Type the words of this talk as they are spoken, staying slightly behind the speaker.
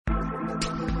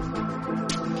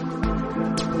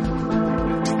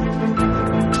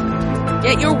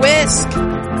Get your whisk.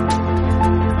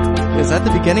 Is that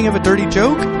the beginning of a dirty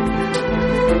joke?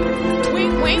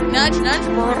 Wink, wink, nudge, nudge.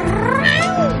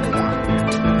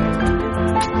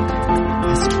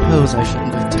 I suppose I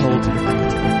shouldn't have told you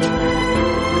that.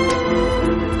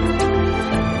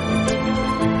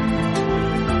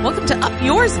 Welcome to Up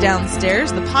Yours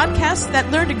Downstairs, the podcast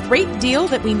that learned a great deal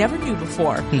that we never knew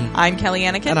before. I'm Kelly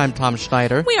Anakin. And I'm Tom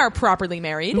Schneider. We are properly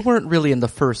married. We weren't really in the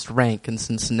first rank in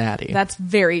Cincinnati. That's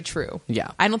very true. Yeah.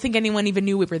 I don't think anyone even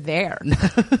knew we were there.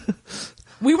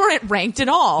 We weren't ranked at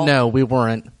all. No, we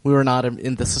weren't. We were not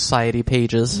in the society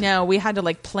pages. No, we had to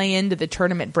like play into the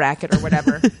tournament bracket or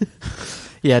whatever.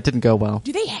 Yeah, it didn't go well.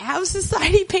 Do they have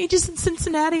society pages in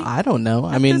Cincinnati? I don't know.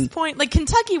 At this point, like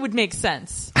Kentucky would make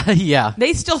sense. Yeah.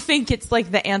 They still think it's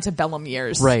like the antebellum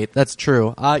years. Right, that's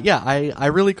true. Yeah, I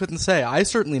really couldn't say. I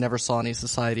certainly never saw any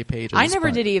society pages. I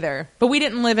never did either. But we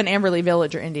didn't live in Amberley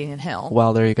Village or Indian Hill.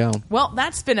 Well, there you go. Well,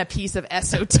 that's been a piece of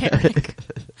esoteric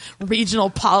regional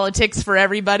politics for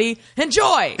everybody.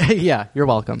 Enjoy! Yeah, you're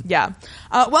welcome. Yeah.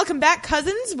 Welcome back,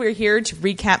 cousins. We're here to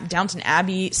recap Downton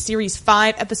Abbey Series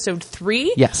 5, Episode 3.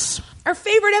 Yes. Our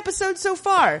favorite episode so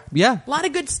far. Yeah. A lot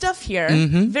of good stuff here.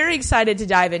 Mm-hmm. Very excited to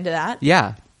dive into that.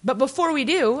 Yeah. But before we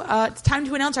do, it's time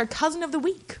to announce our Cousin of the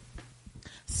Week.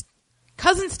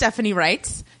 Cousin Stephanie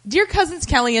writes, Dear Cousins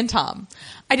Kelly and Tom,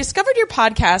 I discovered your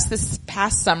podcast this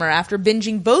past summer after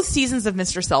binging both seasons of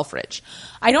Mr. Selfridge.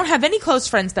 I don't have any close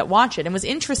friends that watch it and was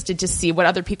interested to see what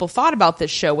other people thought about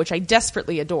this show, which I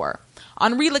desperately adore.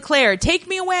 Henri Leclerc, take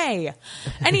me away!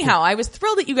 Anyhow, I was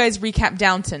thrilled that you guys recapped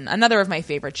Downton, another of my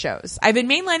favorite shows. I've been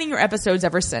mainlining your episodes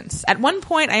ever since. At one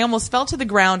point, I almost fell to the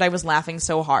ground. I was laughing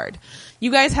so hard.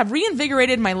 You guys have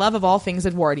reinvigorated my love of all things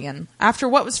Edwardian. After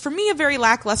what was for me a very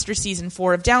lackluster season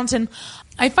 4 of Downton,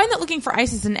 I find that looking for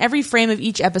Isis in every frame of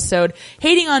each episode,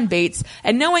 hating on Bates,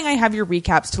 and knowing I have your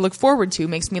recaps to look forward to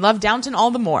makes me love Downton all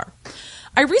the more.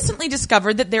 I recently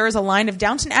discovered that there is a line of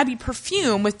Downton Abbey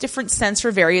perfume with different scents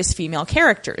for various female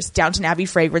characters,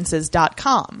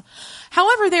 DowntonAbbeyFragrances.com.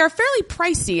 However, they are fairly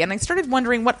pricey, and I started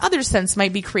wondering what other scents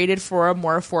might be created for a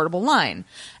more affordable line.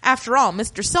 After all,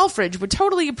 Mr. Selfridge would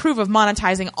totally approve of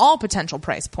monetizing all potential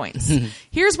price points.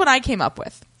 Here's what I came up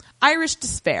with. Irish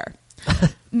Despair.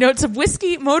 Notes of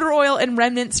whiskey, motor oil, and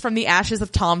remnants from the ashes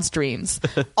of Tom's dreams.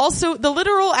 Also, the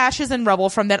literal ashes and rubble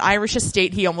from that Irish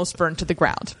estate he almost burned to the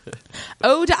ground.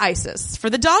 Ode to Isis. For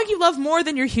the dog you love more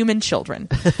than your human children.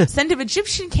 Scent of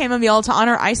Egyptian chamomile to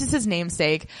honor Isis's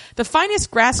namesake. The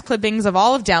finest grass clippings of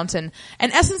all of Downton.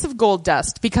 An essence of gold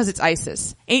dust, because it's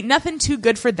Isis. Ain't nothing too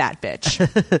good for that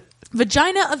bitch.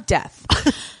 Vagina of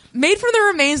Death. Made from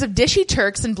the remains of dishy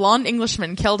Turks and blonde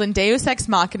Englishmen killed in Deus Ex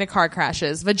Machina car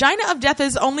crashes, Vagina of Death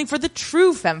is only for the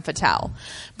true femme fatale.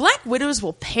 Black widows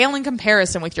will pale in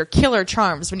comparison with your killer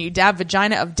charms when you dab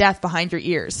Vagina of Death behind your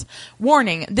ears.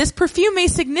 Warning, this perfume may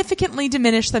significantly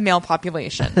diminish the male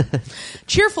population.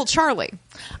 Cheerful Charlie.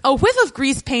 A whiff of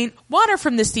grease paint, water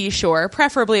from the seashore,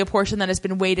 preferably a portion that has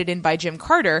been waded in by Jim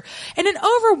Carter, and an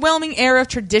overwhelming air of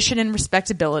tradition and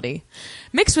respectability.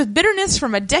 Mixed with bitterness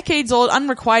from a decades-old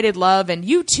unrequited love, and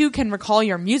you too can recall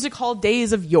your music hall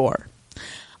days of yore.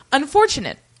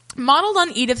 Unfortunate. Modeled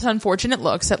on Edith's unfortunate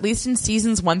looks, at least in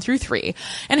seasons 1 through 3,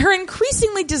 and her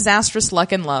increasingly disastrous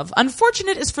luck in love,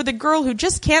 Unfortunate is for the girl who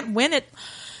just can't win at,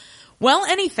 well,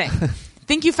 anything.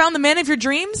 Think you found the man of your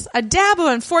dreams? A dab of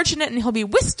Unfortunate and he'll be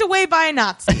whisked away by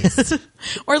Nazis.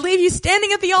 Or leave you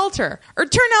standing at the altar. Or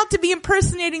turn out to be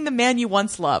impersonating the man you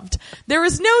once loved. There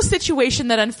is no situation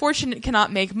that Unfortunate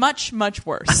cannot make much, much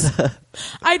worse.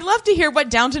 I'd love to hear what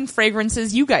Downton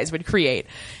fragrances you guys would create.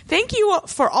 Thank you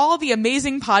for all the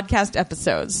amazing podcast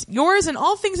episodes. Yours and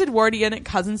all things Edwardian,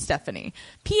 Cousin Stephanie.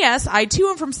 P.S. I too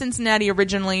am from Cincinnati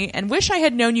originally and wish I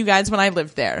had known you guys when I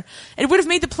lived there. It would have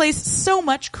made the place so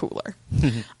much cooler.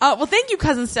 Well, thank you,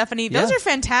 Cousin Stephanie. Those are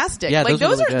fantastic. Yeah, like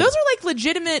those are like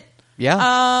legitimate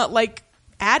like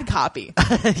ad copy.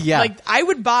 Yeah. Like I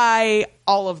would buy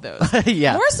all of those.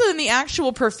 Yeah. More so than the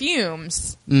actual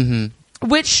perfumes. Mm-hmm.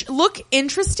 Which look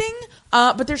interesting,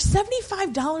 but they're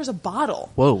 $75 a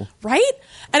bottle. Whoa. Right?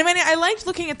 And I mean, I liked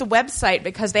looking at the website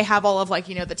because they have all of like,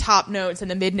 you know, the top notes and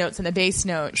the mid notes and the base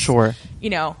notes. Sure. You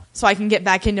know, so I can get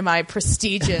back into my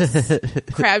prestigious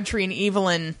Crabtree and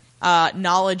Evelyn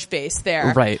knowledge base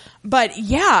there. Right. But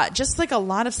yeah, just like a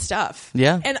lot of stuff.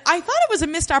 Yeah. And I thought it was a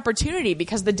missed opportunity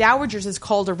because the Dowagers is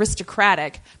called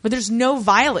aristocratic, but there's no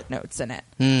violet notes in it.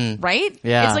 Right?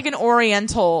 Yeah. It's like an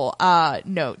oriental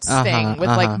notes thing with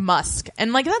like musk.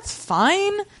 And like that's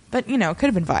fine, but you know, it could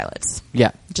have been violets.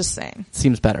 Yeah. Just saying.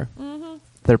 Seems better. Mm-hmm.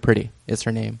 They're pretty. It's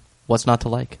her name. What's not to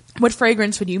like? What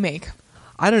fragrance would you make?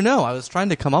 I don't know. I was trying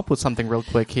to come up with something real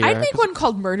quick here. I'd make one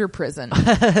called Murder Prison.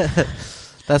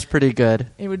 That's pretty good.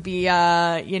 It would be,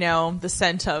 the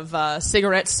scent of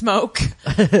cigarette smoke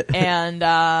and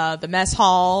the mess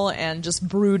hall and just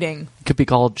brooding. It could be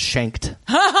called Shanked.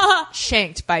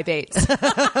 Shanked by Bates.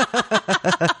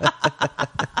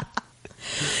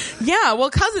 Yeah, well,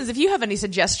 cousins, if you have any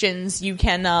suggestions, you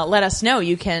can let us know.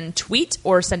 You can tweet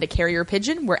or send a carrier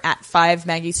pigeon. We're at 5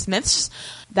 Maggie Smiths.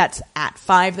 That's at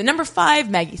 5, the number 5,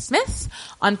 Maggie Smiths.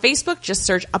 On Facebook, just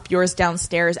search Up Yours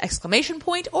Downstairs !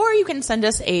 Or you can send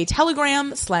us a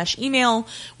telegram/email.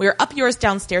 We're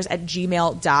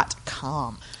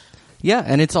upyoursdownstairs@gmail.com. Yeah,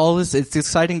 and it's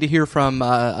exciting to hear from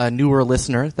a newer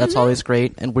listener. That's always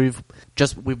great. And we've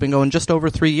been going just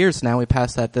over 3 years now. We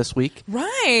passed that this week.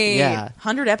 Right. Yeah.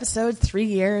 100 episodes, 3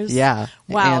 years. Yeah.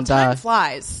 Wow, and, time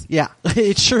flies. Yeah,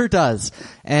 it sure does.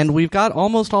 And we've got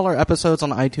almost all our episodes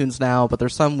on iTunes now, but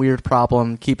there's some weird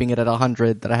problem keeping it at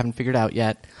 100 that I haven't figured out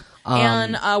yet.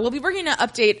 And we'll be working to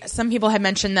update. Some people have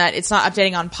mentioned that it's not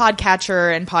updating on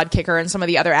Podcatcher and Podkicker and some of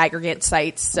the other aggregate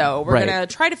sites, so we're going to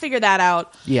try to figure that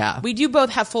out. Yeah. We do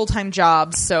both have full-time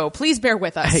jobs, so please bear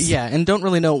with us. Yeah, and don't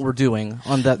really know what we're doing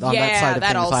on that side of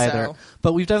things also. either.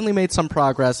 But we've definitely made some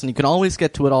progress, and you can always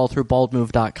get to it all through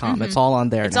baldmove.com. It's all on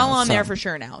there It's now. all on there for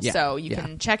sure now. Yeah, so you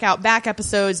can check out back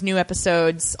episodes, new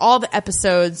episodes, all the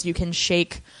episodes you can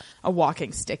shake a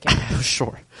walking stick in.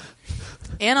 Sure.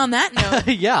 And on that note,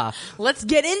 yeah, let's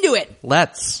get into it.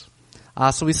 Let's.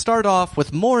 So we start off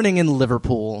with morning in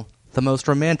Liverpool, the most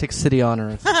romantic city on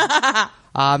earth.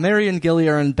 Mary and Gilly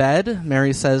are in bed.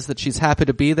 Mary says that she's happy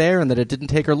to be there and that it didn't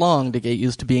take her long to get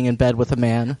used to being in bed with a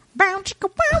man. Bow,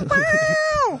 chicka, bow,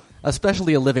 bow.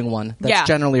 Especially a living one. That's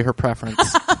generally her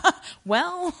preference.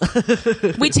 Well,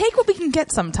 we take what we can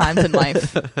get sometimes in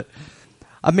life.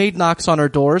 A maid knocks on her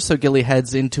door, so Gilly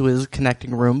heads into his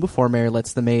connecting room before Mary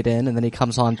lets the maid in, and then he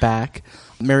comes on back.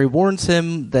 Mary warns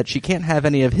him that she can't have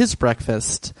any of his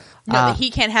breakfast. No, that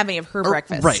he can't have any of her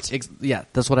breakfast. Right. Yeah,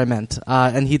 that's what I meant.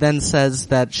 And he then says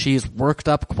that she's worked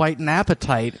up quite an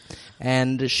appetite,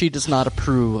 and she does not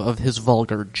approve of his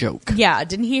vulgar joke. Yeah,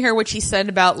 didn't he hear what she said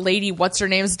about Lady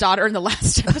What's-Her-Name's daughter in the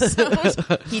last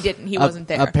episode? He didn't. He wasn't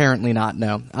there. Apparently not,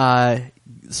 no.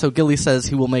 So Gilly says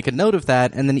he will make a note of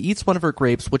that and then eats one of her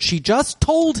grapes, which she just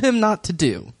told him not to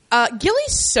do.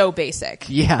 Gilly's so basic.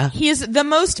 Yeah. He is the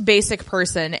most basic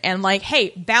person and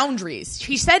hey, boundaries.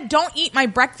 She said, don't eat my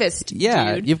breakfast,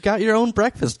 dude. You've got your own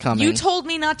breakfast coming. You told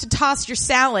me not to toss your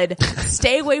salad.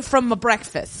 Stay away from my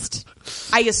breakfast.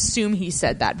 I assume he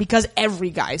said that because every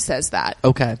guy says that.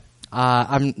 Okay.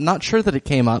 I'm not sure that it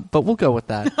came up, but we'll go with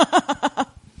that.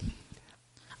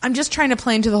 I'm just trying to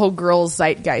play into the whole girls'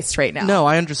 zeitgeist right now. No,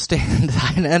 I understand,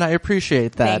 and I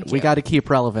appreciate that. We got to keep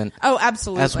relevant. Oh,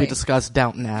 absolutely. As we discuss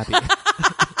Downton Abbey.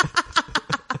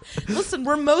 Listen,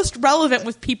 we're most relevant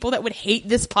with people that would hate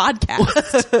this podcast.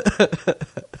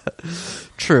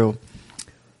 True.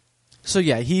 So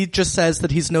yeah, he just says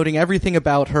that he's noting everything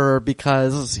about her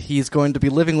because he's going to be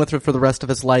living with her for the rest of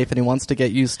his life and he wants to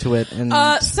get used to it. And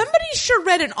somebody sure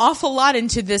read an awful lot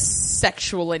into this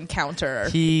sexual encounter.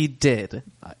 He did.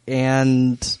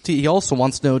 And he also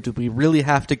wants to know, do we really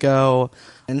have to go?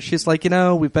 And she's like,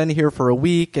 we've been here for a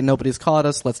week and nobody's caught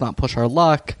us. Let's not push our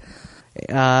luck.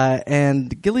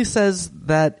 And Gilly says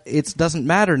that it doesn't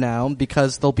matter now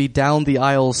because they'll be down the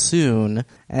aisle soon.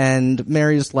 And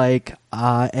Mary's like,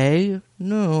 A,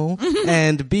 no.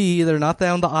 And B, they're not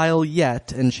down the aisle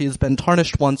yet. And she's been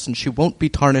tarnished once and she won't be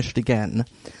tarnished again.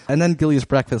 And then Gilly's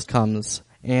breakfast comes.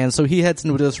 And so he heads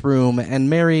into this room and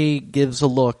Mary gives a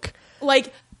look.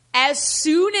 As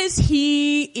soon as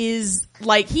he is,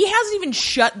 he hasn't even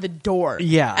shut the door.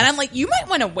 Yeah. And I'm like, you might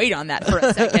want to wait on that for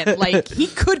a second. He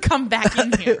could come back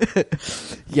in here.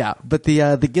 Yeah, but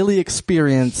the Gilly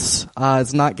experience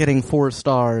is not getting 4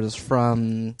 stars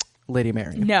from Lady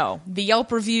Mary. No. The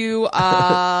Yelp review,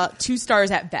 2 stars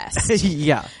at best.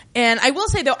 Yeah. And I will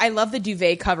say, though, I love the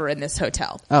duvet cover in this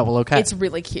hotel. Oh, well, okay. It's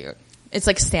really cute. It's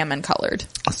salmon colored.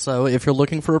 So if you're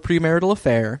looking for a premarital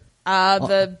affair...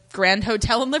 the Grand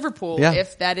Hotel in Liverpool,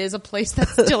 if that is a place that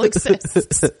still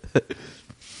exists.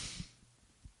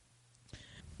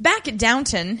 Back at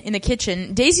Downton, in the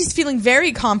kitchen, Daisy's feeling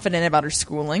very confident about her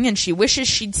schooling, and she wishes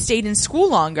she'd stayed in school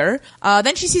longer.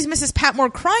 Then she sees Mrs.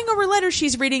 Patmore crying over letters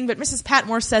she's reading, but Mrs.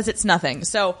 Patmore says it's nothing.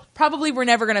 So probably we're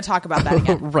never going to talk about that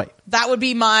again. Right. That would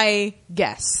be my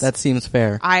guess. That seems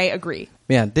fair. I agree.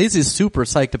 Man, Daisy's super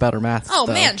psyched about her maths. Oh,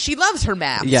 man, she loves her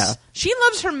maths. Yeah. She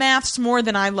loves her maths more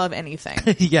than I love anything.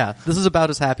 Yeah, this is about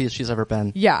as happy as she's ever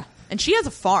been. Yeah, and she has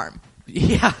a farm.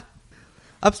 Yeah.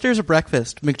 Upstairs at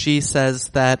breakfast, McGee says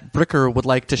that Bricker would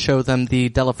like to show them the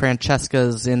Della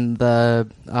Francescas in the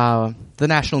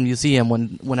National Museum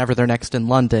whenever they're next in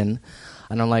London.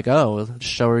 And I'm like, oh,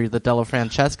 show her the Della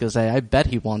Francescas. I bet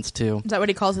he wants to. Is that what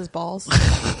he calls his balls?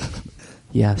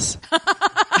 Yes.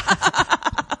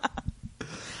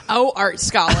 Oh, art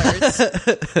scholars.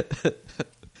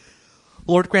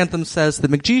 Lord Grantham says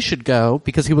that McGee should go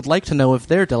because he would like to know if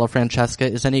their Della Francesca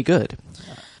is any good.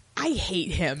 I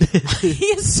hate him. He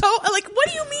is so, like, what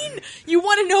do you mean you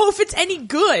want to know if it's any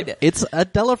good? It's a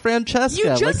Della Francesca.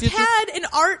 You just had an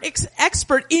art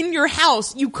expert in your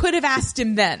house. You could have asked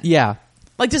him then. Yeah.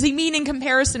 Like, does he mean in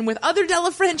comparison with other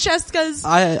Della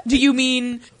Francescas? Do you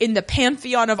mean in the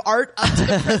pantheon of art up to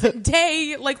the present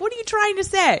day? Like, what are you trying to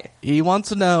say? He wants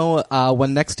to know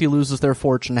when next he loses their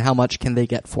fortune, how much can they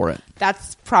get for it?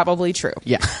 That's probably true.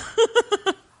 Yeah.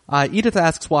 Edith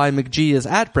asks why McGee is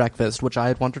at breakfast, which I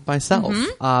had wondered myself.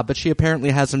 But she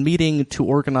apparently has a meeting to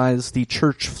organize the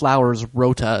church flowers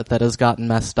rota that has gotten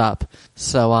messed up.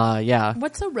 So, yeah.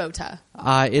 What's a rota?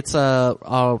 It's a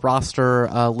roster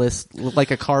list,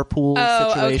 like a carpool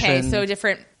situation. Okay. So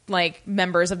different, like,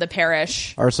 members of the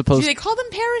parish are supposed. Do they call them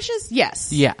parishes?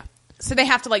 Yes. Yeah. So they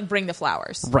have to, like, bring the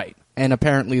flowers. Right. And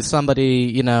apparently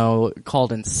somebody,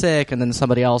 called in sick, and then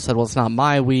somebody else said, well, it's not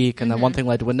my week, and then one thing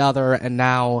led to another, and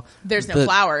now... There's no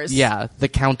flowers. Yeah, the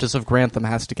Countess of Grantham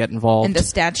has to get involved. And the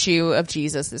statue of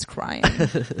Jesus is crying.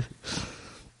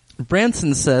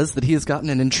 Branson says that he has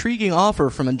gotten an intriguing offer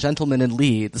from a gentleman in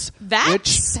Leeds. That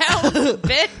sounds a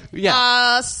bit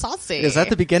saucy. Is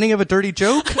that the beginning of a dirty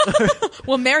joke?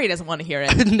 Well, Mary doesn't want to hear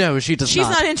it. No, she does not. She's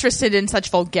not interested in such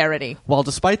vulgarity. Well,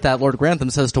 despite that, Lord Grantham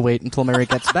says to wait until Mary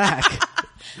gets back.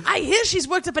 I hear she's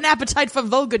worked up an appetite for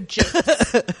vulgar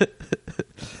jokes.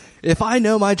 If I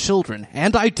know my children,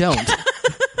 and I don't.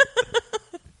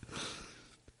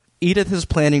 Edith is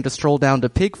planning to stroll down to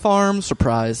Pig Farm.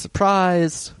 Surprise,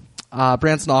 surprise.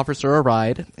 Branson offers her a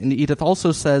ride, and Edith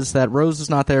also says that Rose is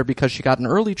not there because she got an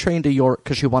early train to York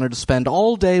because she wanted to spend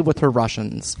all day with her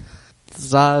Russians.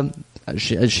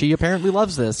 She apparently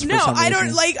loves this. No, for some I reason.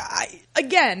 don't like.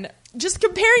 Again, just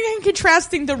comparing and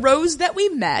contrasting the Rose that we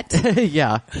met,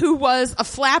 yeah, who was a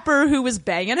flapper who was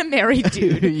banging a married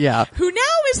dude, yeah, who now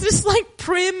is this like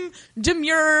prim,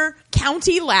 demure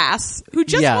county lass who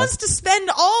just wants to spend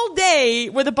all day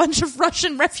with a bunch of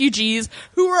Russian refugees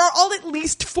who are all at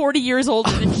least 40 years older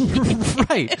than she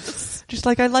right. is. Just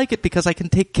like I like it because I can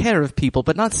take care of people,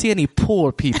 but not see any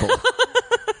poor people.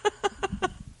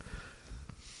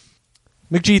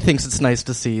 McGee thinks it's nice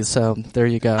to see, so there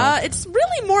you go. It's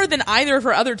really more than either of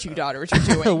her other two daughters are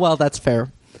doing. Well, that's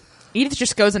fair. Edith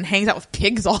just goes and hangs out with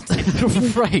pigs all day.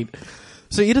 Right.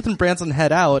 So Edith and Branson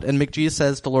head out, and McGee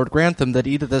says to Lord Grantham that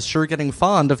Edith is sure getting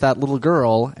fond of that little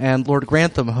girl, and Lord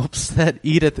Grantham hopes that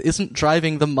Edith isn't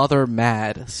driving the mother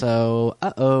mad. So,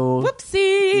 uh-oh.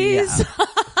 Whoopsies!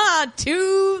 Yeah.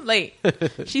 Too late.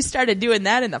 She started doing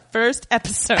that in the first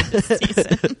episode this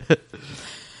season.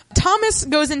 Thomas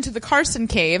goes into the Carson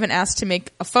cave and asks to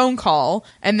make a phone call,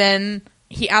 and then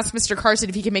he asks Mr. Carson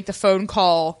if he can make the phone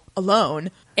call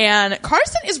alone. And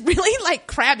Carson is really, like,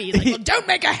 crabby. He's like, well, don't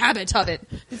make a habit of it.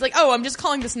 He's like, oh, I'm just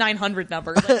calling this 900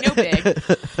 number. Like, no big. Well,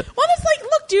 it's like,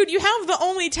 look, dude, you have the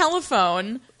only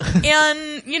telephone,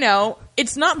 and,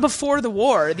 it's not before the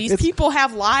war. These people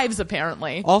have lives,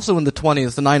 apparently. Also in the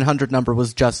 20s, the 900 number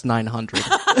was just 900.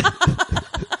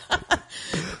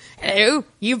 Hello,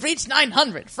 you've reached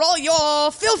 900 for all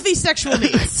your filthy sexual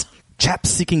needs. Chaps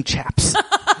seeking chaps.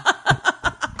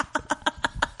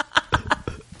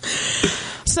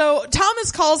 So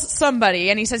Thomas calls somebody,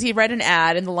 and he says he read an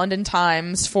ad in the London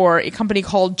Times for a company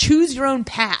called Choose Your Own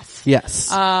Path. Yes.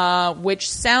 Which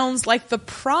sounds like the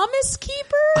Promise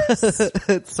Keepers?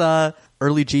 It's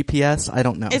early GPS. I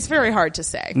don't know. It's very hard to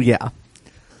say. Yeah.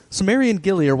 So Mary and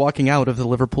Gilly are walking out of the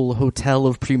Liverpool Hotel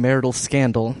of Premarital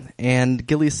Scandal, and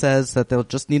Gilly says that they'll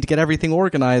just need to get everything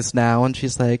organized now, and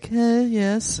she's like,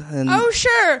 yes. And oh,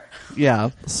 sure.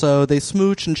 Yeah. So they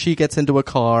smooch, and she gets into a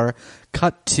car.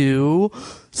 Cut to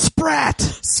Sprat!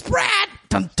 Sprat!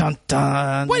 Dun, dun,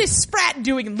 dun. What is Sprat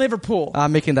doing in Liverpool?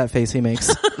 I'm making that face he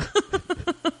makes.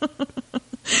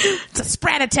 It's a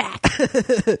Sprat attack.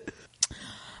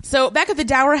 So back at the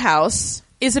Dower house,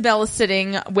 Isabel is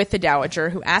sitting with the Dowager,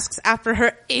 who asks after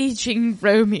her aging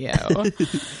Romeo.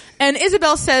 And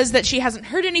Isabel says that she hasn't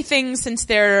heard anything since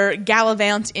their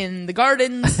gallivant in the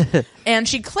gardens, and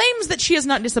she claims that she is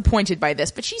not disappointed by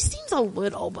this, but she seems a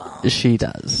little bummed. She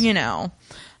does.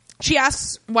 She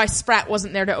asks why Spratt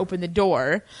wasn't there to open the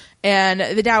door, and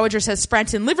the Dowager says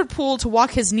Spratt's in Liverpool to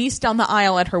walk his niece down the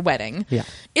aisle at her wedding. Yeah.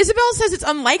 Isabel says it's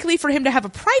unlikely for him to have a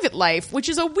private life, which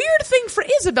is a weird thing for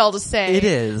Isabel to say. It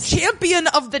is. Champion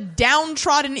of the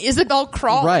downtrodden Isabel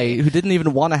Crawley. Right, who didn't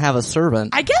even want to have a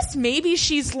servant. I guess maybe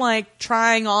she's like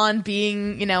trying on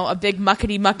being, a big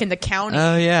muckety muck in the county.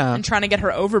 Oh, yeah. And trying to get her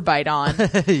overbite on.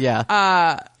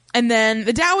 Yeah. And then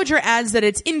the Dowager adds that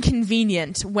it's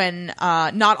inconvenient when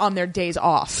not on their days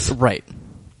off. Right.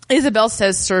 Isabel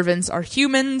says servants are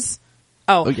humans.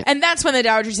 Oh, yeah. And that's when the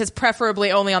Dowager says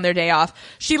preferably only on their day off.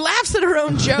 She laughs at her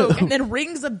own joke and then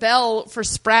rings a bell for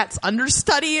Spratt's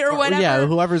understudy or whatever. Yeah,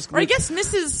 whoever's... Or I guess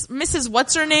Mrs.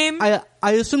 What's her name? I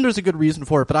assume there's a good reason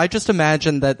for it, but I just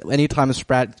imagine that anytime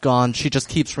Spratt's gone, she just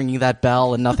keeps ringing that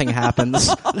bell and nothing happens.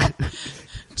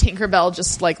 Tinkerbell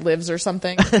just like lives or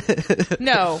something.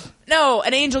 No,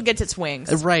 an angel gets its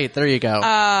wings. Right, there you go.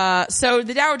 So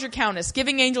the Dowager Countess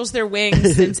giving angels their wings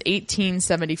since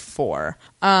 1874.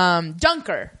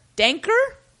 Danker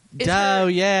is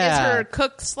her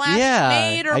cook /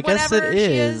 maid or I whatever guess it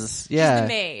she is. Yeah. She's the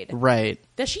maid. Right.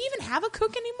 Does she even have a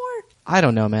cook anymore? I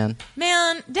don't know, man.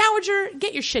 Man, Dowager,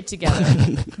 get your shit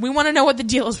together. We want to know what the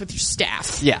deal is with your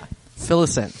staff. Yeah. Fill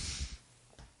us in.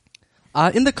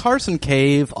 In the Carson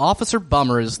cave, Officer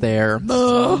Bummer is there.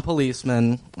 A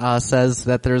policeman says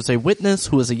that there's a witness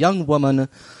who is a young woman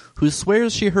who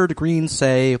swears she heard Green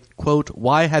say, quote,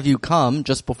 "Why have you come?"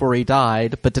 just before he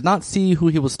died, but did not see who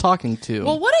he was talking to.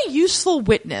 Well, what a useful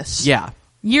witness. Yeah.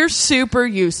 You're super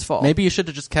useful. Maybe you should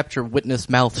have just kept your witness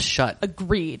mouth shut.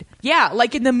 Agreed. Yeah,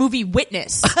 like in the movie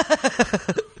Witness.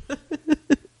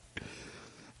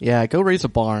 Yeah, go raise a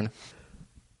barn.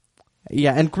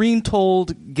 Yeah, and Green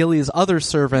told Gilly's other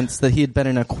servants that he had been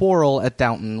in a quarrel at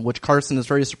Downton, which Carson is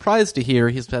very surprised to hear.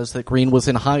 He says that Green was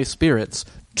in high spirits.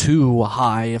 Too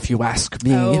high, if you ask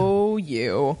me. Oh,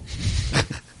 you.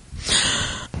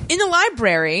 In the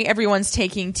library, everyone's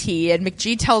taking tea, and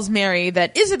McGee tells Mary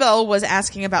that Isabel was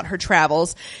asking about her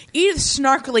travels. Edith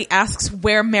snarkily asks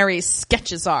where Mary's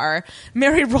sketches are.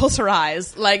 Mary rolls her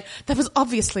eyes, like, that was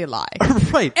obviously a lie.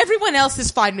 Right. Everyone else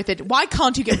is fine with it. Why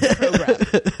can't you get the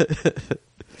program?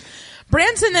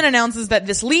 Branson then announces that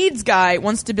this Leeds guy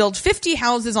wants to build 50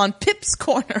 houses on Pip's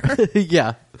Corner.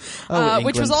 Yeah.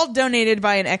 Which was all donated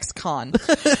by an ex-con.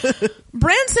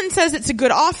 Branson says it's a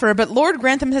good offer, but Lord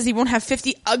Grantham says he won't have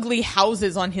 50 ugly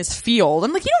houses on his field.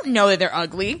 I'm like, you don't know that they're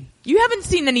ugly. You haven't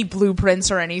seen any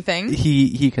blueprints or anything.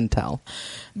 He can tell.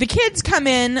 The kids come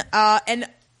in, and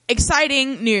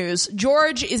exciting news.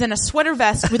 George is in a sweater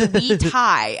vest with a wee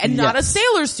tie and not a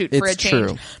sailor suit for a change.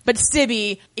 True. But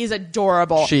Sibby is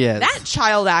adorable. She is. That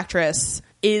child actress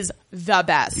is the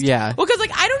best. Yeah. Well, because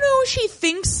I don't know if she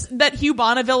thinks that Hugh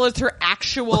Bonneville is her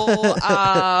actual,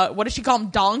 what does she call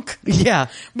him? Donk? Yeah.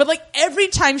 But every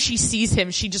time she sees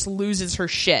him, she just loses her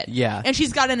shit. Yeah. And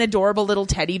she's got an adorable little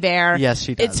teddy bear. Yes,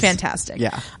 she does. It's fantastic.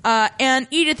 Yeah. And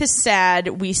Edith is sad,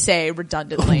 we say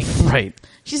redundantly. Right.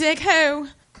 She's like, oh,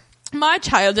 my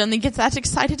child only gets that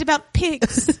excited about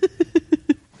pigs.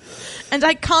 And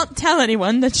I can't tell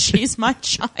anyone that she's my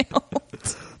child.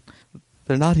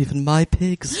 They're not even my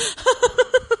pigs.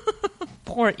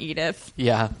 Poor Edith.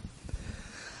 Yeah.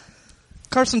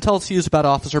 Carson tells Hughes about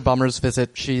Officer Bummer's visit.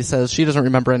 She says she doesn't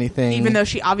remember anything. Even though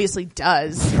she obviously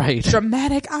does. Right.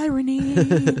 Dramatic irony.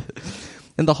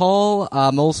 In the hall,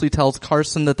 Molesley tells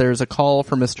Carson that there's a call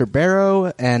for Mr.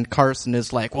 Barrow, and Carson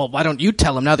is like, well, why don't you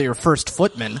tell him now that you're first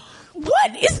footman?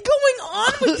 What is going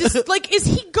on with this? Is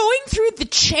he going through the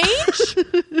change?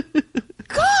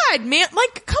 God, man,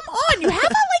 come on. You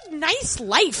have a, nice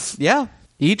life. Yeah.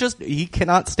 He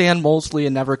cannot stand Molesley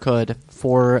and never could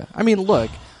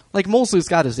look, Molesley's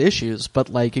got his issues, but,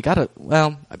 you gotta,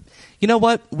 you know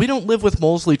what? We don't live with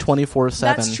Molesley 24/7.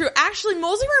 That's true. Actually,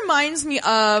 Molesley reminds me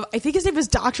of, I think his name was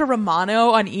Dr. Romano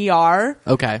on ER.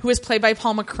 Okay. Who is played by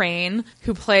Paul McCrane,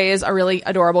 who plays a really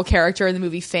adorable character in the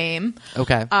movie Fame.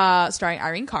 Okay. Starring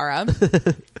Irene Cara.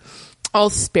 I'll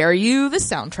spare you the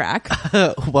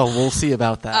soundtrack. Well, we'll see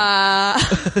about that.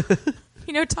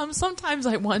 Tom, sometimes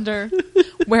I wonder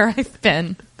where I've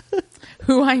been,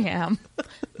 who I am.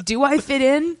 Do I fit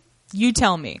in? You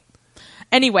tell me.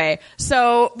 Anyway,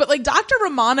 but Dr.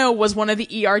 Romano was one of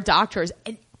the ER doctors,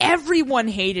 and everyone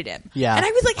hated him. Yeah. And I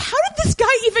was like, how did this guy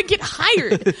even get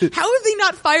hired? How have they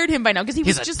not fired him by now? Because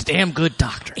he's just a damn good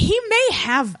doctor. He may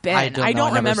have been. I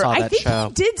don't remember. I think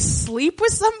he did sleep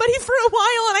with somebody for a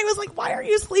while, and I was like, why are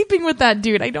you sleeping with that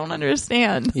dude? I don't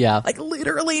understand. Yeah.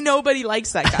 Literally nobody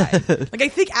likes that guy. I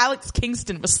think Alex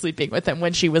Kingston was sleeping with him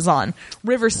when she was on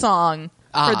River Song,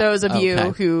 for those of you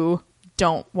who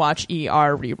don't watch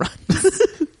ER reruns.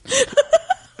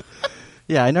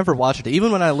 Yeah, I never watched it.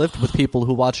 Even when I lived with people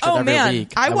who watched it every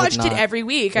week. I watched would it not. every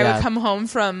week. I Yeah. would come home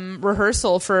from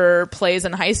rehearsal for plays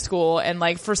in high school, and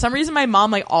like for some reason my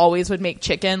mom like always would make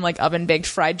chicken, like oven baked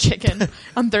fried chicken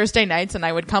on Thursday nights, and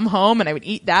I would come home and I would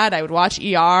eat that. I would watch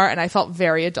ER, and I felt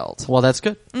very adult. Well, that's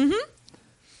good. Mm-hmm.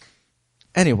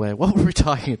 Anyway, what were we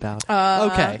talking about?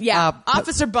 Okay. Yeah,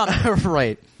 Officer Bummer.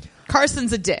 Right.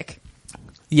 Carson's a dick.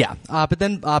 Yeah. But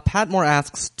then Patmore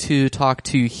asks to talk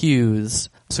to Hughes.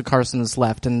 So Carson is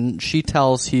left, and she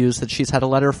tells Hughes that she's had a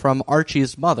letter from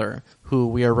Archie's mother, who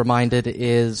we are reminded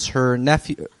is her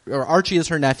nephew, or Archie is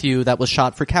her nephew that was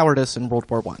shot for cowardice in World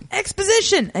War I.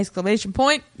 Exposition! Exclamation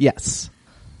point. Yes.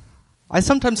 I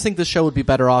sometimes think the show would be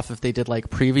better off if they did like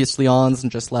previously ons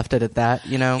and just left it at that,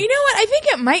 you know? You know what? I think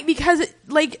it might because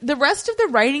like the rest of the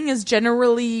writing is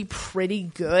generally pretty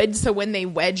good. So when they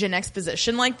wedge an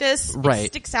exposition like this, Right.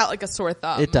 it sticks out like a sore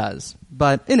thumb. It does.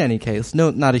 But in any case, no,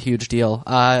 not a huge deal.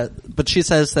 But she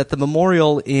says that the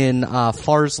memorial in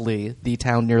Farsley, the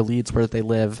town near Leeds where they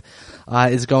live,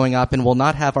 is going up and will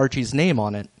not have Archie's name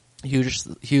on it. Hughes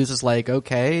is like,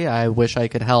 okay, I wish I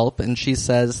could help. And she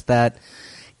says that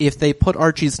if they put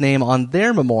Archie's name on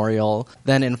their memorial,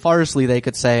 then in Farsley they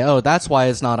could say, oh, that's why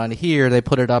it's not on here. They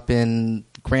put it up in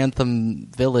Grantham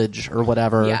Village or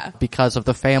whatever because of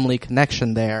the family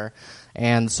connection there.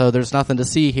 And so there's nothing to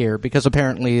see here because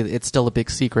apparently it's still a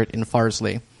big secret in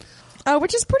Farsley.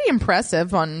 Which is pretty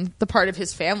impressive on the part of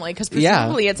his family because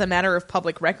presumably it's a matter of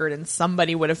public record and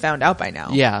somebody would have found out by now.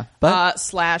 Yeah. But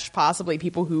slash possibly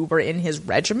people who were in his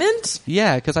regiment.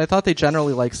 yeah, because I thought they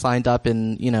generally like signed up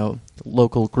in,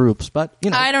 local groups. But,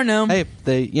 I don't know. Hey,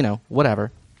 they,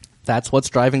 whatever. That's what's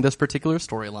driving this particular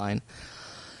storyline.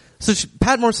 So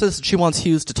Patmore says she wants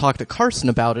Hughes to talk to Carson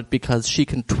about it because she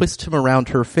can twist him around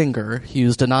her finger.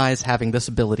 Hughes denies having this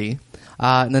ability.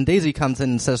 And then Daisy comes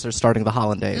in and says they're starting the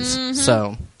hollandaise. Mm-hmm.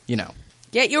 So,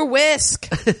 Get your whisk.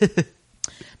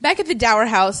 Back at the Dower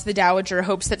house, the Dowager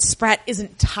hopes that Spratt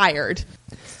isn't tired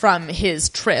from his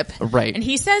trip. Right. And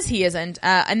he says he isn't,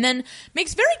 and then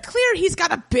makes very clear he's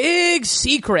got a big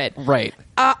secret. Right.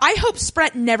 I hope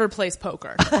Spratt never plays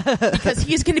poker because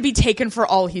he's going to be taken for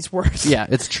all he's worth. Yeah,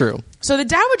 it's true. So the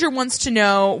Dowager wants to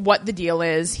know what the deal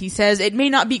is. He says it may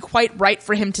not be quite right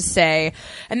for him to say.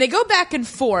 And they go back and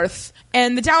forth.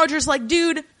 And the Dowager's like,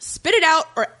 dude, spit it out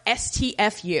or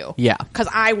STFU. Yeah. Because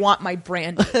I want my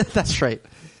brandy. That's right.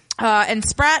 And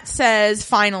Spratt says,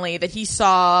 finally, that he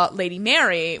saw Lady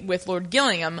Mary with Lord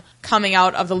Gillingham coming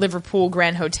out of the Liverpool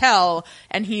Grand Hotel,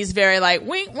 and he's very like,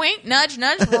 wink, wink, nudge,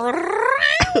 nudge. The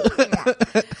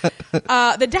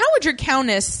Dowager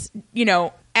Countess,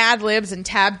 ad-libs and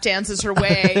tap dances her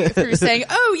way through saying,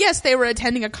 oh, yes, they were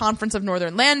attending a conference of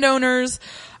northern landowners,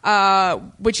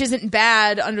 which isn't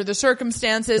bad under the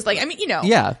circumstances.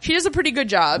 Yeah. She does a pretty good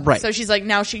job. Right. So she's like,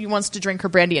 now she wants to drink her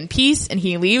brandy in peace, and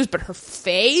he leaves, but her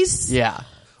face... Yeah.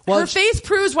 Her face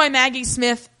proves why Maggie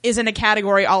Smith is in a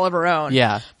category all of her own.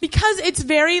 Yeah. Because it's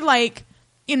very like...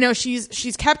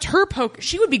 she's kept her poker.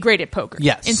 She would be great at poker.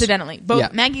 Yes. Incidentally.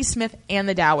 Both Maggie Smith and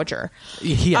the Dowager.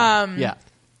 Yeah. Yeah.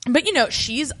 But,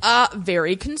 she's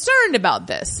very concerned about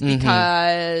this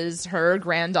because her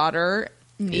granddaughter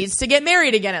needs to get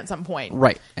married again at some point.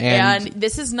 Right. And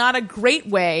this is not a great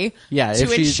way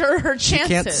to ensure her chances.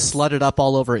 She can't slut it up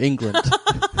all over England.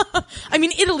 I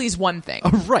mean, Italy's one thing.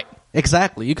 Right.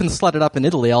 Exactly. You can slut it up in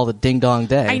Italy all the ding-dong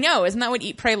day. I know. Isn't that what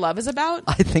Eat, Pray, Love is about?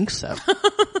 I think so.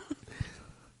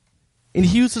 In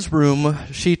Hughes's room,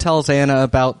 she tells Anna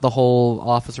about the whole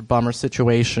Officer Bummer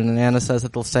situation, and Anna says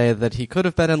that they'll say that he could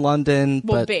have been in London,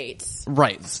 Well, but Bates.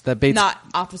 right, that Bates, Not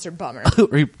Officer Bummer.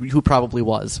 who probably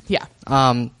was. Yeah.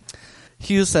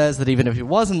 Hughes says that even if he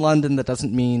was in London, that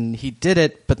doesn't mean he did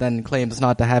it, but then claims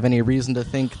not to have any reason to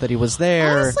think that he was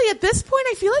there. Honestly, at this point,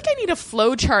 I feel like I need a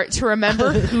flow chart to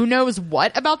remember who knows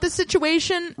what about this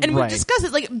situation. And we Right. discuss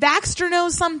it. Like, Baxter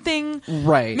knows something.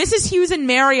 Right. Mrs. Hughes and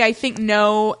Mary, I think,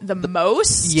 know the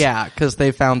most. Yeah, because they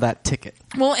found that ticket.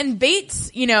 Well, and Bates,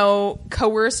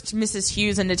 coerced Mrs.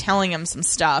 Hughes into telling him some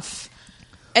stuff.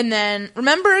 And then,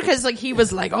 remember, because, he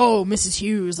was like, oh, Mrs.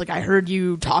 Hughes, I heard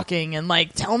you talking, and,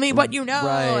 tell me what you know.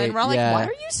 Right, And we're all like, yeah. why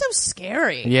are you so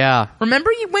scary? Yeah.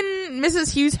 Remember when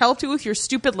Mrs. Hughes helped you with your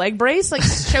stupid leg brace?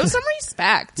 Show some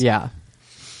respect. Yeah.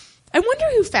 I wonder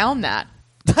who found that.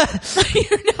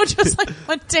 Just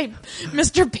one day,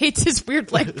 Mr. Bates'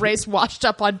 weird leg brace washed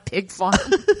up on Pig Farm.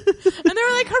 And they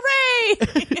were like, hooray!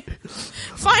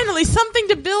 Finally, something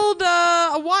to build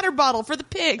a water bottle for the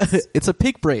pigs. It's a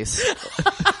pig brace.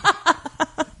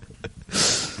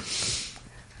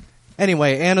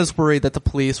 Anyway, Anna's worried that the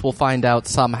police will find out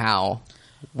somehow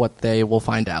what they will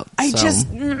find out.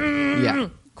 Yeah.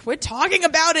 Quit talking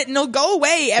about it and it'll go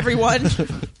away, everyone.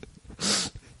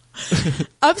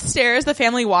 Upstairs, the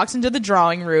family walks into the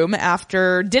drawing room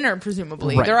after dinner,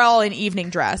 presumably. Right. They're all in evening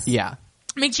dress. Yeah.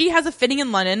 McGee has a fitting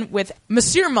in London with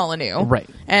Monsieur Molyneux. Right.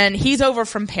 And he's over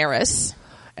from Paris.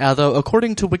 Although,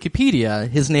 according to Wikipedia,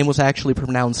 his name was actually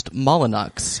pronounced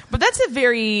Molyneux. But that's a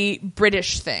very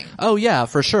British thing. Oh, yeah,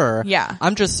 for sure. Yeah.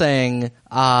 I'm just saying,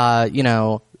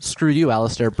 screw you,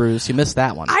 Alistair Bruce. You missed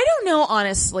that one. I don't know,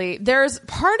 honestly. There's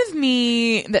part of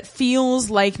me that feels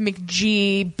like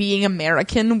McGee, being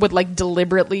American, would like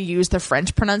deliberately use the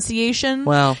French pronunciation.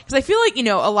 Well, because I feel like,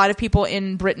 a lot of people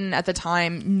in Britain at the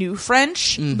time knew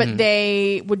French, but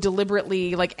they would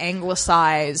deliberately like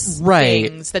anglicize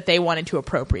things that they wanted to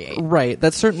appropriate. Right.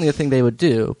 That's certainly a thing they would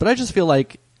do. But I just feel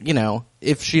like,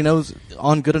 if she knows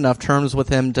on good enough terms with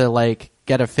him to like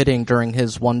get a fitting during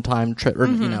his one-time trip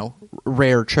or,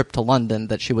 rare trip to London,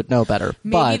 that she would know better.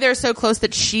 Maybe they're so close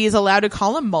that she's allowed to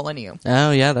call him Molyneux.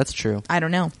 Oh, yeah, that's true. I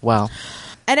don't know. Wow.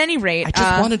 At any rate, I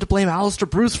just wanted to blame Alistair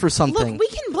Bruce for something. Look, we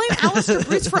can blame Alistair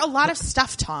Bruce for a lot of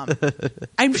stuff, Tom.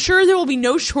 I'm sure there will be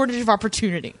no shortage of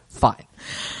opportunity. Fine.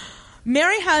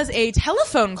 Mary has a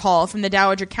telephone call from the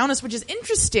Dowager Countess, which is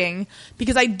interesting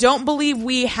because I don't believe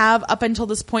we have up until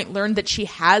this point learned that she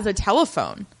has a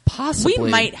telephone. Possibly. We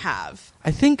might have.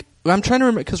 I think, I'm trying to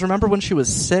remember, because remember when she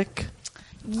was sick?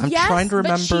 I'm trying to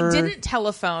remember. But she didn't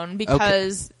telephone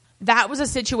because that was a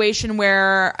situation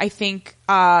where I think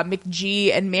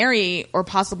McGee and Mary, or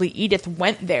possibly Edith,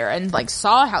 went there and like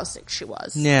saw how sick she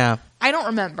was. Yeah. I don't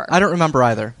remember. I don't remember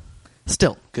either.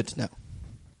 Still, good to know.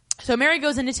 So Mary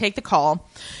goes in to take the call.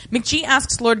 McGee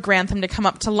asks Lord Grantham to come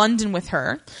up to London with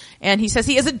her, and he says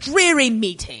he has a dreary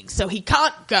meeting, so he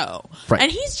can't go. Right.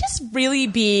 And he's just really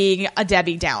being a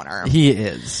Debbie Downer. He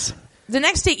is. The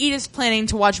next day, Edith's planning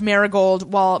to watch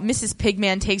Marigold while Mrs.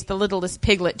 Pigman takes the littlest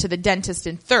piglet to the dentist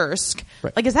in Thirsk.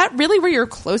 Right. Like, is that really where your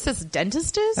closest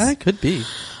dentist is? It could be.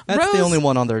 That's Rose, the only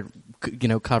one on their,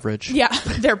 coverage. Yeah,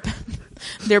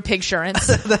 their pigsurance.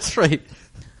 That's right.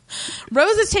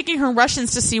 Rose is taking her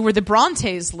Russians to see where the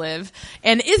Brontes live,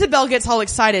 and Isabel gets all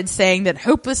excited, saying that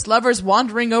hopeless lovers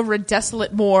wandering over a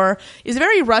desolate moor is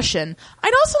very Russian.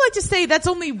 I'd also like to say that's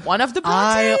only one of the Brontes.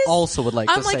 I also would like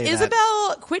to say that. I'm like,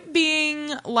 Isabel, quit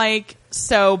being, like,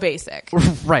 so basic.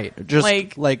 Right.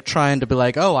 Just, like trying to be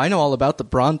like, oh, I know all about the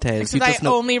Brontes. Because I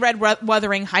only read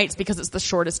Wuthering Heights because it's the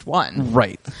shortest one.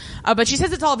 Right. But she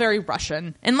says it's all very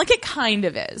Russian. And, like, it kind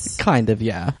of is. Kind of,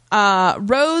 yeah.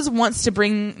 Rose wants to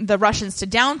bring the Russians to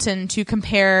Downton to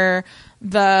compare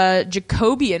the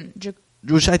Jacobean...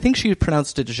 Which I think she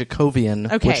pronounced it Jacovian,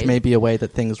 which may be a way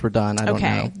that things were done. I don't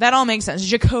know. That all makes sense.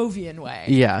 Jacovian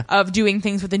way of doing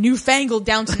things with the newfangled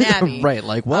Downton Abbey. Right,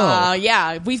 like, whoa.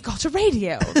 Yeah, we've got a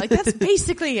radio. Like, that's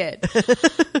basically it.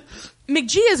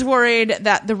 McGee is worried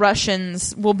that the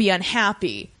Russians will be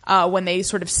unhappy when they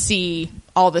sort of see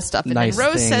all this stuff. And nice then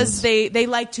Rose things. says they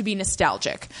like to be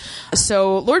nostalgic.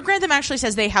 So Lord Grantham actually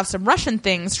says they have some Russian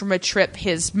things from a trip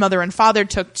his mother and father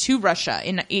took to Russia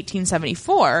in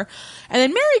 1874. And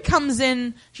then Mary comes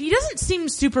in. She doesn't seem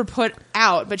super put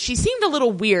out, but she seemed a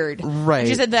little weird. Right.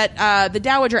 She said that the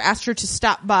Dowager asked her to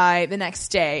stop by the next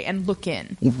day and look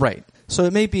in. Right. So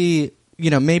it may be...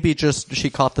 maybe just she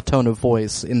caught the tone of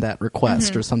voice in that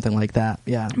request or something like that.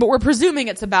 Yeah. But we're presuming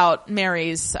it's about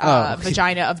Mary's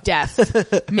vagina of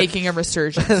death making a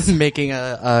resurgence. Making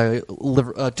a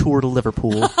tour to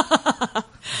Liverpool.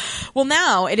 Well,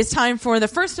 now it is time for the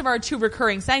first of our two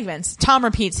recurring segments, Tom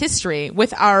Repeats History,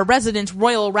 with our resident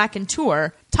royal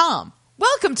raconteur, Tom.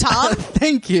 Welcome, Tom.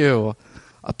 Thank you.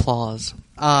 Applause.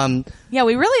 Yeah,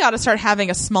 we really ought to start having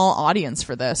a small audience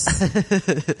for this.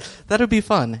 That'd be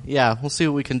fun. Yeah, we'll see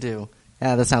what we can do.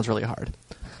 Yeah, that sounds really hard.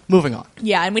 Moving on.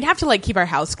 Yeah, and we'd have to like keep our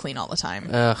house clean all the time.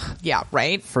 Ugh. Yeah,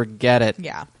 right? Forget it.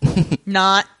 Yeah.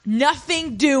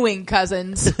 Nothing doing,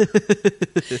 cousins.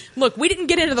 Look, we didn't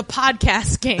get into the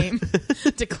podcast game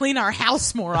to clean our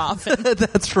house more often.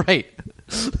 That's right.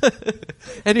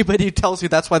 Anybody who tells you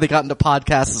that's why they got into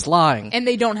podcasts is lying. And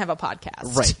they don't have a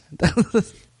podcast. Right.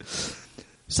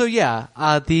 So yeah,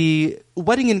 the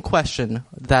wedding in question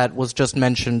that was just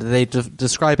mentioned, they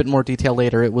describe it in more detail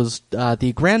later. It was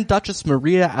the Grand Duchess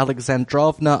Maria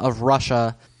Alexandrovna of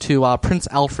Russia to Prince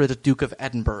Alfred, Duke of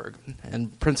Edinburgh.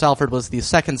 And Prince Alfred was the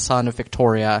second son of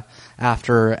Victoria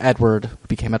after Edward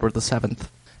became Edward VII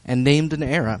and named an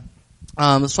era.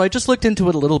 So I just looked into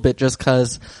it a little bit just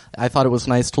because I thought it was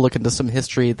nice to look into some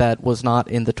history that was not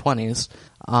in the 20s.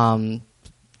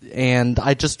 And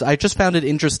I just found it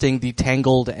interesting, the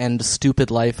tangled and stupid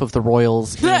life of the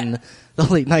royals in the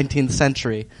late 19th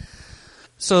century.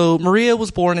 So Maria was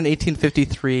born in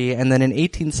 1853, and then in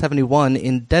 1871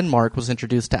 in Denmark was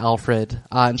introduced to Alfred,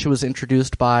 and she was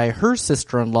introduced by her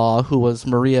sister-in-law, who was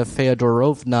Maria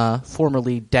Feodorovna,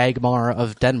 formerly Dagmar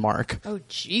of Denmark. Oh,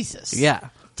 Jesus. Yeah.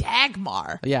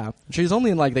 Dagmar. Yeah. She was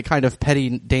only in like the kind of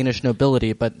petty Danish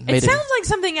nobility, but made It sounds like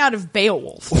something out of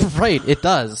Beowulf. Right, it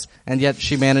does. And yet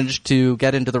she managed to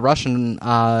get into the Russian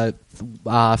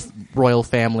royal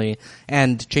family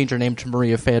and change her name to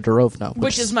Maria Feodorovna.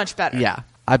 Which is much better. Yeah.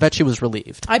 I bet she was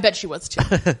relieved. I bet she was too.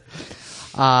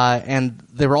 And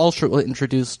they were also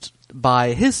introduced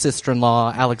by his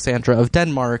sister-in-law, Alexandra of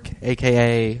Denmark,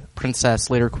 a.k.a. Princess,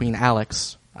 later Queen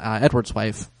Alex, Edward's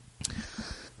wife.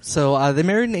 So they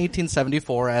married in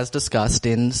 1874, as discussed,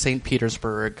 in St.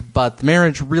 Petersburg, but the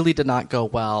marriage really did not go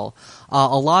well.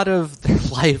 A lot of their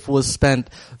life was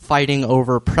spent fighting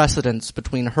over precedence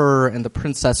between her and the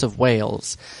Princess of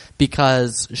Wales,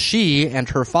 because she and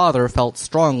her father felt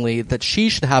strongly that she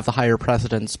should have the higher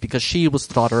precedence because she was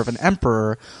the daughter of an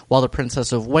emperor, while the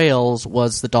Princess of Wales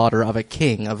was the daughter of a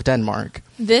king of Denmark.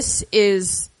 This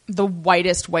is the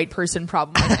whitest white person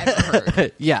problem I've ever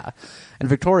heard. Yeah. And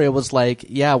Victoria was like,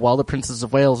 yeah, well, the Princess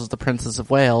of Wales is the Princess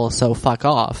of Wales, so fuck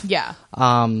off. Yeah.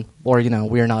 Or,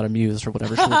 we're not amused, or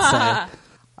whatever she would say.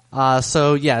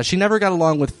 So, yeah, she never got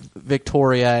along with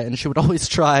Victoria, and she would always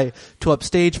try to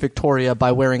upstage Victoria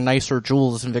by wearing nicer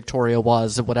jewels than Victoria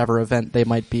was at whatever event they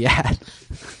might be at.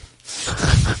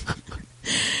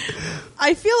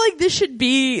 I feel like this should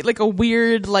be like a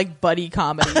weird, like, buddy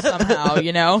comedy somehow,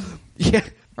 Yeah.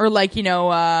 Or like,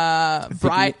 Bride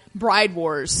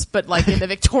Wars, but like in the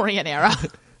Victorian era.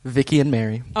 Vicky and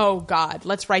Mary. Oh, God.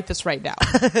 Let's write this right now.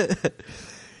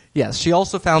 Yes, she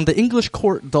also found the English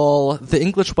court dull, the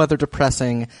English weather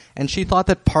depressing, and she thought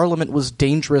that Parliament was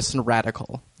dangerous and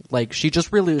radical. Like, she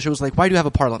was like, why do you have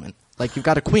a Parliament? Like, you've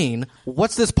got a queen.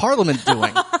 What's this Parliament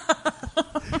doing?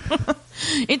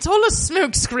 It's all a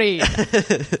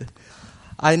smokescreen.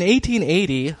 In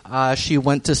 1880, she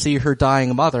went to see her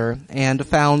dying mother and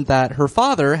found that her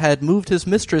father had moved his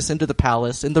mistress into the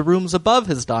palace in the rooms above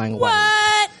his dying wife.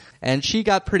 What? And she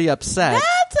got pretty upset.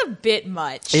 That's a bit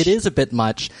much. It is a bit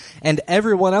much. And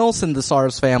everyone else in the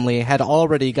Tsar's family had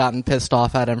already gotten pissed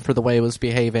off at him for the way he was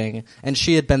behaving. And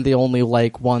she had been the only,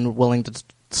 one willing to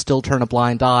still turn a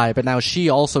blind eye, but now she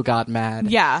also got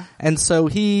mad. Yeah. And so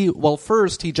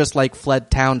first he just fled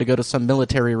town to go to some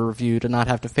military review to not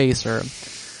have to face her.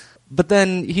 But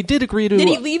then he did agree to... Did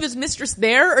he leave his mistress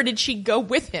there, or did she go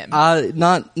with him?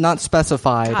 Not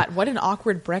specified. God, what an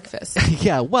awkward breakfast.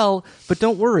 Yeah, well, but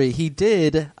don't worry, he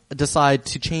did decide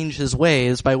to change his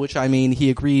ways, by which I mean he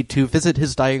agreed to visit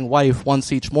his dying wife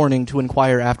once each morning to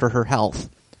inquire after her health.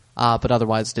 But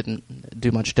otherwise didn't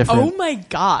do much different. Oh my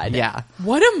God. Yeah.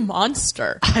 What a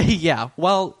monster. Yeah.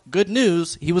 Well, good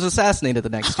news. He was assassinated the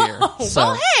next year.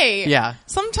 Well, hey. Yeah.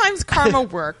 Sometimes karma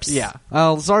works. Yeah.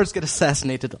 Well, czars get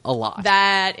assassinated a lot.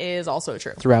 That is also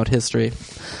true. Throughout history.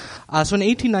 So in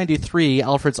 1893,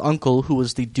 Alfred's uncle, who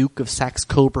was the Duke of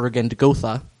Saxe-Coburg and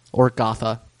Gotha, or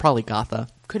Gotha, probably Gotha.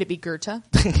 Could it be Goethe?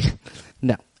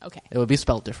 No. Okay. It would be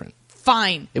spelled different.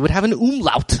 Fine. It would have an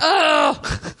umlaut. Ugh.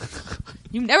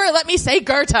 You never let me say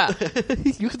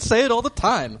Goethe. You could say it all the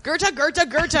time. Goethe, Goethe,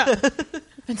 Goethe.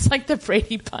 It's like the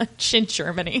Brady Bunch in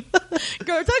Germany.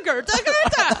 Goethe, Goethe,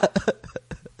 Goethe.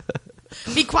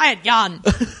 Be quiet, Jan.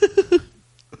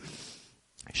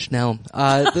 Schnell.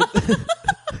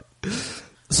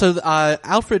 So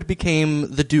Alfred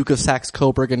became the Duke of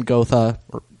Saxe-Coburg and Gotha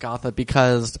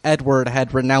because Edward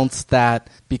had renounced that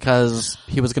because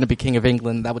he was going to be King of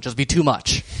England. That would just be too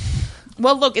much.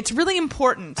 Well, look, it's really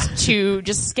important to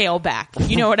just scale back.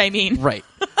 You know what I mean? Right.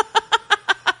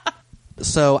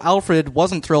 So Alfred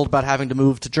wasn't thrilled about having to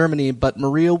move to Germany, but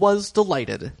Maria was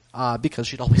delighted because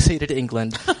she'd always hated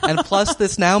England. And plus,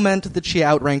 this now meant that she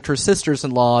outranked her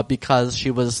sisters-in-law because she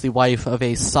was the wife of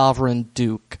a sovereign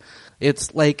duke.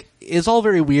 It's all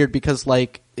very weird because,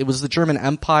 it was the German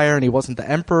Empire and he wasn't the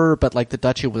emperor, but, the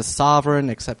duchy was sovereign,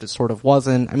 except it sort of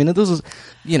wasn't. I mean, this was,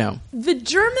 The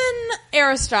German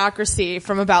aristocracy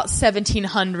from about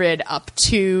 1700 up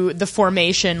to the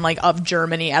formation, of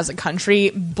Germany as a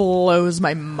country blows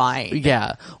my mind.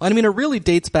 Yeah. Well, I mean, it really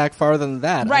dates back farther than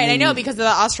that. Right, I know, because of the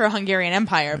Austro-Hungarian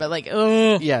Empire, but,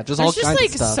 ugh. Yeah, just There's all kinds of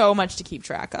stuff. so much to keep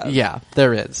track of. Yeah,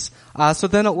 there is. So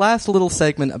then at last, a little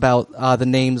segment about the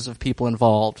names of people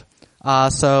involved.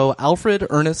 So Alfred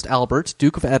Ernest Albert,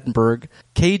 Duke of Edinburgh,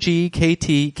 KG,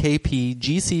 KT, KP,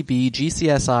 GCB,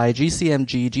 GCSI,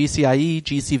 GCMG, GCIE,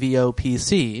 GCVO,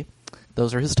 PC.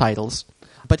 Those are his titles.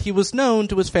 But he was known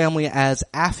to his family as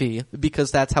Affy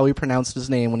because that's how he pronounced his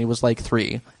name when he was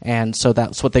 3. And so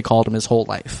that's what they called him his whole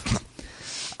life.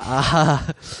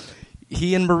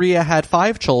 He and Maria had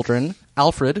 5 children.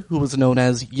 Alfred, who was known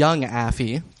as Young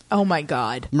Affy. Oh my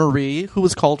God. Marie, who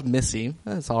was called Missy.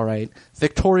 That's all right.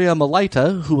 Victoria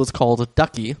Melita, who was called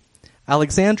Ducky.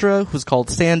 Alexandra, who was called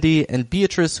Sandy. And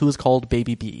Beatrice, who was called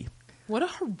Baby B. What a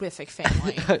horrific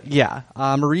family. Yeah.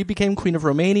 Marie became Queen of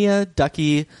Romania.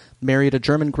 Ducky married a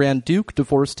German Grand Duke,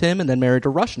 divorced him, and then married a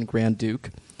Russian Grand Duke.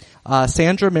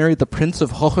 Sandra married the Prince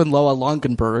of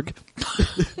Hohenlohe-Langenburg.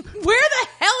 Where the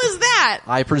hell is that?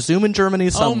 I presume in Germany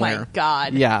somewhere. Oh my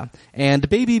God. Yeah. And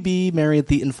Baby B married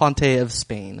the Infante of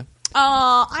Spain.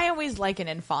 I always like an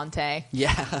Infante.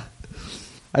 Yeah.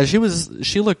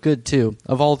 She looked good too.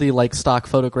 Of all the stock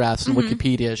photographs in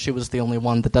Wikipedia, she was the only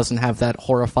one that doesn't have that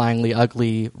horrifyingly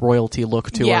ugly royalty look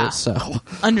to her. So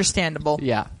understandable.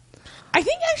 Yeah. I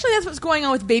think actually that's what's going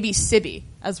on with baby Sibby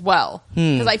as well.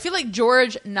 Because I feel like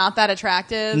George, not that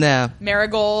attractive. Nah.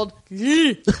 Marigold.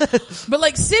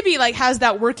 But Sibby has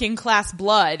that working class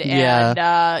blood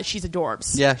and she's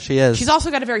adorbs. Yeah, she is. She's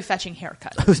also got a very fetching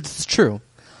haircut. It's true.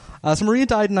 So Maria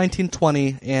died in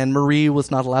 1920, and Marie was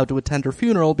not allowed to attend her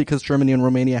funeral because Germany and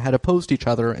Romania had opposed each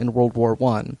other in World War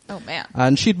I. Oh, man.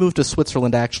 And she'd moved to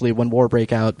Switzerland, actually, when war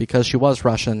broke out because she was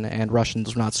Russian, and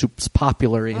Russians were not super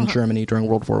popular in Germany during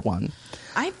World War I.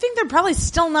 I think they're probably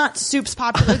still not soups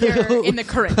popular there in the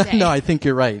current day. No, I think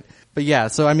you're right. But yeah,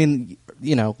 so I mean,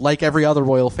 like every other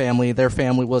royal family, their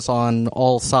family was on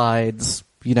all sides,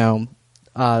 the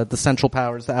Central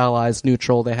Powers, the Allies,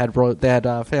 neutral. They had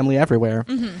family everywhere,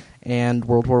 and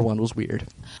World War I was weird.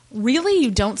 Really,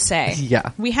 you don't say?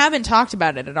 Yeah, we haven't talked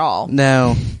about it at all.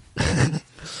 No.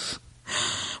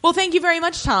 Well, thank you very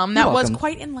much, Tom. That You're was welcome.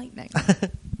 quite enlightening.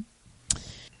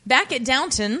 Back at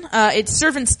Downton, it's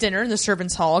servants' dinner in the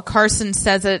servants' hall. Carson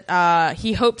says that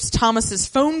he hopes Thomas's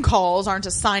phone calls aren't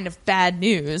a sign of bad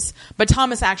news, but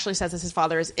Thomas actually says that his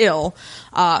father is ill.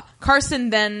 Carson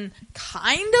then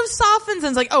kind of softens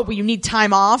and is like, "Oh, well, you need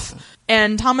time off."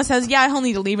 And Thomas says, "Yeah, he'll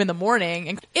need to leave in the morning."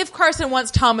 And if Carson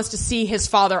wants Thomas to see his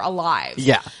father alive,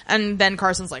 Yeah. and then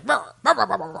Carson's like, "Rrr, rrr, rrr,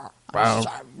 rrr,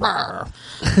 rrr." Wow.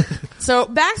 So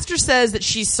Baxter says that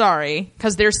she's sorry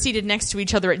because they're seated next to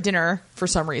each other at dinner for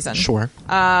some reason. Sure.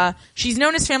 She's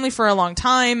known his family for a long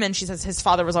time, and she says his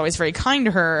father was always very kind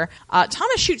to her.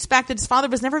 Thomas shoots back that his father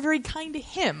was never very kind to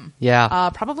him. Yeah.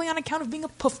 Probably on account of being a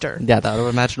poofter. Yeah, I would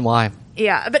imagine why.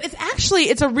 Yeah, but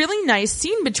it's a really nice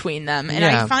scene between them, and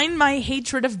Yeah. I find my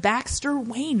hatred of Baxter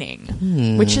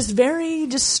waning, which is very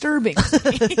disturbing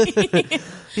to me.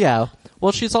 Yeah.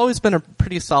 Well, she's always been a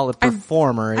pretty solid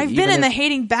performer. I've been in the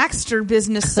hating Baxter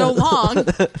business so long.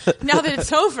 Now that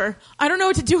it's over, I don't know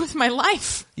what to do with my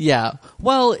life. Yeah.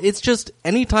 Well, it's just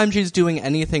anytime she's doing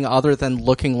anything other than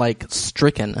looking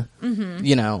stricken,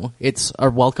 it's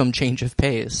a welcome change of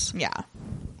pace. Yeah.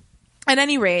 At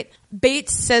any rate,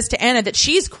 Bates says to Anna that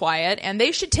she's quiet and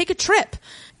they should take a trip.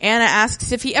 Anna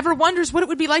asks if he ever wonders what it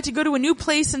would be like to go to a new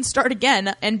place and start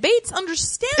again, and Bates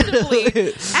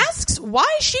understandably asks why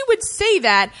she would say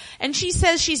that, and she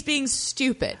says she's being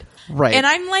stupid. Right. And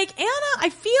I'm like, Anna, I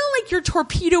feel like you're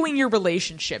torpedoing your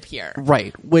relationship here.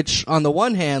 Right. Which, on the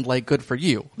one hand, good for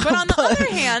you. But on the other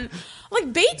hand,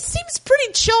 Bates seems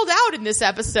pretty chilled out in this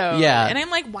episode. Yeah. And I'm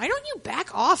like, why don't you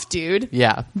back off, dude?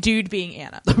 Yeah. Dude being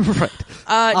Anna. Right.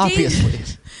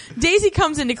 Obviously. Daisy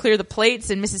comes in to clear the plates,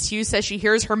 and Mrs. Hughes says she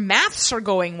hears her maths are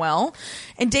going well.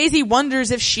 And Daisy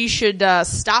wonders if she should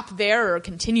stop there or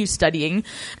continue studying.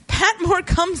 Patmore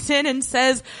comes in and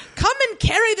says, "Come and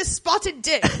carry the spotted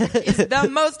dick. It's the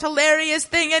most hilarious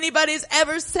thing anybody's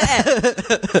ever said."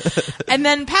 And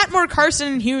then Patmore,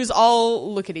 Carson, and Hughes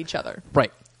all look at each other.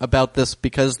 Right. About this,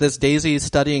 because this Daisy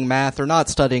studying math or not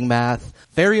studying math,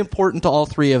 very important to all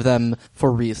three of them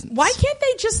for reasons. Why can't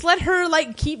they just let her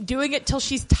keep doing it till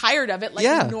she's tired of it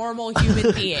a normal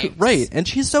human being? Right. And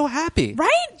she's so happy.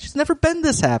 Right? She's never been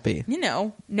this happy.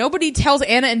 Nobody tells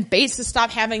Anna and Bates to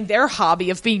stop having their hobby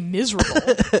of being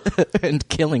miserable. And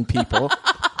killing people.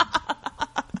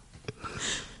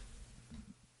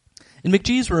 In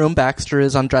McGee's room, Baxter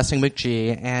is undressing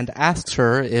McGee and asks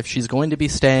her if she's going to be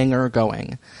staying or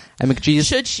going. And McGee...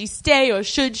 Should she stay or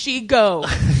should she go?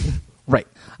 Right.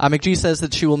 McGee says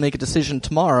that she will make a decision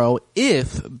tomorrow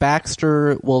if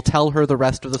Baxter will tell her the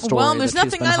rest of the story. Well, there's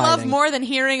nothing I love more than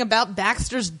hearing about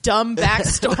Baxter's dumb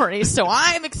backstory, so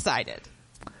I'm excited.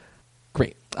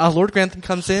 Great. Lord Grantham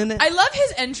comes in. I love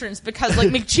his entrance because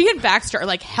McGee and Baxter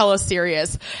are hella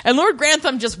serious, and Lord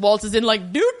Grantham just waltzes in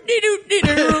doo-dee-doo-dee-doo.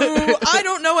 I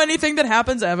don't know anything that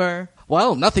happens ever.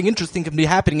 Well, nothing interesting can be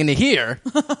happening in here.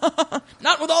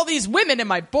 Not with all these women and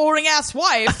my boring ass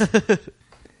wife.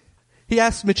 He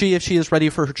asks McGee if she is ready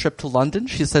for her trip to London.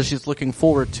 She says she's looking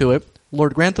forward to it.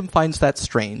 Lord Grantham finds that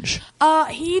strange.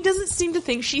 He doesn't seem to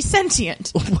think she's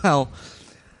sentient. Well,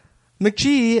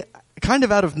 McGee, kind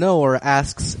of out of nowhere,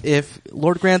 asks if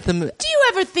Lord Grantham... Do you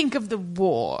ever think of the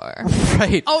war?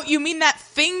 Right. Oh, you mean that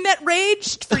thing that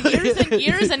raged for years and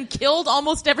years and killed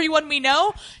almost everyone we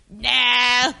know?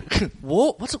 Nah.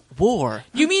 War? What's a war?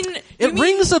 You mean... It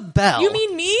rings a bell. You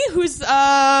mean me, who's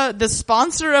the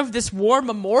sponsor of this war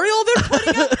memorial they're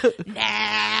putting up?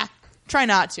 Nah. Try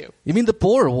not to. You mean the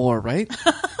Boer War, right?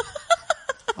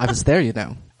 I was there, you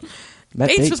know.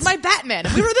 Bates was my Batman,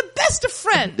 and we were the best of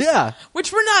friends. Yeah.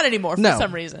 Which we're not anymore for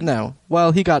some reason. No.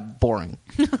 Well, he got boring.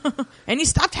 And he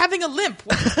stopped having a limp.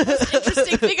 What's the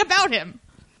interesting thing about him?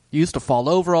 He used to fall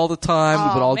over all the time.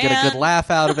 We would all get a good laugh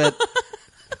out of it.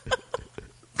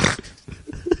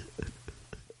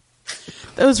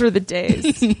 Those were the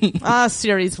days.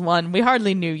 Series 1. We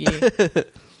hardly knew you.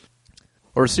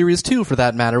 Or Series 2, for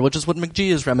that matter, which is what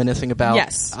McGee is reminiscing about.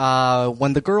 Yes.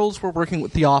 When the girls were working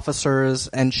with the officers,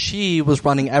 and she was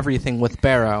running everything with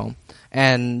Barrow.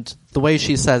 And the way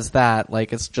she says that,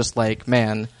 like, it's just like,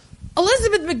 man...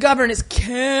 Elizabeth McGovern is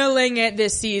killing it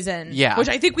this season. Yeah. Which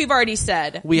I think we've already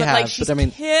said. Like, she's but I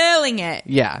mean... killing it.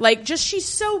 Yeah. Like, just, she's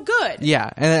so good. Yeah.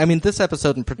 And, I mean, this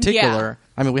episode in particular,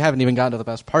 I mean, we haven't even gotten to the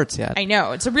best parts yet. I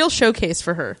know. It's a real showcase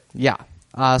for her. Yeah.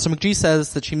 So McGee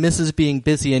says that she misses being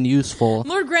busy and useful.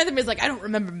 Lord Grantham is like, I don't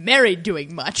remember Mary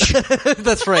doing much.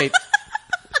 That's right.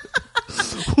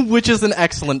 Which is an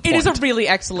excellent point. It is a really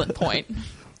excellent point.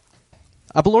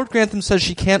 But Lord Grantham says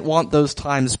she can't want those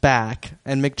times back,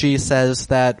 and McGee says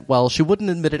that, well, she wouldn't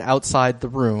admit it outside the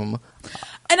room.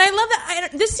 And I love that.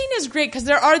 This scene is great because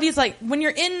there are these, like, when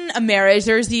you're in a marriage,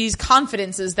 there's these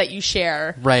confidences that you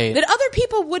share. Right. That other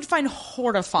people would find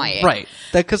horrifying. Right.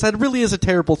 Because that really is a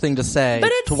terrible thing to say, but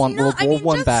it's to want World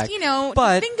War I back. You know,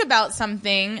 but think about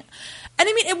something. And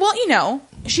I mean, well, you know,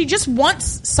 she just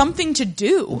wants something to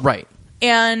do. Right.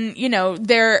 And, you know,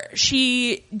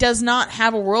 she does not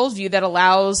have a worldview that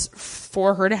allows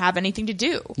for her to have anything to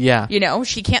do. Yeah. You know,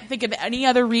 she can't think of any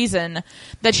other reason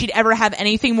that she'd ever have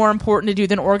anything more important to do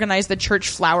than organize the church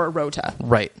flower rota.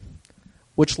 Right.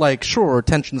 Which, like, sure,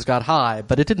 tensions got high,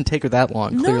 but it didn't take her that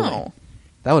long, clearly. No.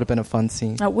 That would have been a fun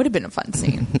scene. That would have been a fun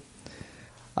scene.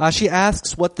 She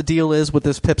asks what the deal is with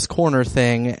this Pip's Corner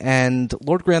thing, and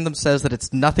Lord Grantham says that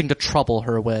it's nothing to trouble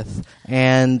her with,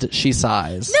 and she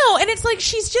sighs. No, and it's like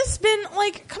she's just been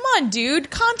like, come on,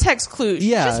 dude, context clues.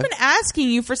 She's just been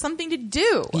asking you for something to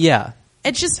do. Yeah.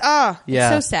 It's just, it's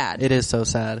so sad. It is so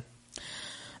sad.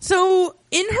 So,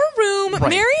 in her room, Right.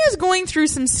 Mary is going through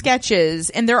some sketches,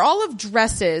 and they're all of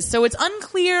dresses, so it's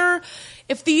unclear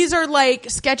if these are like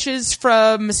sketches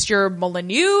from Monsieur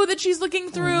Molyneux that she's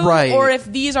looking through, Right. or if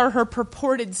these are her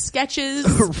purported sketches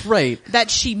Right.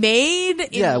 that she made in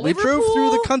Yeah, we drove Liverpool.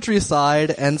 through the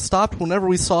countryside and stopped whenever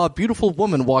we saw a beautiful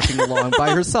woman walking along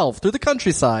by herself through the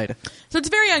countryside. So it's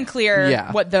very unclear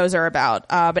what those are about.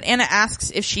 But Anna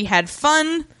asks if she had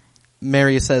fun.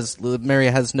 Mary says Mary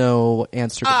has no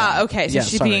answer to that. Okay, so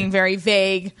she's being very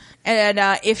vague.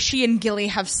 And if she and Gilly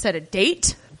have set a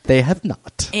date. They have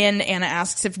not. And Anna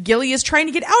asks if Gilly is trying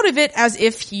to get out of it, as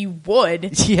if he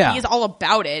would. Yeah. He's all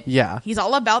about it. Yeah. He's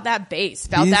all about that bass.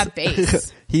 That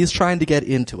bass. He's trying to get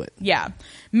into it. Yeah.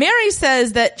 Mary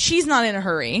says that she's not in a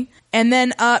hurry. And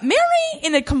then Mary,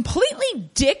 in a completely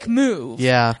dick move,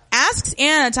 asks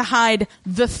Anna to hide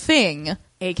the thing,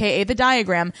 a.k.a. the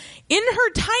diagram, in her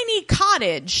tiny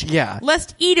cottage. Yeah.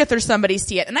 Lest Edith or somebody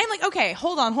see it. And I'm like, okay,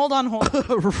 hold on.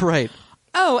 Right.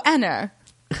 Oh, Anna.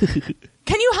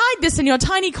 Can you hide this in your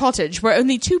tiny cottage where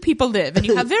only 2 people live and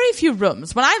you have very few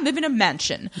rooms when I live in a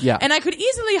mansion? Yeah. And I could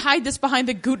easily hide this behind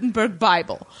the Gutenberg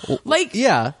Bible. Like,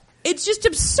 yeah. It's just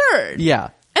absurd.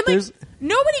 Yeah. And like,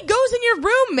 nobody goes in your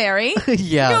room, Mary.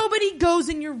 Yeah. Nobody goes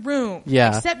in your room.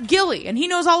 Yeah. Except Gilly, and he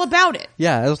knows all about it.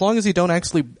 Yeah, as long as you don't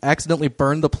actually accidentally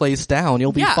burn the place down,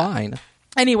 you'll be fine.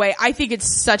 Anyway, I think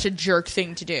it's such a jerk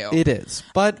thing to do. It is.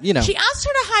 But, you know. She asked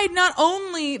her to hide not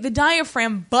only the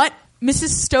diaphragm, but Mrs.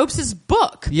 Stopes'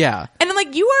 book. Yeah. And I'm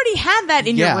like, you already had that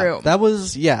in your room. That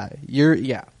was,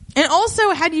 And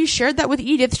also, had you shared that with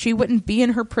Edith, she wouldn't be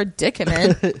in her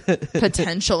predicament.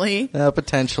 Potentially.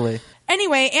 Potentially.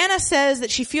 Anyway, Anna says that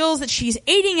she feels that she's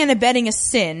aiding and abetting a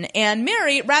sin, and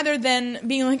Mary, rather than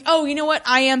being like, oh, you know what,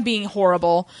 I am being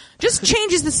horrible, just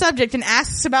changes the subject and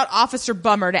asks about Officer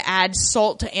Bummer to add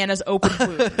salt to Anna's open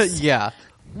wounds. Yeah.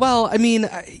 Well, I mean,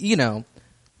 you know,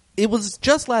 it was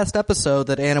just last episode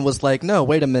that Anna was like, no,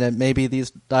 wait a minute, maybe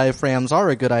these diaphragms are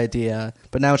a good idea.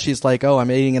 But now she's like, oh, I'm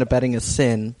aiding and abetting a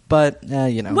sin. But,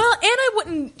 you know. Well, Anna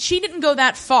she didn't go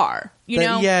that far, you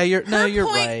know? Yeah, you're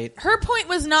right. Her point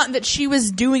was not that she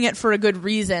was doing it for a good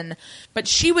reason, but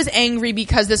she was angry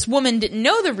because this woman didn't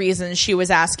know the reason she was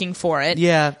asking for it.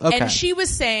 Yeah, okay. And she was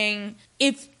saying,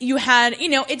 if you had, you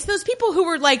know, it's those people who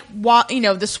were like, you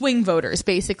know, the swing voters,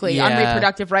 basically, on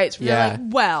reproductive rights. Where they're like,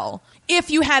 well, if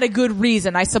you had a good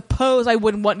reason, I suppose I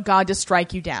wouldn't want God to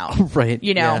strike you down. Right.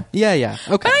 You know? Yeah.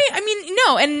 Okay. But I mean,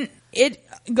 no, and it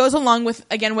goes along with,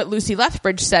 again, what Lucy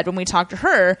Lethbridge said when we talked to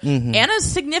her. Mm-hmm. Anna's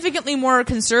significantly more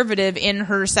conservative in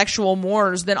her sexual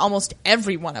mores than almost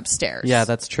everyone upstairs. Yeah,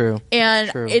 that's true.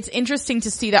 And it's interesting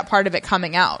to see that part of it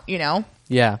coming out, you know?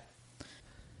 Yeah.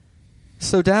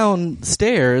 So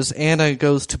downstairs, Anna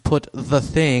goes to put the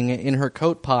thing in her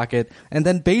coat pocket, and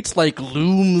then Bates, like,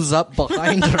 looms up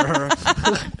behind her.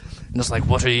 And it's like,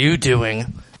 what are you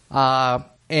doing?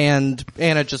 And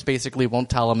Anna just basically won't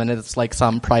tell him, and it's like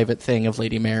some private thing of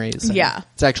Lady Mary's. Yeah.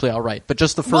 It's actually all right. But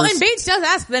just the first... Well, and Bates does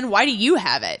ask, then why do you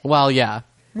have it? Well, yeah.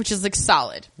 Which is, like,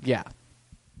 solid. Yeah.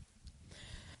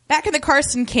 Back in the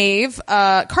Carson cave,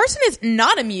 Carson is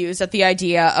not amused at the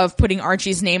idea of putting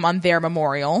Archie's name on their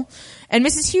memorial. And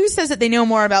Mrs. Hughes says that they know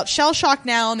more about shell shock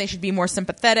now and they should be more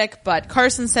sympathetic, but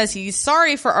Carson says he's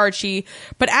sorry for Archie,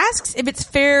 but asks if it's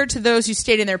fair to those who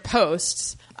stayed in their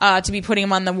posts to be putting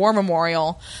him on the war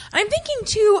memorial. I'm thinking,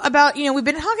 too, about, you know, we've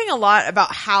been talking a lot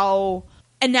about how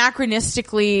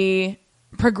anachronistically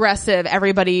progressive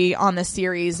everybody on the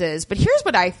series is, but here's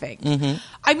what I think. Mm-hmm.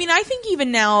 I mean, I think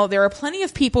even now there are plenty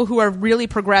of people who are really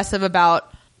progressive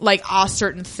about, like, a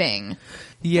certain thing.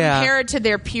 Yeah. Compared to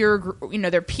their peer, you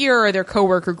know, their peer or their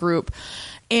coworker group.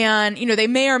 And, you know, they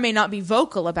may or may not be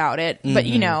vocal about it, but,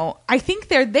 you know, I think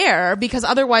they're there because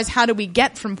otherwise how do we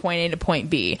get from point A to point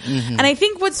B? Mm-hmm. And I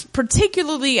think what's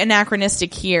particularly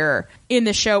anachronistic here in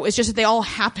the show is just that they all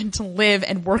happen to live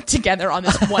and work together on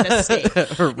this one estate.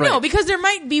 Right. No, because there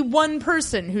might be one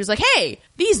person who's like, hey,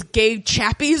 these gay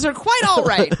chappies are quite all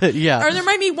right. Yeah. Or there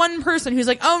might be one person who's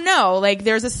like, oh no, like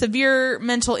there's a severe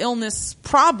mental illness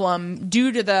problem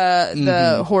due to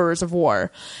the horrors of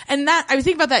war. And that, I was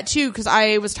thinking about that too, because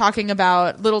I was talking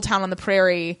about Little Town on the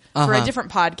Prairie for a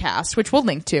different podcast, which we'll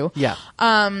link to. Yeah.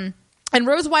 And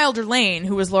Rose Wilder Lane,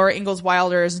 who was Laura Ingalls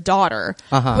Wilder's daughter,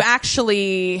 who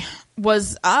actually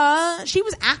was, she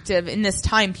was active in this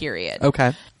time period.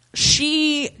 Okay.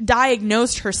 She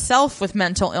diagnosed herself with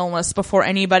mental illness before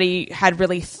anybody had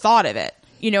really thought of it.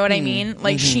 You know what I mean?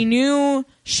 Like, she knew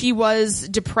she was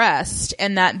depressed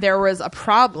and that there was a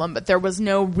problem, but there was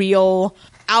no real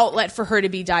outlet for her to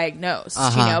be diagnosed,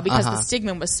 you know, because the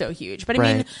stigma was so huge. But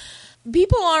I mean,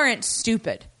 people aren't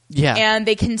stupid. Yeah. And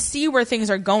they can see where things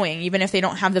are going, even if they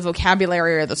don't have the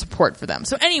vocabulary or the support for them.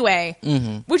 So anyway,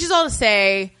 which is all to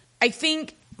say, I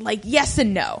think, like, yes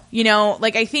and no. You know,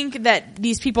 like, I think that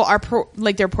these people are,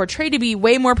 they're portrayed to be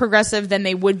way more progressive than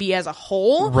they would be as a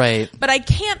whole. Right. But I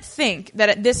can't think that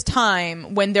at this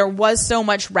time, when there was so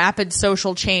much rapid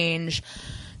social change,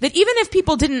 that even if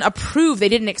people didn't approve, they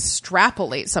didn't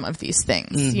extrapolate some of these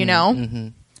things, you know? Yeah.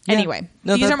 Anyway,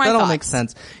 no, these are my thoughts. That all makes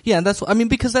sense. Yeah, and that's, I mean,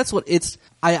 because that's what it's,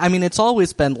 I mean, it's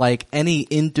always been like any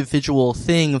individual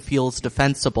thing feels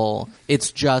defensible.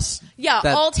 It's just. Yeah,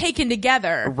 that, all taken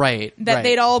together. Right. That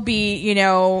they'd all be, you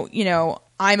know,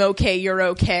 I'm okay, you're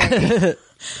okay.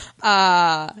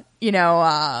 You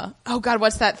know, oh God,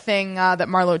 what's that thing, that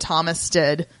Marlo Thomas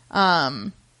did?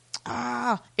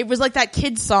 It was like that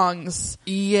kid songs.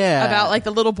 Yeah. About like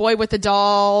the little boy with the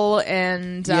doll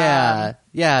and yeah,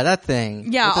 that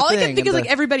thing. Yeah, all I can think is like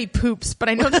everybody poops, but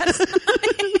I know that's not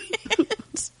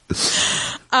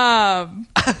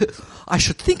it. I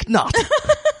should think not.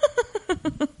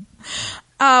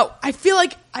 I feel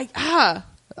like I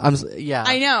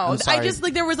know. I just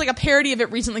like there was like a parody of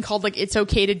it recently called like It's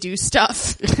Okay to Do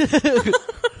Stuff.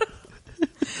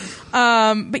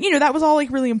 But you know, that was all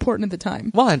like really important at the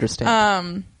time. Well, I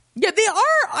understand. Yeah, they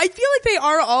are. I feel like they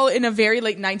are all in a very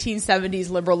like 1970s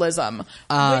liberalism, which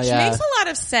makes a lot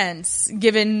of sense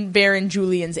given Baron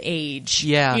Julian's age.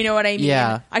 Yeah. You know what I mean?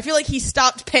 Yeah. I feel like he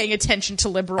stopped paying attention to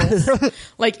liberals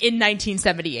like in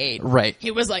 1978. Right.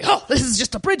 He was like, oh, this is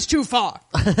just a bridge too far.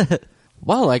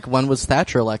 Well, like when was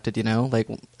Thatcher elected, you know? Like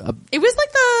it was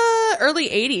like the early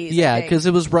 80s. Yeah, because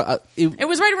it was it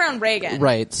was right around Reagan.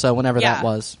 Right, so whenever that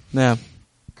was. Yeah.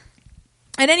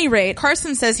 At any rate,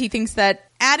 Carson says he thinks that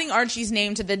adding Archie's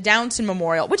name to the Downton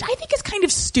Memorial, which I think is kind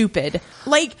of stupid.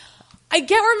 Like, I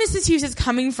get where Mrs. Hughes is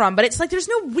coming from, but it's like there's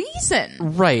no reason.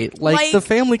 Right. Like, the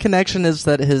family connection is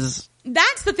that his...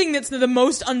 That's the thing that's the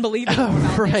most unbelievable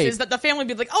about this, is that the family would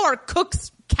be like, oh, our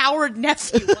cook's coward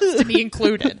nephew wants to be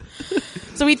included.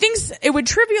 So he thinks it would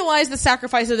trivialize the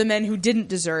sacrifice of the men who didn't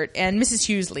desert, and Mrs.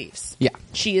 Hughes leaves. Yeah.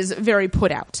 She is very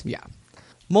put out. Yeah.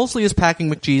 Mosley is packing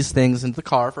McGee's things into the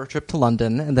car for a trip to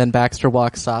London, and then Baxter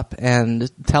walks up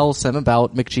and tells him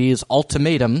about McGee's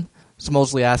ultimatum. So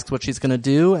Mosley asks what she's going to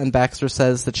do, and Baxter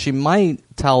says that she might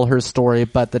tell her story,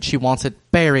 but that she wants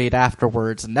it buried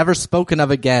afterwards, never spoken of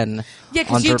again. Yeah,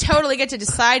 because you totally get to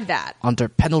decide that. Under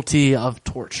penalty of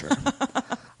torture.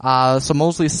 So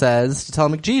Mosley says to tell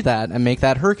McGee that and make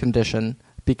that her condition.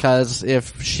 Because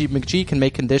if McGee can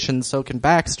make conditions, so can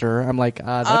Baxter. I'm like,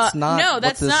 that's not no,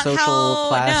 that's what not social how,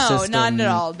 class no, system not at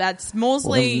all. That's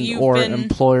Mosley. or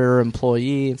employer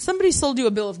employee. Somebody sold you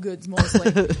a bill of goods,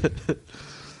 Mosley.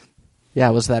 Yeah,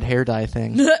 it was that hair dye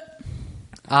thing.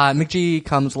 McGee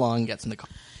comes along and gets in the car.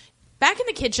 Back in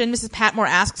the kitchen, Mrs. Patmore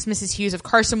asks Mrs. Hughes if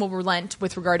Carson will relent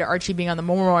with regard to Archie being on the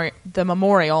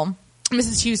memorial.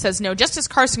 Mrs. Hughes says no, just as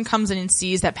Carson comes in and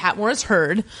sees that Patmore is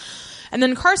heard. And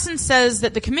then Carson says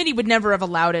that the committee would never have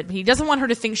allowed it. He doesn't want her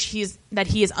to think that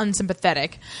he is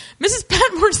unsympathetic. Mrs.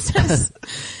 Patmore says,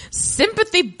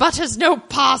 sympathy butters no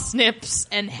parsnips,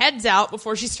 and heads out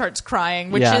before she starts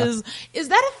crying, which is that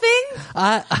a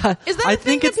thing? Is that a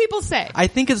thing that people say? I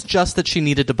think it's just that she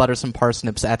needed to butter some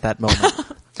parsnips at that moment.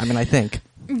 I mean, I think.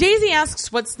 Daisy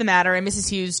asks what's the matter, and Mrs.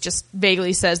 Hughes just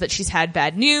vaguely says that she's had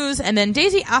bad news, and then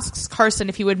Daisy asks Carson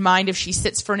if he would mind if she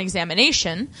sits for an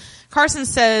examination. Carson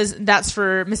says that's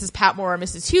for Mrs. Patmore or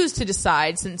Mrs. Hughes to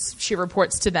decide, since she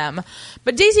reports to them.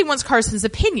 But Daisy wants Carson's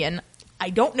opinion.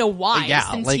 I don't know why,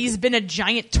 since he's been a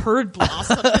giant turd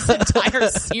blossom this entire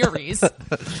series.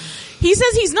 He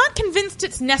says he's not convinced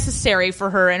it's necessary for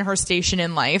her in her station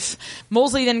in life.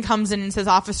 Mosley then comes in and says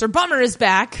Officer Bummer is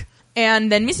back.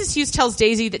 And then Mrs. Hughes tells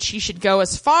Daisy that she should go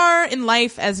as far in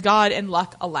life as God and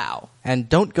luck allow. And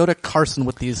don't go to Carson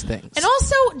with these things. And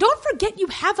also, don't forget you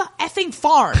have a effing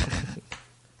farm.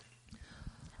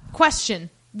 Question.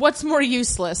 What's more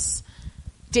useless?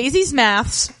 Daisy's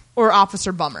maths or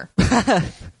Officer Bummer?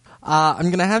 I'm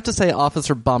going to have to say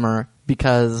Officer Bummer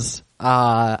because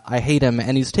I hate him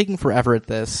and he's taking forever at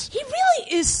this. He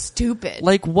really is stupid.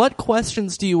 Like, what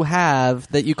questions do you have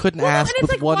that you couldn't ask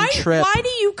with like, one trip? Why do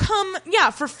you come,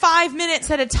 for 5 minutes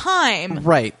at a time?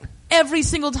 Right. Every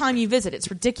single time you visit. It's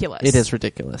ridiculous. It is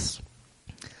ridiculous.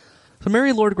 So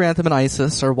Mary, Lord Grantham, and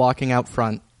Isis are walking out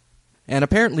front. And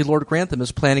apparently Lord Grantham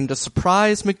is planning to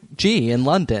surprise McGee in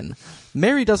London.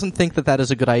 Mary doesn't think that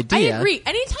is a good idea. I agree.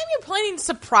 Anytime you're planning to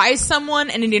surprise someone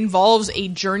and it involves a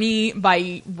journey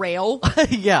by rail,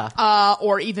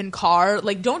 or even car,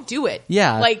 don't do it.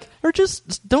 Yeah, or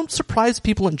just don't surprise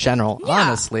people in general. Yeah,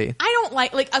 honestly, I don't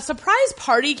like a surprise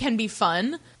party can be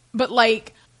fun, but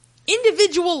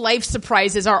individual life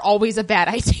surprises are always a bad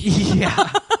idea.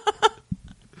 Yeah.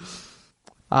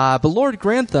 But Lord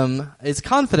Grantham is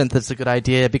confident that's a good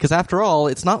idea because, after all,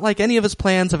 it's not like any of his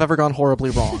plans have ever gone horribly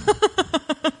wrong.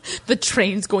 The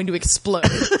train's going to explode.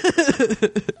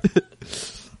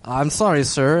 I'm sorry,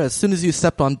 sir. As soon as you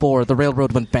stepped on board, the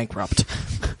railroad went bankrupt.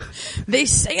 They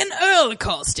say an earl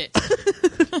caused it.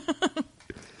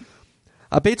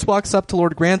 Bates walks up to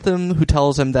Lord Grantham, who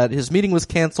tells him that his meeting was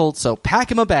canceled, so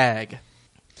pack him a bag.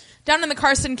 Down in the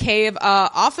Carson cave,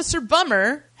 Officer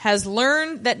Bummer has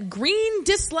learned that Green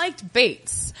disliked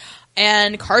Bates.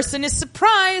 And Carson is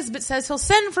surprised, but says he'll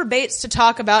send for Bates to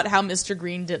talk about how Mr.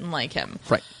 Green didn't like him.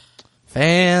 Right.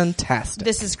 Fantastic.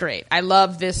 This is great. I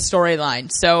love this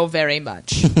storyline so very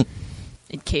much.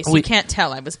 In case you can't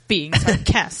tell, I was being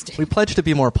sarcastic. We pledged to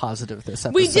be more positive this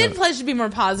episode. We did pledge to be more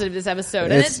positive this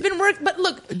episode, and it's been work. But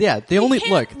look,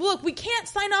 we can't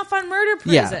sign off on Murder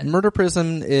Prison. Yeah, Murder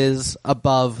Prison is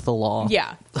above the law.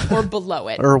 Yeah, or below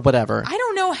it, or whatever. I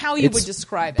don't know how you would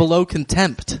describe it. Below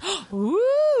contempt.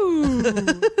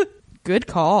 Ooh, good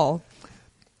call.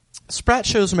 Spratt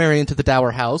shows Mary into the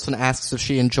Dower house and asks if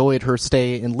she enjoyed her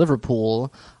stay in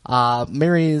Liverpool.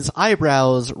 Mary's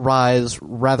eyebrows rise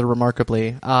rather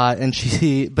remarkably,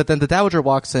 but then the Dowager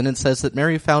walks in and says that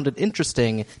Mary found it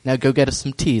interesting. Now go get us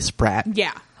some tea, Spratt.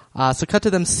 Yeah. So cut to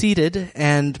them seated,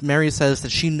 and Mary says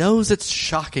that she knows it's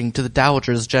shocking to the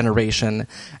Dowager's generation.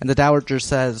 And the Dowager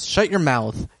says, shut your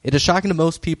mouth. It is shocking to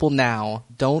most people now.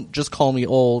 Don't just call me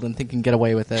old and think you can get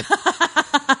away with it.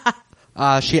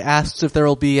 She asks if there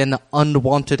will be an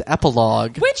unwanted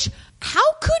epilogue. Which,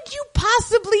 how could you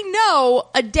possibly know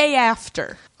a day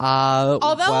after?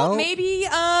 Although maybe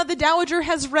the Dowager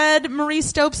has read Marie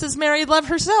Stopes' Married Love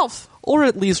herself. or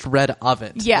at least read of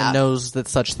it. Yeah. And knows that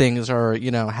such things are,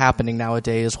 happening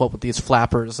nowadays, what with these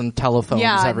flappers and telephones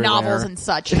everywhere. Novels and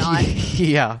such not.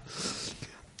 Yeah.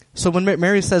 So when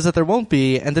Mary says that there won't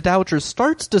be, and the Dowager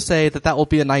starts to say that will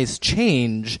be a nice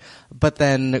change, but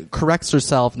then corrects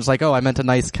herself and is like, oh, I meant a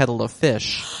nice kettle of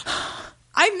fish.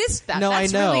 I missed that. No,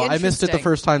 That's I know. Really I missed it the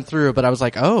first time through, but I was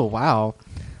like, oh, wow.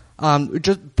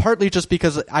 Partly just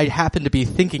because I happened to be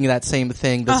thinking that same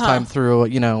thing this time through,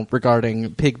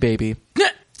 regarding Pig Baby.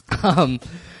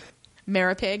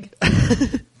 Maripig.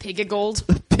 Pig-a-gold.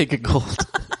 Pig-a-gold.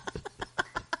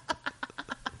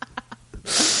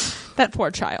 That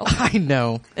poor child. I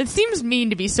know. It seems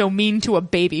mean to be so mean to a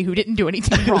baby who didn't do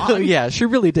anything wrong. Yeah, she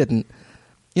really didn't.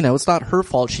 It's not her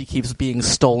fault she keeps being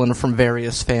stolen from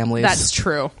various families. That's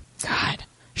true. God.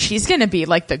 She's gonna be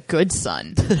like the good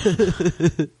son.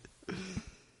 The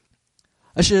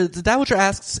Dowager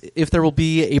asks if there will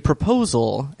be a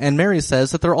proposal, and Mary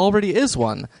says that there already is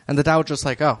one. And the Dowager's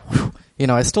like, oh, whew,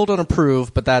 I still don't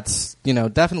approve, but that's,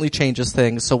 definitely changes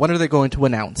things. So when are they going to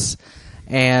announce?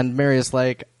 And Mary is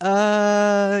like,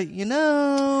 Little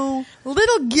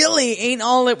Gilly ain't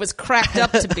all it was cracked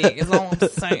up to be, is all I'm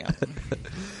saying.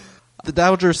 The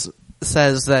Dowager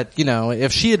says that,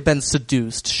 if she had been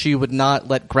seduced, she would not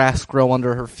let grass grow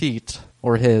under her feet.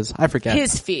 Or his. I forget.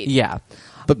 His feet. Yeah.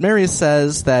 But Mary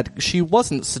says that she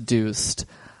wasn't seduced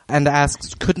and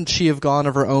asks, couldn't she have gone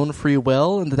of her own free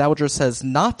will? And the Dowager says,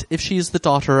 not if she's the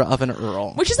daughter of an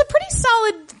earl. Which is a pretty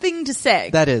solid thing to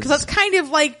say. That is. Because that's kind of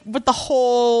like what the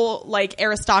whole,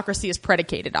 aristocracy is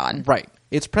predicated on. Right.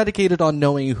 It's predicated on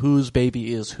knowing whose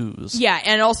baby is whose. Yeah,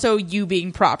 and also you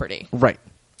being property. Right.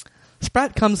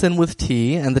 Spratt comes in with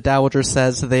tea, and the Dowager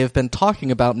says that they have been talking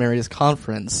about Mary's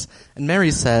conference. And Mary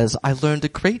says, I learned a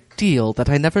great deal that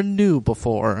I never knew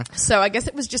before. So I guess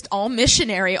it was just all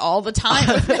missionary all the time.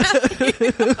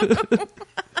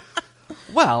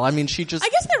 Well, I mean, she just... I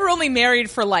guess they were only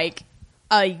married for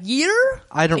a year?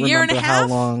 I don't remember how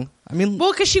long. I mean...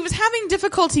 Well, because she was having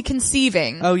difficulty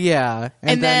conceiving. Oh, yeah.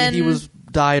 And then he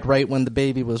died right when the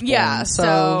baby was born. Yeah,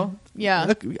 so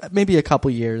yeah. Maybe a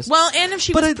couple years. Well, and if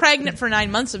she was pregnant for 9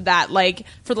 months of that,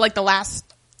 for the last,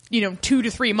 2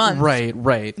 to 3 months.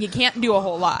 Right. You can't do a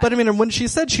whole lot. But I mean, when she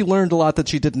said she learned a lot that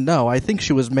she didn't know, I think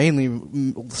she was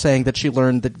mainly saying that she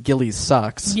learned that Gilly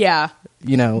sucks. Yeah.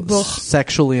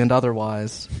 Sexually and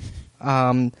otherwise.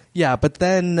 Yeah, but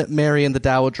then Mary and the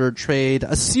Dowager trade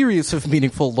a series of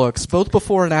meaningful looks, both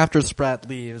before and after Spratt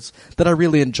leaves, that I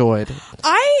really enjoyed.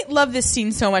 I love this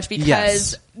scene so much because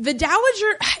yes. The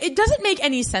Dowager, it doesn't make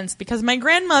any sense because my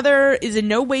grandmother is in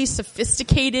no way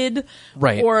sophisticated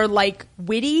right. or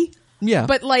witty. Yeah.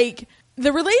 But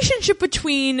the relationship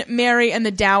between Mary and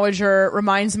the Dowager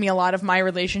reminds me a lot of my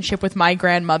relationship with my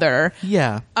grandmother.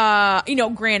 Yeah.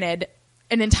 Granted,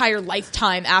 an entire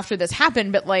lifetime after this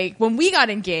happened, but when we got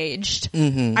engaged,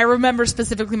 I remember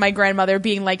specifically my grandmother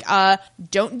being like,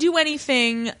 don't do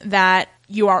anything that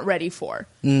you aren't ready for.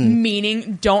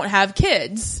 Meaning don't have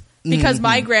kids. Because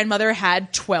my grandmother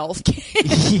had 12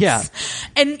 kids. Yeah.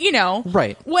 And,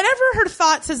 right. Whatever her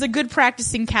thoughts as a good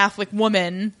practicing Catholic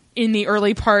woman in the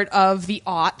early part of the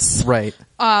aughts right.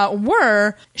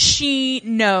 She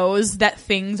knows that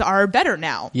things are better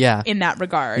now. Yeah. In that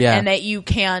regard. Yeah. And that you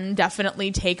can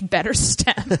definitely take better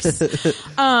steps.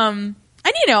 And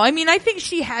I think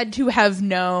she had to have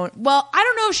known, well, I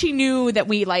don't know if she knew that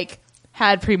we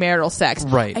had premarital sex.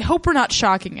 Right. I hope we're not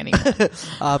shocking anyone.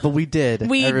 But we did.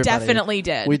 We definitely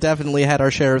did. We definitely had our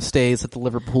share of stays at the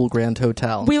Liverpool Grand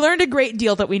Hotel. We learned a great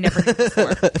deal that we never knew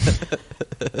before.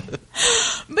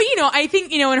 But, I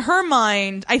think, in her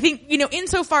mind, I think,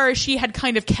 insofar as she had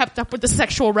kind of kept up with the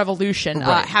sexual revolution,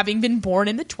 right. Having been born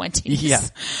in the 20s, yeah.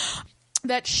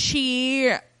 that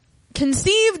she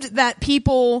conceived that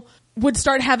people would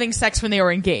start having sex when they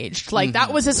were engaged.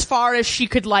 That was as far as she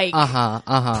could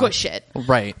push it.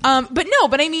 Right.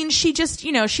 But I mean, she just,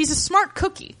 she's a smart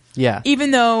cookie. Yeah.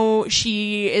 Even though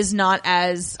she is not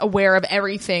as aware of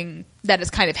everything that has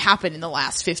kind of happened in the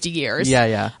last 50 years.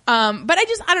 Yeah. But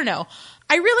I don't know.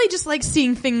 I really just like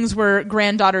seeing things where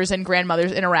granddaughters and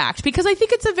grandmothers interact because I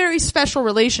think it's a very special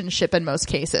relationship in most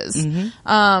cases.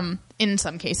 In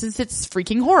some cases, it's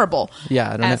freaking horrible.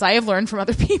 Yeah, I have learned from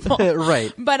other people.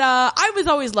 Right. But I was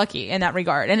always lucky in that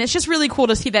regard. And it's just really cool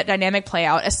to see that dynamic play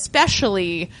out,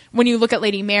 especially when you look at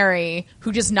Lady Mary,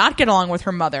 who does not get along with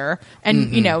her mother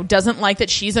and, doesn't like that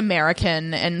she's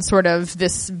American and sort of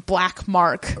this black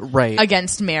mark right.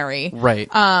 against Mary. Right.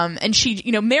 And she,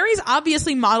 Mary's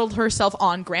obviously modeled herself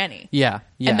on Granny. Yeah.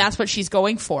 And that's what she's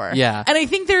going for. Yeah. And I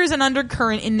think there's an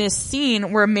undercurrent in this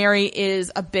scene where Mary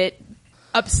is a bit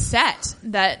upset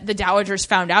that the dowagers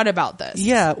found out about this.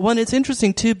 Yeah, well, and it's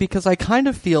interesting too because I kind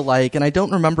of feel like, and I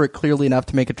don't remember it clearly enough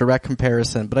to make a direct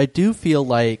comparison, but I do feel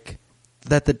like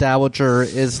that the dowager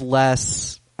is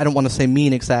less, I don't want to say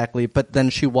mean exactly, but than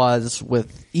she was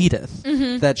with Edith.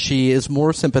 Mm-hmm. That she is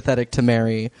more sympathetic to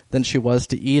Mary than she was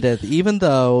to Edith, even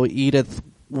though Edith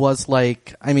was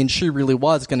like, I mean, she really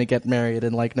was going to get married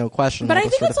and like no question. But I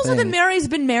think it's also that Mary's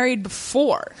been married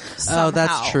before. Somehow, oh,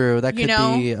 that's true. That could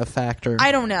be a factor.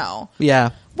 I don't know.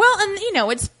 Yeah. Well, and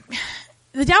it's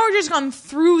the dowager's gone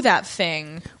through that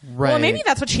thing. Right. Well, maybe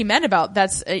that's what she meant about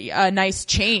that's a nice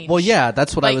change. Well, yeah,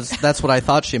 that's what that's what I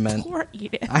thought she meant. Poor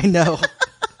Edith. I know.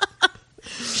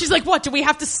 She's like, what? Do we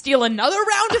have to steal another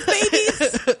round of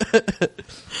babies?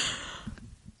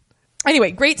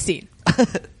 Anyway, great scene.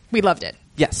 We loved it.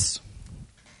 Yes.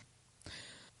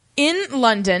 In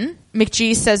London,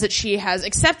 McGee says that she has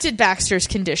accepted Baxter's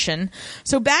condition.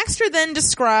 So Baxter then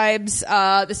describes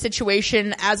the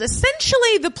situation as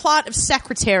essentially the plot of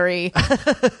Secretary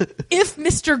if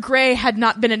Mr. Grey had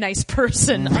not been a nice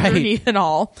person underneath it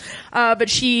all. But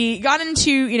she got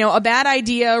into, a bad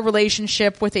idea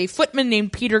relationship with a footman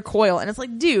named Peter Coyle. And it's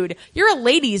like, dude, you're a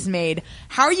lady's maid.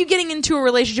 How are you getting into a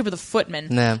relationship with a footman?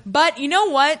 Nah. But you know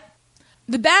what?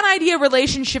 The bad idea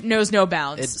relationship knows no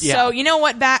bounds. So you know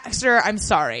what, Baxter? I'm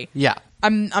sorry. Yeah.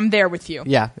 I'm there with you.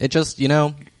 Yeah. It just,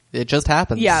 it just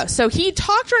happens. Yeah. So he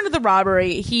talked her into the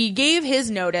robbery. He gave his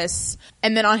notice.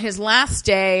 And then on his last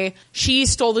day, she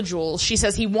stole the jewels. She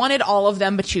says he wanted all of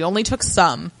them, but she only took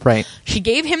some. Right. She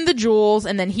gave him the jewels,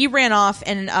 and then he ran off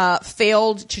and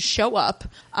failed to show up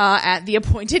at the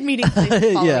appointed meeting place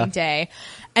the following day.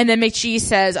 And then McGee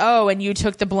says, oh, and you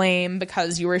took the blame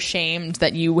because you were ashamed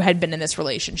that you had been in this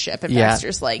relationship. And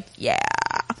Baxter's like, yeah.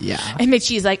 And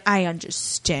McGee's like, I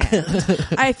understand.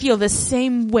 I feel the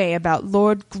same way about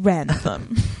Lord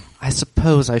Grantham. I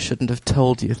suppose I shouldn't have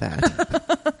told you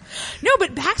that. No,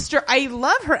 but Baxter, I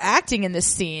love her acting in this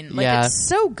scene. It's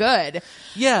so good.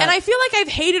 Yeah. And I feel like I've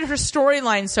hated her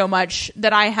storyline so much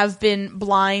that I have been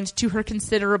blind to her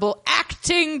considerable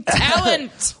acting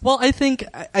talent. Well, I think,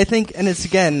 and it's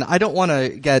again, I don't want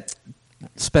to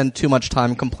spend too much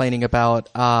time complaining about,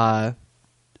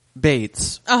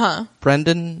 Bates.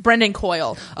 Brendan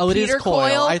Coyle. Oh, it Peter is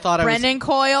Coyle. I thought Brendan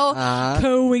Coyle.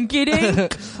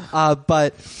 Coinkydink.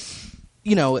 But,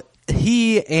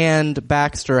 he and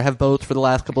Baxter have both, for the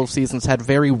last couple of seasons, had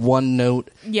very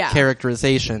one-note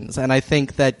characterizations. And I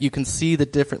think that you can see the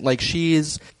different,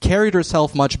 she's carried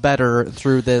herself much better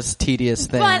through this tedious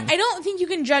thing. But I don't think you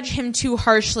can judge him too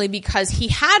harshly because he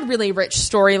had really rich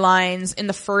storylines in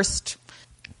the first...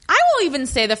 I will even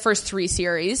say the first 3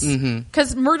 series,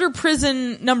 because Murder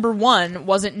Prison #1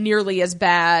 wasn't nearly as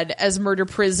bad as Murder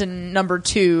Prison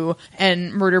 #2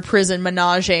 and Murder Prison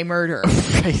Menage a Murder.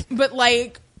 Right. But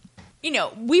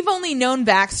we've only known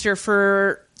Baxter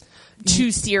for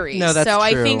 2 series. No,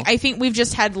 that's true. I think we've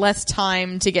just had less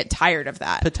time to get tired of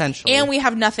that. Potentially. And we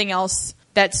have nothing else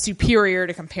that's superior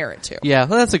to compare it to. Yeah,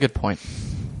 well, that's a good point.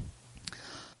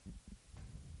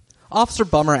 Officer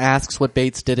Bummer asks what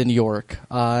Bates did in York,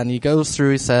 and he goes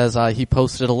through, he says he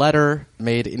posted a letter,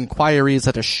 made inquiries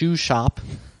at a shoe shop.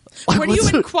 What do you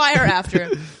inquire after?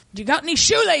 Do you got any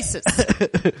shoelaces?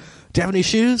 Do you have any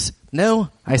shoes?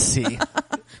 No? I see.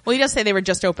 Well, he does say they were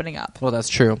just opening up. Well, that's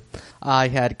true. He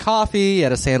had coffee, he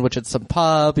had a sandwich at some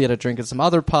pub, he had a drink at some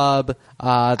other pub.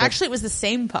 Actually, it was the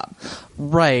same pub.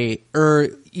 Right.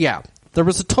 Yeah. There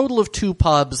was a total of 2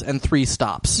 pubs and 3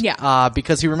 stops. Yeah.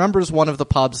 Because he remembers one of the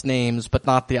pub's names, but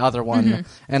not the other one.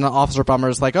 And Officer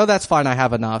Bummer's like, oh, that's fine, I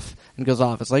have enough. And goes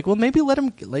off. It's like, well, maybe let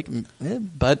him,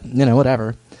 but,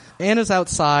 whatever. Anna's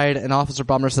outside, and Officer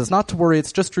Bummer says, not to worry,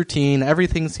 it's just routine.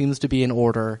 Everything seems to be in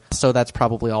order. So that's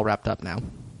probably all wrapped up now.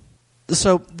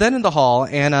 So then in the hall,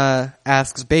 Anna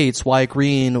asks Bates why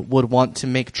Green would want to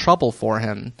make trouble for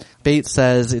him. Bates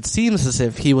says it seems as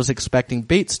if he was expecting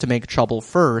Bates to make trouble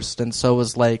first, and so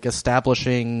was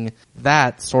establishing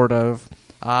that sort of.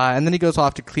 And then he goes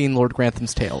off to clean Lord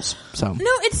Grantham's tails. So no,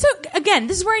 it's so again.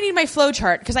 This is where I need my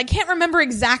flowchart because I can't remember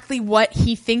exactly what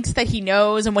he thinks that he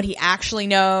knows and what he actually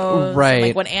knows. Right,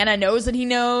 and, what Anna knows that he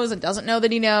knows and doesn't know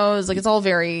that he knows. It's all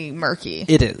very murky.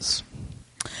 It is.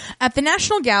 At the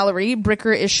National Gallery,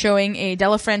 Bricker is showing a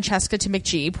Della Francesca to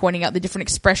McGee, pointing out the different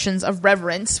expressions of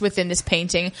reverence within this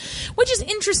painting, which is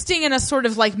interesting in a sort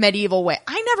of medieval way.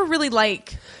 I never really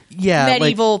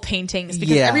medieval paintings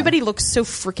because everybody looks so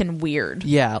freaking weird.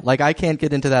 Yeah, I can't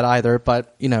get into that either,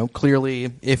 but,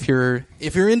 clearly if you're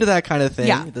If you're into that kind of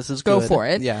thing, this is good. Go for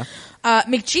it. Yeah.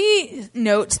 McGee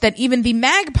notes that even the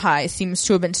magpie seems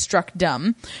to have been struck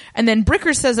dumb. And then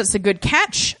Bricker says it's a good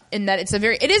catch in that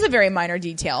it is a very minor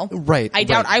detail. Right. I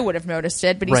doubt I would have noticed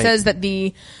it, but he says that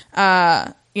the,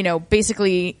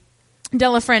 basically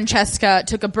Della Francesca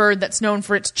took a bird that's known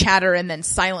for its chatter and then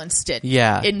silenced it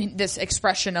in this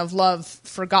expression of love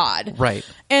for God. Right.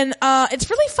 And it's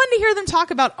really fun to hear them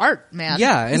talk about art, man.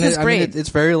 Yeah, and this is great. I mean, it's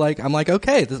very I'm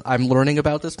okay, I'm learning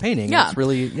about this painting. Yeah. It's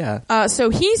really, so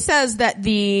he says that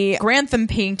the Grantham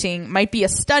painting might be a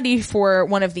study for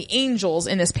one of the angels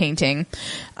in this painting,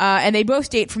 and they both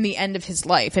date from the end of his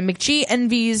life. And McGee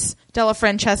envies Della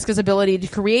Francesca's ability to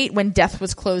create when death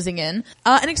was closing in,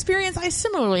 an experience I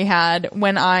similarly had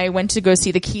when I went to go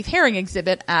see the Keith Haring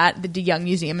exhibit at the De Young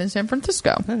Museum in San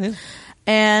Francisco. Oh, yeah.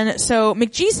 And so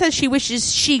McGee says she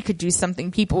wishes she could do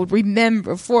something people would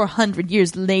remember 400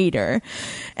 years later,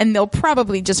 and they'll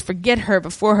probably just forget her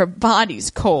before her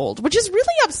body's cold, which is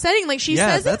really upsetting. Like she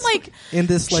says it in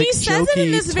this she says it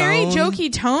in this tone. very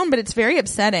jokey tone, but it's very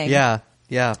upsetting. Yeah.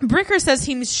 Yeah. Bricker says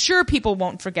he's sure people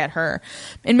won't forget her,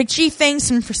 and McGee thanks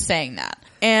him for saying that.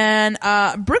 And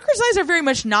Bricker's eyes are very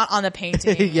much not on the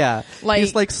painting. Yeah,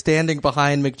 he's standing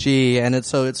behind McGee, and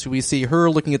it's we see her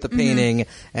looking at the painting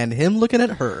and him looking at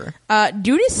her.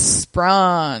 Dude is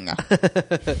sprung.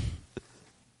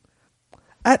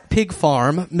 At Pig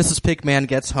Farm, Mrs. Pigman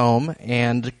gets home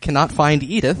and cannot find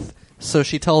Edith, so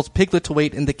she tells Piglet to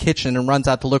wait in the kitchen and runs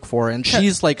out to look for her. And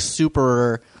she's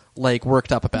super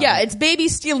worked up about it. Yeah, it's baby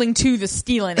stealing to the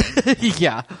stealing.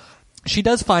 Yeah. She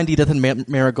does find Edith and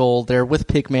Marigold. They're with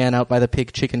Pigman out by the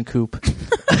pig chicken coop.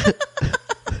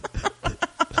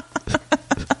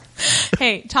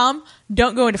 Hey, Tom,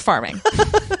 don't go into farming.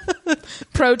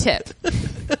 Pro tip.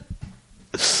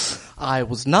 I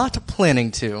was not planning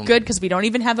to. Good, because we don't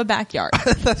even have a backyard.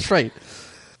 That's right.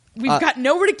 We've got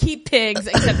nowhere to keep pigs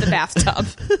except the bathtub.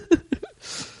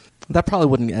 That probably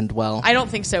wouldn't end well. I don't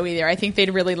think so either. I think they'd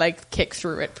really kick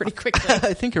through it pretty quickly.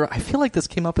 I think you're right. I feel like this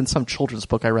came up in some children's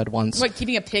book I read once. What,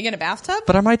 keeping a pig in a bathtub?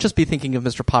 But I might just be thinking of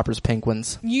Mr. Popper's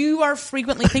Penguins. You are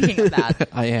frequently thinking of that.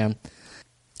 I am.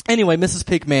 Anyway, Mrs.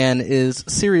 Pigman is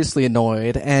seriously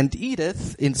annoyed, and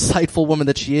Edith, insightful woman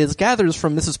that she is, gathers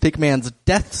from Mrs. Pigman's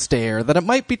death stare that it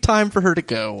might be time for her to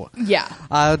go. Yeah.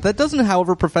 That doesn't,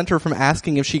 however, prevent her from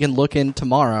asking if she can look in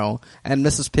tomorrow, and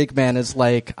Mrs. Pigman is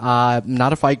like,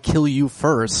 not if I kill you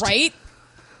first. Right?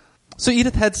 So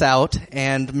Edith heads out,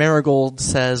 and Marigold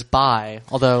says bye,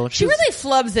 although she really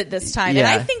flubs it this time, and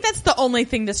I think that's the only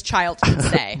thing this child can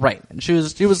say. Right. And she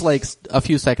was a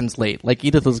few seconds late.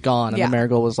 Edith was gone, and then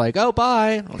Marigold was like, oh,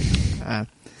 bye. I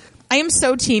am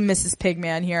so team Mrs.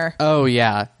 Pigman here. Oh,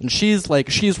 yeah. And she's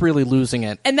really losing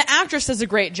it. And the actress does a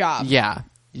great job. Yeah.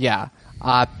 Yeah.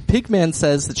 Pigman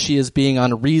says that she is being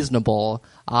unreasonable.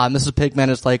 Mrs. Pigman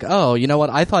is like, oh, you know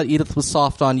what? I thought Edith was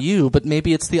soft on you, but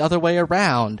maybe it's the other way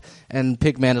around. And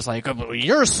Pigman is like, oh,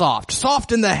 you're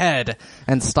soft in the head,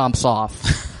 and stomps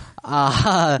off.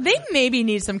 They maybe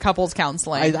need some couples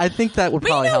counseling. I think that would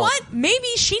probably help. But you know what? Maybe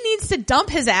she needs to dump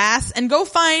his ass and go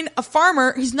find a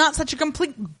farmer who's not such a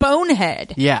complete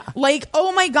bonehead. Yeah.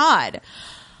 Oh my God.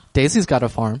 Daisy's got a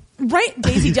farm. Right?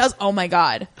 Daisy does. Oh my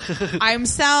God. I'm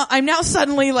now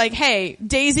suddenly like, hey,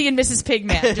 Daisy and Mrs.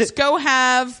 Pigman, just go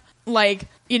have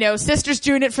sisters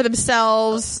doing it for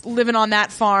themselves, living on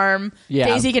that farm. Yeah.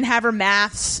 Daisy can have her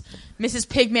maths. Mrs.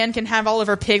 Pigman can have all of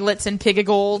her piglets and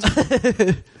Pigagold.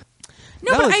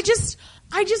 No, but I just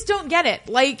don't get it.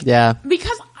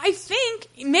 Because I think,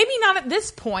 maybe not at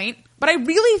this point, but I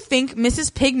really think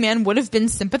Mrs. Pigman would have been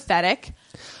sympathetic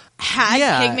had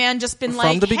Pigman just been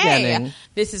from the beginning. Hey,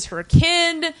 this is her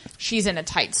kid, she's in a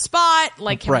tight spot,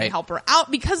 can we help her out?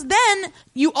 Because then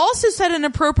you also set an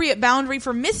appropriate boundary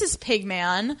for Mrs.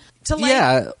 Pigman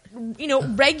to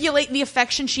regulate the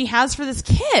affection she has for this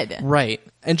kid. Right.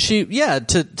 And she,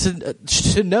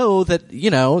 to know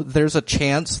that, there's a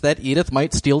chance that Edith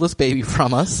might steal this baby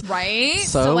from us. Right.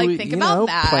 So think about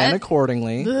that. Plan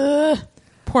accordingly. Ugh.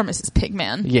 Poor Mrs.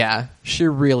 Pigman. Yeah, she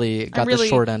really got the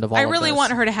short end of all of this. I really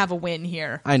want her to have a win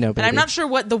here. I know, baby. And I'm not sure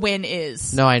what the win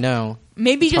is. No, I know.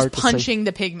 Maybe it's just punching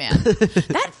the pigman.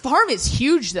 That farm is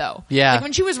huge, though. Yeah.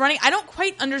 When she was running, I don't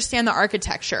quite understand the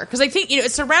architecture. Because I think,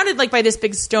 it's surrounded by this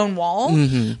big stone wall.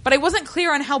 Mm-hmm. But I wasn't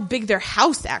clear on how big their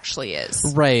house actually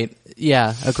is. Right.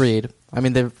 Yeah, agreed. I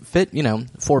mean, they fit,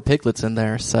 4 piglets in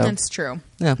there, so. That's true.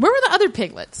 Yeah. Where were the other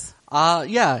piglets?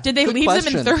 Yeah. Did they leave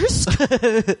them in thirst?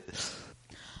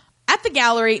 At the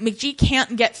gallery, McGee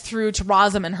can't get through to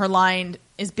Rosamund her line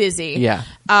is busy. Yeah.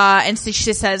 And so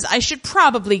she says, I should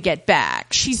probably get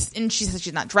back. She says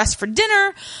she's not dressed for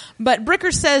dinner, but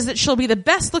Bricker says that she'll be the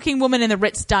best looking woman in the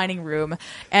Ritz dining room.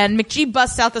 And McGee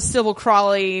busts out the Sybil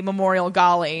Crawley Memorial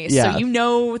Golly. Yeah. So you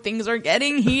know things are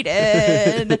getting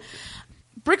heated.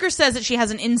 Bricker says that she has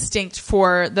an instinct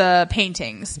for the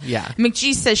paintings. Yeah.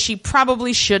 McGee says she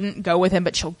probably shouldn't go with him,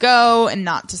 but she'll go and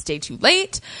not to stay too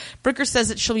late. Bricker says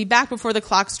that she'll be back before the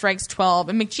clock strikes 12,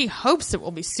 and McGee hopes it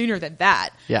will be sooner than that.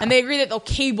 Yeah. And they agree that they'll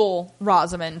cable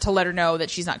Rosamund to let her know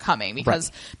that she's not coming,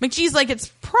 because McGee's like, it's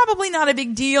probably not a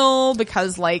big deal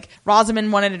because, like,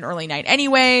 Rosamund wanted an early night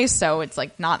anyway, so it's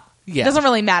like not... Yeah. It doesn't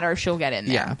really matter if she'll get in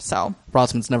there. Yeah. So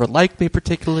Rosamund's never liked me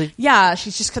particularly. yeah,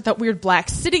 she's just got that weird black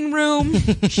sitting room.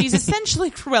 She's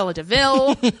essentially Cruella de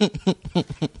Vil.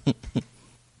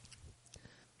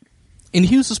 In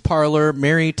Hughes's parlor,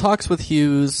 Mary talks with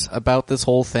Hughes about this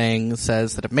whole thing,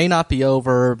 says that it may not be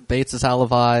over, Bates's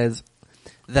alibis,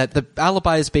 that the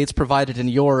alibis Bates provided in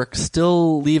York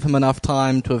still leave him enough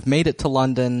time to have made it to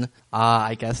London.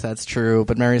 I guess that's true,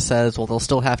 but Mary says, well, they'll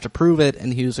still have to prove it,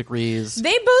 and Hughes agrees.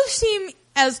 They both seem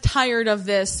as tired of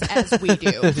this as we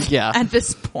do. Yeah. At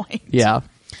this point. Yeah.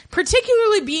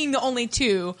 Particularly being the only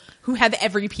two who have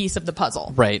every piece of the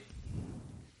puzzle. Right.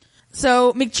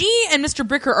 So McGee and Mr.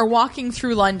 Bricker are walking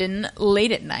through London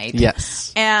late at night.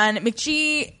 Yes. And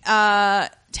McGee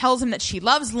tells him that she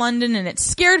loves London, and it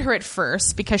scared her at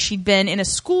first because she'd been in a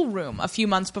schoolroom a few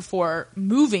months before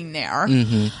moving there.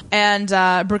 Mm-hmm. And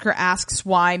Bricker asks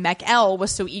why MacL was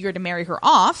so eager to marry her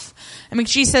off. And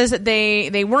McGee says that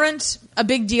they weren't a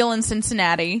big deal in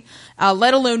Cincinnati,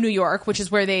 let alone New York, which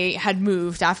is where they had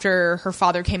moved after her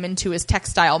father came into his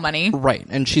textile money. Right.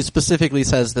 And she specifically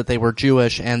says that they were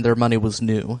Jewish and their money was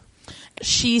new.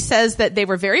 She says that they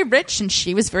were very rich and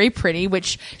she was very pretty,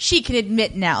 which she can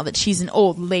admit now that she's an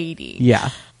old lady. Yeah.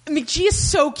 McGee is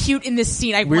so cute in this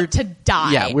scene. I want to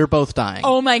die. Yeah, we're both dying.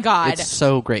 Oh my God. It's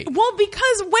so great. Well,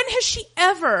 because when has she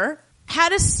ever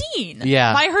had a scene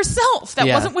by herself that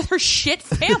wasn't with her shit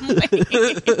family?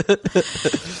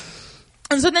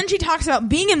 And so then she talks about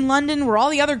being in London where all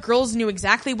the other girls knew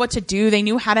exactly what to do. They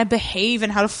knew how to behave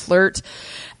and how to flirt.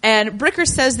 And Bricker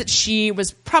says that she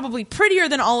was probably prettier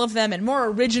than all of them and more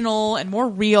original and more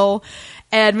real.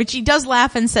 And McGee does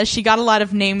laugh and says she got a lot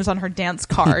of names on her dance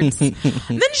cards. And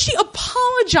then she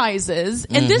apologizes.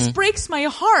 And this breaks my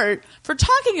heart for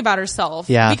talking about herself.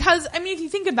 Yeah. Because, I mean, if you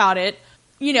think about it,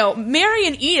 you know, Mary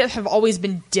and Edith have always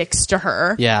been dicks to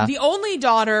her. Yeah. The only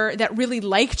daughter that really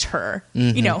liked her,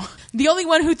 you know, the only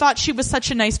one who thought she was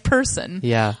such a nice person,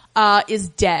 is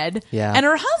dead. Yeah. And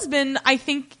her husband, I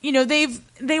think, you know, they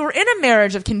were in a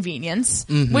marriage of convenience,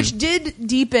 which did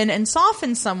deepen and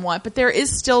soften somewhat, but there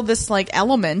is still this like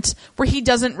element where he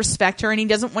doesn't respect her and he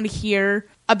doesn't want to hear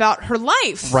about her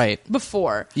life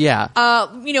before. Yeah.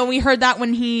 You know, we heard that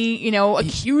when he, you know,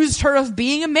 accused her of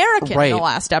being American in the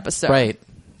last episode. Right.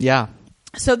 Yeah.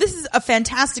 So this is a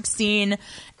fantastic scene,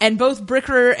 and both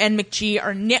Bricker and McGee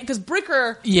are because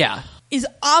Bricker is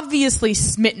obviously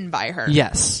smitten by her.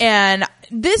 Yes. And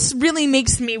this really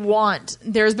makes me want,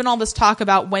 there's been all this talk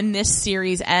about when this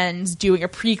series ends, doing a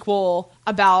prequel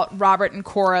about Robert and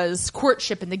Cora's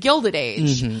courtship in the Gilded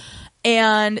Age.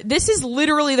 And this is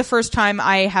literally the first time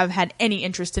I have had any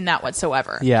interest in that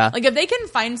whatsoever. Yeah. Like, if they can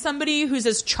find somebody who's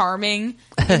as charming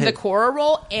in the Cora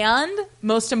role, and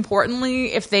most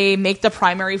importantly, if they make the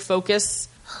primary focus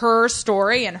her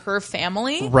story and her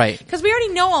family. Right. Because we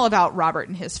already know all about Robert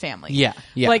and his family. Yeah.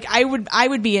 Yeah. Like, I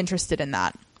would be interested in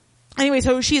that. Anyway,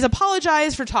 so she's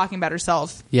apologized for talking about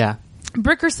herself. Yeah.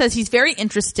 Bricker says he's very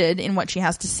interested in what she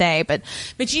has to say, but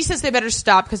McGee says they better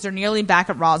stop because they're nearly back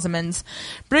at Rosamund's.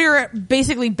 Bricker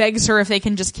basically begs her if they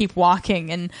can just keep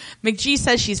walking, and McGee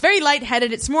says she's very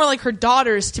lightheaded. It's more like her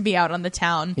daughters to be out on the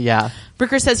town. Yeah.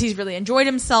 Bricker says he's really enjoyed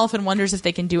himself and wonders if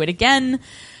they can do it again.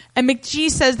 And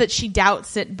McGee says that she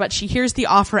doubts it, but she hears the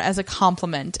offer as a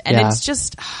compliment, and it's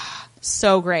just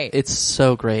so great. It's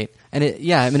so great. And it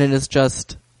is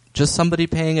just somebody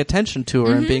paying attention to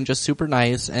her and being just super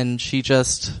nice, and she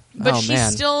just but she's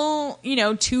still, you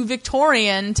know, too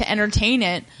Victorian to entertain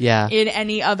it in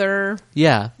any other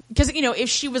because, you know, if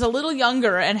she was a little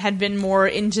younger and had been more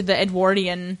into the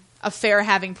Edwardian affair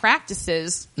having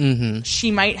practices,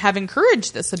 she might have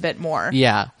encouraged this a bit more.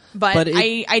 But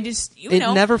I just, you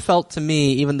know, it never felt to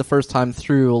me, even the first time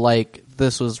through, like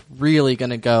this was really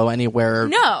going to go anywhere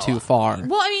too far.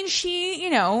 Well, I mean,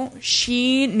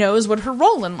 she knows what her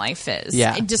role in life is.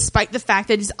 Yeah. Despite the fact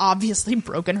that it's obviously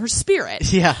broken her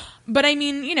spirit. Yeah. But I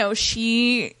mean, you know,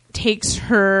 she takes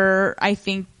her, I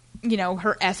think, you know,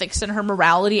 her ethics and her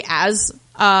morality as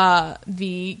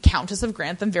the Countess of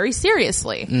Grantham very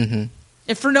seriously.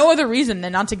 If for no other reason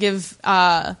than not to give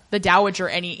the Dowager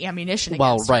any ammunition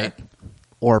against her.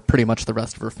 Or pretty much the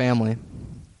rest of her family.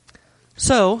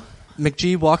 So,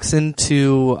 McGee walks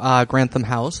into Grantham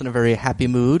House in a very happy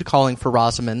mood, calling for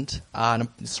Rosamond, and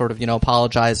sort of,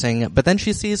 apologizing. But then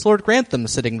she sees Lord Grantham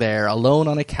sitting there, alone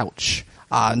on a couch.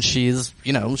 And she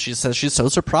says she's so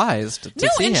surprised to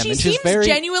see him. And she's very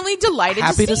genuinely delighted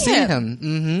happy to see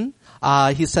him.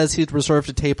 Mm-hmm. He says he'd reserved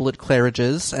a table at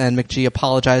Claridge's, and McGee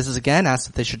apologizes again, asks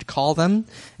if they should call them,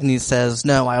 and he says,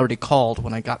 no, I already called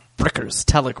when I got Bricker's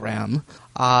telegram.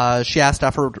 She asked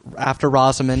after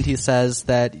Rosamond. He says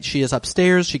that she is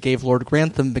upstairs. She gave Lord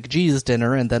Grantham McGee's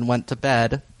dinner and then went to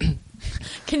bed.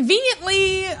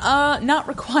 Conveniently not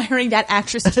requiring that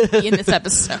actress to be in this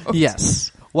episode.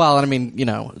 Yes. Well, and I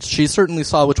mean, she certainly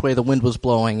saw which way the wind was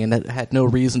blowing and had no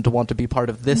reason to want to be part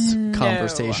of this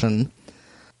conversation.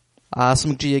 So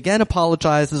McGee again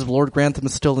apologizes. Lord Grantham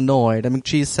is still annoyed. And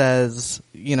McGee says,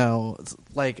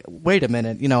 wait a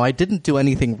minute, I didn't do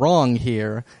anything wrong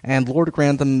here. And Lord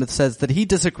Grantham says that he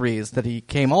disagrees, that he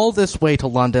came all this way to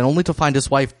London only to find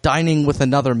his wife dining with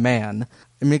another man.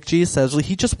 And McGee says, well,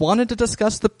 he just wanted to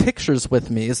discuss the pictures with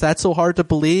me. Is that so hard to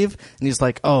believe? And he's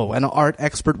like, oh, an art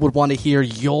expert would want to hear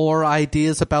your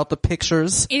ideas about the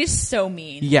pictures? It is so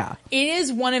mean. Yeah. It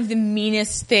is one of the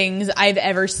meanest things I've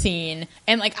ever seen.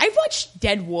 And, I've watched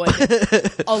Deadwood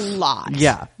a lot.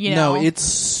 Yeah. No, it's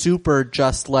super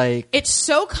just like... It's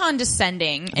so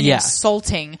condescending and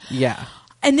insulting. Yeah.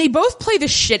 And they both play the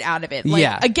shit out of it.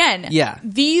 Again,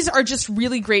 these are just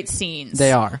really great scenes.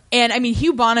 They are. And,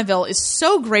 Hugh Bonneville is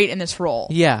so great in this role.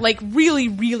 Yeah. Really,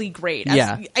 really great.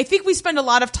 Yeah. I think we spend a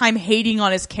lot of time hating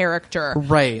on his character.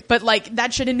 Right. But,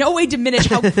 that should in no way diminish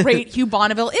how great Hugh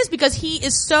Bonneville is, because he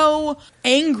is so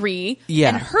angry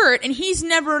and hurt, and he's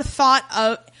never thought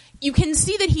of... You can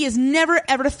see that he has never,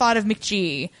 ever thought of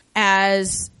McGee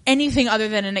as anything other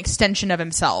than an extension of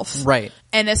himself. Right.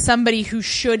 And as somebody who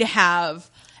should have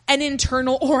an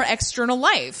internal or external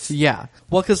life. Yeah.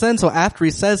 Well, because then, so after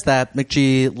he says that,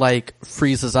 McGee,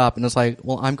 freezes up and is like,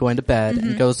 well, I'm going to bed,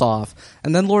 and goes off.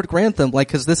 And then Lord Grantham,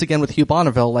 because this again with Hugh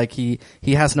Bonneville, he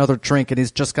has another drink and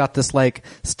he's just got this,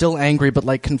 still angry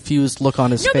but, confused look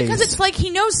on his face. No, because it's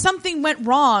he knows something went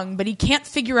wrong, but he can't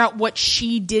figure out what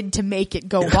she did to make it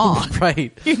go wrong.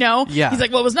 Right. Yeah. He's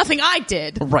like, well, it was nothing I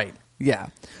did. Right. Yeah.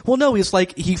 Well, no, he's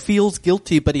he feels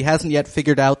guilty, but he hasn't yet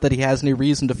figured out that he has any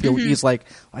reason to feel. He's like,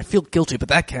 I feel guilty, but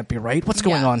that can't be right. What's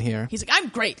going on here? He's like, I'm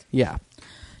great. Yeah.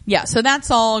 Yeah, so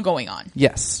that's all going on.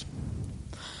 Yes.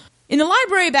 In the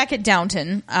library back at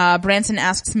Downton, Branson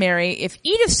asks Mary if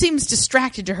Edith seems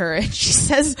distracted to her, and she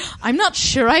says, I'm not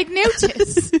sure I'd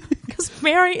notice. Because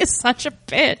Mary is such a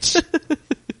bitch.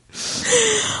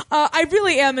 I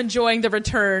really am enjoying the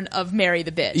return of Mary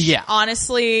the bitch. Yeah.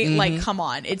 Honestly, come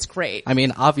on. It's great. I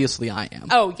mean, obviously I am.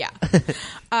 Oh,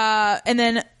 yeah. And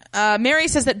then Mary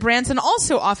says that Branson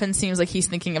also often seems like he's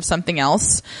thinking of something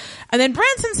else. And then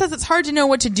Branson says it's hard to know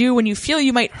what to do when you feel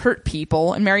you might hurt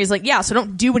people. And Mary's like, yeah, so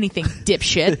don't do anything,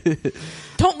 dipshit.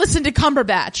 Don't listen to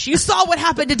Cumberbatch. You saw what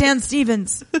happened to Dan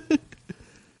Stevens.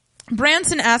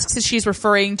 Branson asks if she's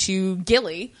referring to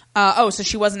Gilly. So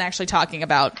she wasn't actually talking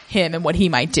about him and what he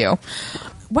might do.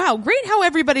 Wow, great how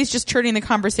everybody's just turning the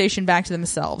conversation back to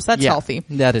themselves. That's healthy.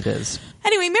 That it is.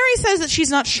 Anyway, Mary says that she's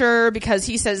not sure because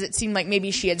he says it seemed like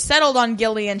maybe she had settled on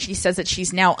Gilly, and she says that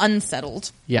she's now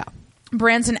unsettled. Yeah.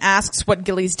 Branson asks what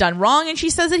Gilly's done wrong, and she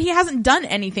says that he hasn't done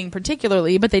anything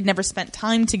particularly, but they'd never spent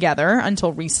time together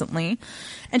until recently.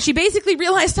 And she basically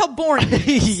realized how boring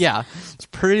he is. Yeah. It's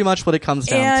pretty much what it comes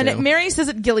down to. And Mary says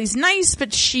that Gilly's nice,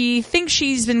 but she thinks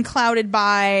she's been clouded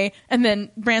by, and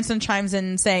then Branson chimes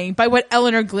in saying, by what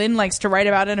Eleanor Glynn likes to write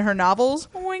about in her novels.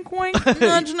 Wink, wink,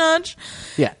 nudge, nudge.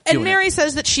 Yeah. And Mary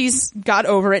says that she's got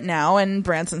over it now, and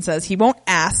Branson says he won't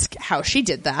ask how she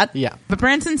did that. Yeah. But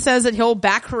Branson says that he'll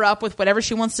back her up with whatever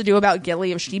she wants to do about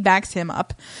Gilly if she backs him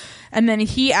up. And then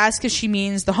he asks if she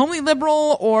means the homely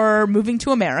liberal or moving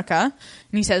to America.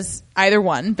 And he says either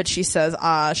one, but she says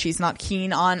she's not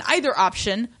keen on either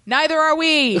option. Neither are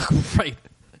we. Right.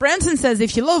 Branson says,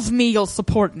 if you love me, you'll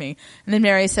support me. And then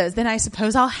Mary says, then I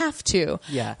suppose I'll have to.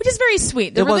 Yeah. Which is very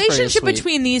sweet. The relationship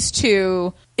between these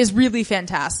two is really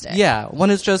fantastic. Yeah. One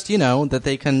is just, that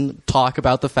they can talk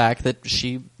about the fact that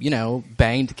she,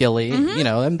 banged Gilly,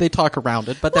 and they talk around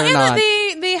it, but they're not.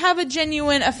 They have a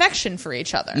genuine affection for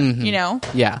each other,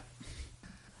 Yeah.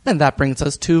 And that brings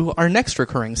us to our next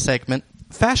recurring segment,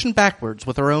 Fashion Backwards,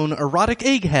 with our own erotic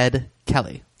egghead,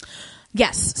 Kelly.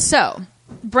 Yes. So,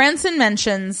 Branson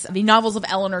mentions the novels of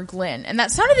Eleanor Glynn, and that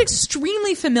sounded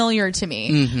extremely familiar to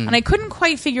me, and I couldn't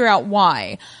quite figure out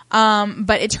why.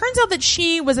 But it turns out that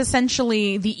she was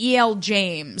essentially the E.L.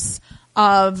 James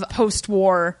of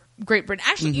post-war Great Britain.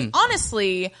 Actually,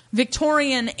 honestly,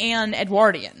 Victorian and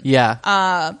Edwardian.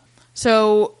 Yeah.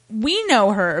 So we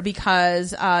know her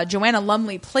because Joanna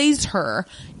Lumley plays her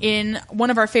in one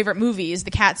of our favorite movies,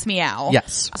 The Cat's Meow.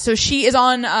 Yes. So she is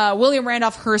on William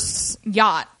Randolph Hearst's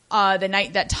yacht the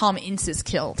night that Tom Ince is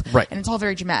killed. Right. And it's all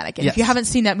very dramatic. And Yes. if you haven't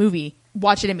seen that movie,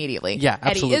 watch it immediately. Yeah,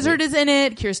 absolutely. Eddie Izzard is in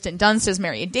it. Kirsten Dunst is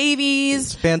Marion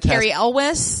Davies. It's fantastic. Carrie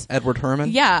Elwes. Edward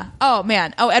Herman. Yeah. Oh,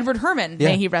 man. Oh, Edward Herman. Yeah.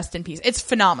 May he rest in peace. It's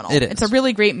phenomenal. It is. It's a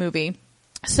really great movie.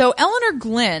 So Eleanor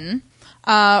Glyn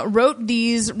wrote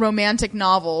these romantic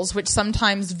novels, which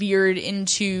sometimes veered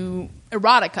into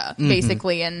erotica,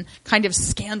 basically, and kind of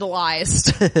scandalized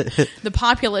the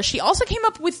populace. She also came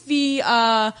up with the,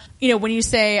 when you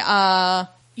say,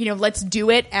 let's do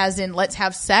it, as in let's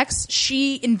have sex,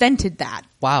 she invented that.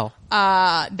 Wow.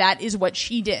 That is what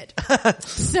she did.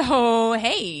 So,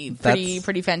 hey,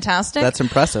 pretty fantastic. That's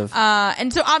impressive.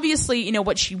 And so obviously,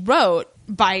 what she wrote,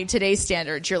 by today's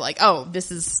standards, you're like, oh,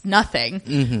 this is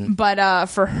nothing. But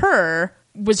for her,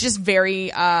 was just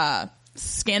very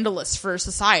scandalous for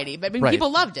society. But I mean, Right.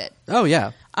 people loved it. Oh,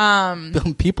 yeah.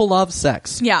 People love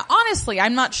sex. Yeah, honestly,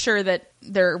 I'm not sure that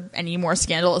they're any more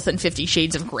scandalous than 50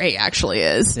 Shades of Grey actually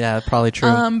is. Yeah, probably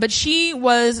true. But she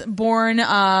was born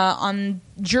on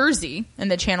Jersey in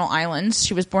the Channel Islands.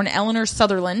 She was born Eleanor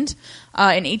Sutherland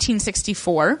in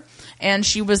 1864. And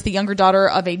she was the younger daughter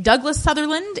of a Douglas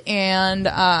Sutherland, and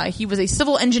he was a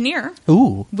civil engineer.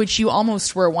 Ooh. Which you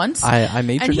almost were once. I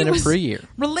majored in it was for a year.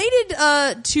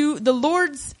 Related to the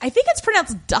Lords, I think it's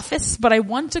pronounced Duffus, but I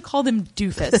want to call them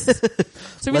Doofus.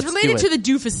 So he was Let's related do to the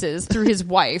Doofuses through his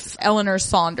wife, Eleanor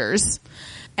Saunders.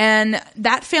 And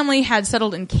that family had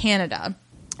settled in Canada.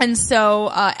 And so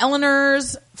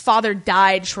Eleanor's father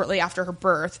died shortly after her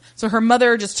birth. So her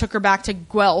mother just took her back to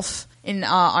Guelph in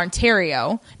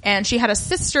Ontario, and she had a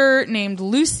sister named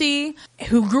Lucy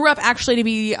who grew up actually to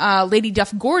be Lady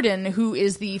Duff Gordon, who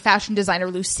is the fashion designer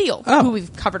Lucille, who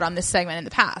we've covered on this segment in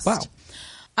the past.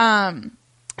 Wow.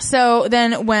 So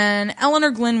then when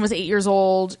Eleanor Glyn was 8 years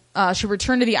old, she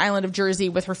returned to the island of Jersey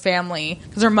with her family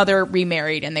because her mother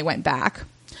remarried and they went back.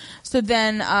 So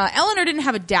then Eleanor didn't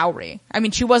have a dowry. I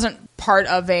mean, she wasn't part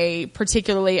of a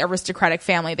particularly aristocratic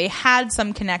family. They had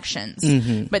some connections,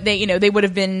 but they would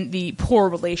have been the poor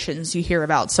relations you hear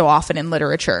about so often in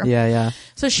literature. Yeah, yeah.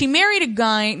 So she married a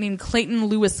guy named Clayton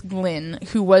Lewis Glyn,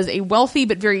 who was a wealthy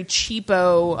but very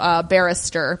cheapo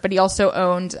barrister, but he also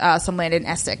owned some land in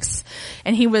Essex.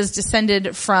 And he was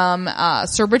descended from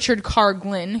Sir Richard Carr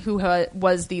Glyn, who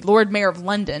was the Lord Mayor of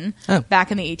London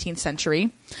back in the 18th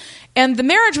century. And the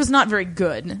marriage was not very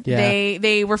good. Yeah.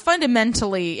 They were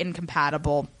fundamentally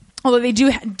incompatible, although they do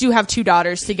have two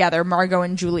daughters together, Margot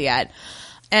and Juliet.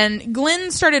 And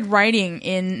Glyn started writing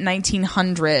in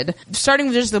 1900, starting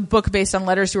with just a book based on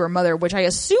letters to her mother, which I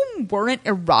assume weren't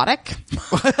erotic.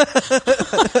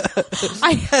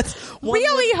 I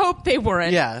really hope they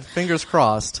weren't. Yeah, fingers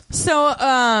crossed.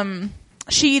 So,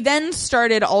 she then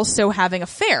started also having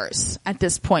affairs at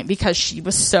this point because she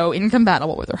was so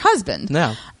incompatible with her husband.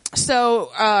 Yeah. So,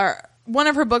 one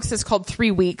of her books is called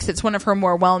 3 Weeks. It's one of her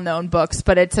more well-known books,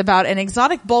 but it's about an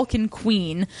exotic Balkan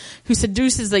queen who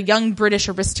seduces a young British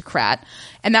aristocrat.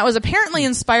 And that was apparently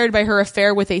inspired by her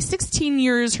affair with a 16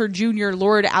 years her junior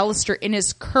Lord Alistair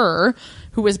Innes Kerr,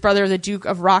 who was brother of the Duke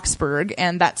of Roxburgh,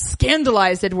 and that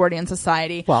scandalized Edwardian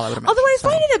society. Well, I would imagine although I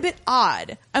find it a bit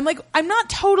odd. I'm not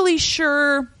totally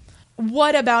sure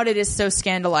what about it is so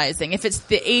scandalizing. If it's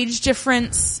the age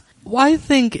difference. Well, I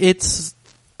think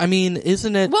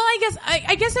isn't it? Well,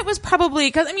 I guess it was probably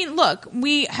because look,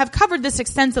 we have covered this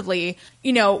extensively.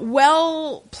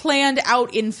 Well planned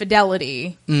out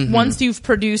infidelity once you've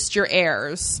produced your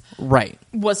heirs, Right.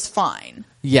 was fine.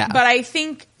 Yeah. But I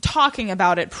think talking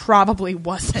about it probably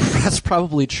wasn't. That's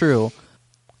probably true.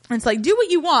 It's like, do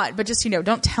what you want, but just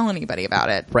don't tell anybody about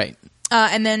it. Right.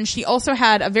 And then she also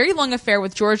had a very long affair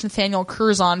with George Nathaniel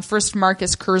Curzon, first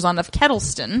Marcus Curzon of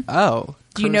Kettleston. Oh.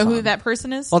 Do you know who Curzon. that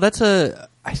person is? Well,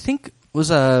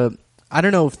 I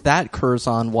don't know if that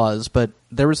Curzon was, but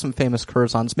there were some famous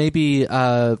Curzons. Maybe,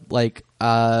 Viceroy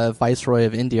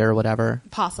of India or whatever.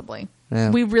 Possibly.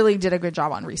 Yeah. We really did a good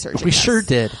job on researching We this. sure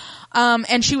did.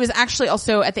 And she was actually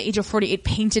also, at the age of 48,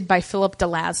 painted by Philip de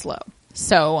Laszlo.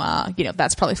 So,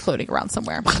 that's probably floating around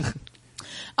somewhere.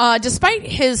 Despite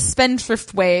his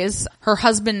spendthrift ways, her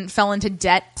husband fell into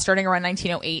debt starting around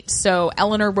 1908. So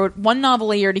Eleanor wrote one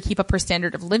novel a year to keep up her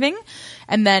standard of living.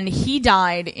 And then he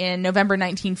died in November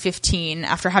 1915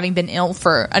 after having been ill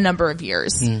for a number of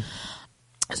years.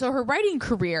 So her writing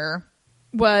career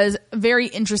was very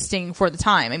interesting for the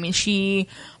time. I mean, she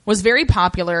was very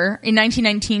popular. In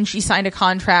 1919, she signed a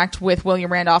contract with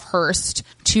William Randolph Hearst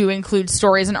to include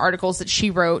stories and articles that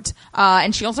she wrote.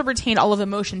 And she also retained all of the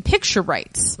motion picture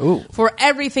rights for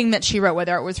everything that she wrote,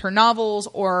 whether it was her novels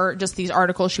or just these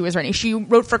articles she was writing. She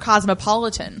wrote for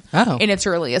Cosmopolitan in its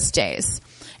earliest days.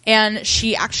 And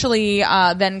she actually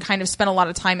then kind of spent a lot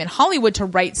of time in Hollywood to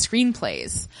write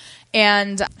screenplays.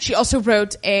 And she also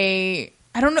wrote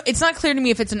I don't know, it's not clear to me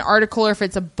if it's an article or if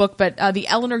it's a book, but the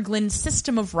Eleanor Glynn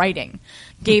System of Writing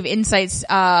gave insights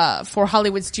for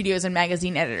Hollywood studios and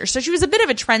magazine editors. So she was a bit of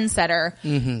a trendsetter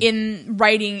in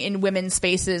writing in women's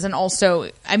spaces, and also,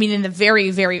 I mean, in the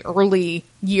very, very early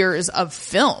years of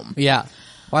film. Yeah.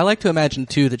 Well, I like to imagine,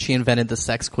 too, that she invented the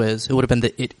sex quiz. It would have been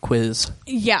the It quiz.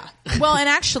 Yeah. Well, and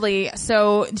actually,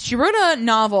 so she wrote a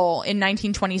novel in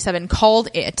 1927 called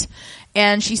It.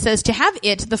 And she says, to have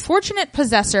it, the fortunate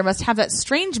possessor must have that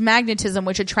strange magnetism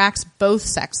which attracts both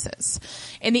sexes.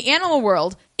 In the animal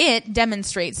world, it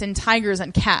demonstrates in tigers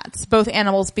and cats, both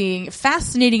animals being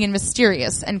fascinating and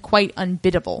mysterious and quite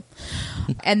unbiddable.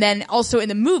 And then also in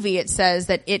the movie, it says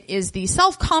that it is the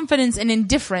self-confidence and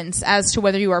indifference as to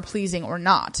whether you are pleasing or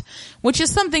not, which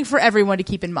is something for everyone to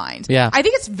keep in mind. Yeah. I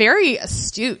think it's very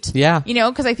astute. Yeah. You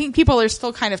know, because I think people are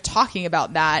still kind of talking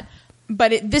about that.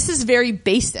 But this is very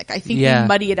basic. I think we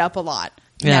muddy it up a lot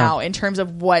now in terms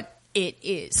of what it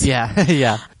is. Yeah,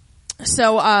 yeah.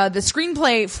 So the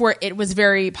screenplay for it was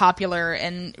very popular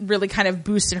and really kind of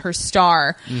boosted her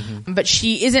star. But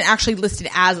she isn't actually listed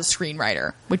as a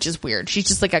screenwriter, which is weird. She's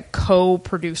just like a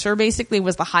co-producer, basically,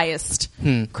 was the highest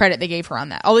credit they gave her on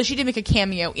that. Although she did make a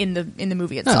cameo in the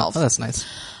movie itself. Oh, that's nice.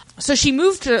 So she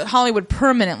moved to Hollywood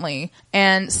permanently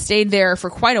and stayed there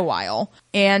for quite a while.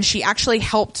 And she actually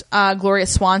helped Gloria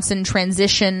Swanson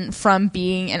transition from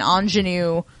being an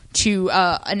ingenue to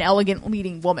an elegant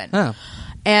leading woman. Oh.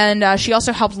 And she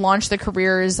also helped launch the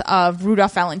careers of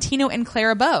Rudolph Valentino and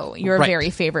Clara Bow, your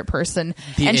very favorite person.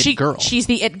 Girl. She's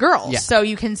the it girl. Yeah. So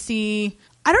you can see,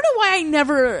 I don't know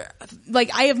why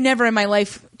I have never in my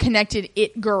life connected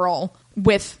it girl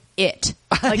with it.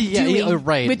 Like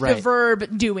the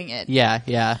verb doing it. Yeah,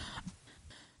 yeah.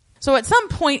 So at some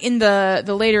point in the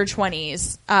later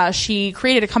 20s, she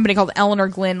created a company called Eleanor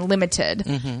Glynn Limited.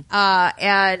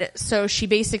 And so she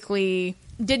basically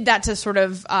did that to sort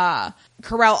of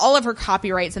corral all of her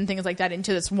copyrights and things like that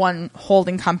into this one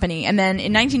holding company. And then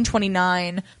in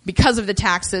 1929, because of the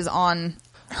taxes on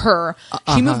her,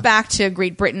 she moved back to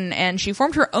Great Britain and she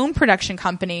formed her own production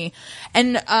company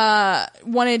and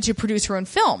wanted to produce her own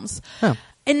films. Oh.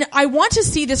 And I want to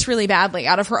see this really badly.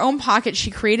 Out of her own pocket, she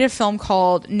created a film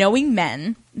called Knowing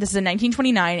Men. This is in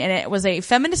 1929, and it was a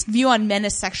feminist view on men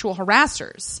as sexual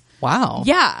harassers. Wow.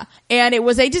 Yeah. And it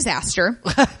was a disaster.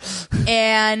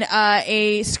 And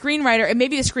a screenwriter, and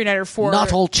maybe the screenwriter for...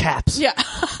 Not all chaps. Yeah.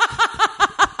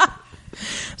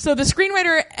 So the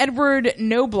screenwriter Edward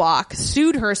Knobloch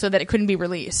sued her so that it couldn't be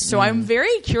released. So I'm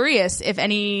very curious if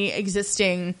any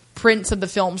existing prints of the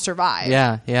film survive.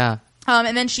 Yeah, yeah.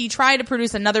 And then she tried to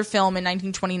produce another film in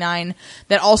 1929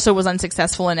 that also was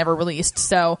unsuccessful and never released.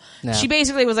 So she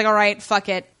basically was like, all right, fuck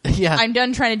it. Yeah. I'm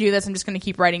done trying to do this. I'm just going to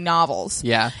keep writing novels.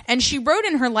 Yeah. And she wrote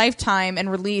in her lifetime and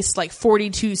released like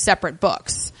 42 separate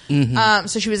books.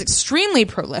 So she was extremely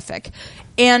prolific.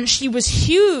 And she was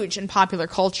huge in popular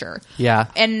culture. Yeah.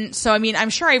 And so, I mean, I'm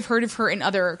sure I've heard of her in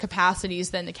other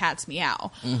capacities than The Cat's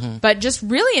Meow. But just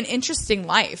really an interesting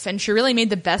life. And she really made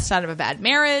the best out of a bad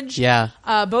marriage. Yeah.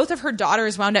 Both of her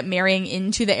daughters wound up marrying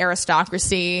into the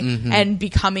aristocracy and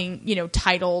becoming,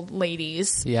 titled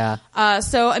ladies. Yeah.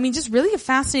 So, I mean, just really a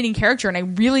fascinating character. And I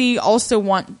really also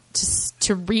want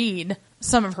to read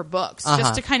some of her books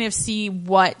just to kind of see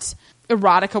what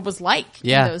erotica was like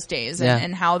in those days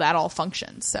and how that all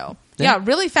functions. So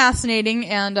really fascinating.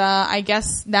 And I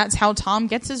guess that's how Tom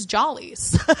gets his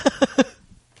jollies.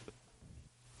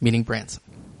 Meaning Branson.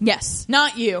 Yes,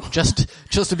 not you. Just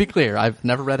to be clear, I've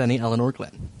never read any Eleanor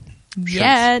Glynn.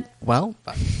 Yet. Well,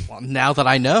 now that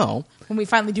I know. When we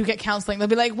finally do get counseling, they'll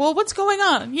be like, well, what's going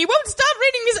on? He won't stop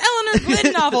reading these Eleanor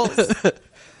Glynn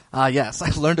novels. Yes, I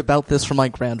learned about this from my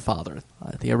grandfather,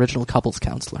 the original couples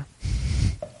counselor.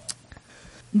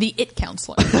 The it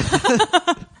counselor.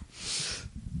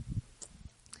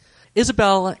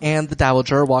 Isabel and the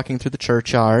Dowager are walking through the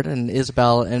churchyard, and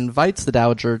Isabel invites the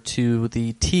Dowager to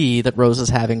the tea that Rose is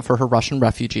having for her Russian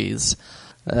refugees.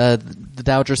 The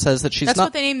Dowager says that she's That's not...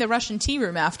 what they named the Russian tea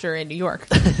room after in New York.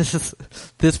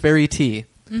 This very tea.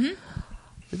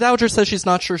 The Dowager says she's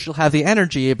not sure she'll have the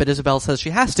energy, but Isabel says she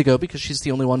has to go because she's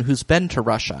the only one who's been to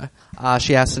Russia.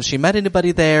 She asks if she met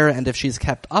anybody there and if she's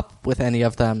kept up with any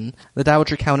of them. The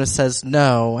Dowager Countess says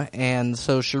no, and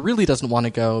so she really doesn't want to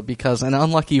go because an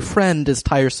unlucky friend is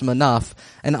tiresome enough.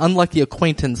 An unlucky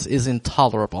acquaintance is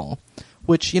intolerable.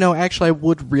 Which, actually I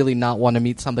would really not want to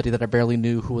meet somebody that I barely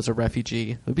knew who was a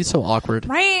refugee. It would be so awkward.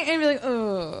 Right? And be like,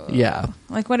 ugh. Yeah.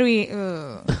 Like, what do we,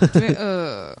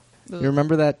 ugh. You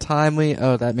remember that time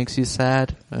that makes you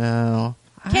sad? Oh.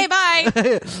 Okay,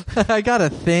 bye. I got a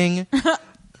thing.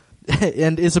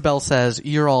 And Isabel says,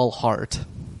 you're all heart.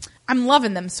 I'm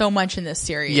loving them so much in this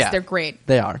series. Yeah. They're great.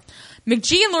 They are.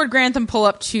 McGee and Lord Grantham pull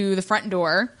up to the front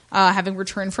door, having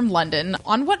returned from London,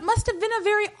 on what must have been a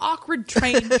very awkward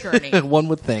train journey. One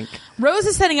would think. Rose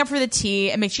is setting up for the tea,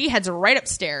 and McGee heads right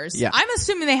upstairs. Yeah. I'm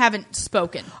assuming they haven't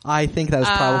spoken. I think that is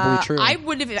probably true. I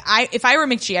would have, if I were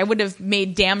McGee, I would have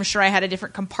made damn sure I had a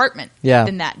different compartment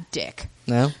than that dick.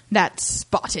 No? That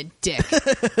spotted dick.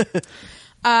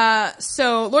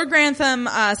 So Lord Grantham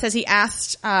says he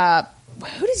asked,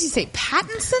 who does he say,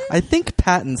 Pattinson? I think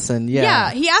Pattinson, yeah.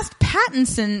 Yeah, he asked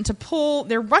Pattinson to pull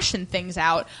their Russian things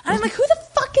out. And I'm like, who the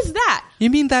fuck is that? You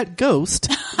mean that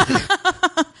ghost?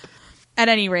 At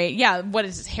any rate, yeah, what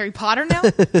is this, Harry Potter now?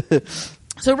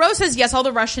 So Rose says, yes, all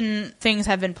the Russian things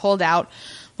have been pulled out.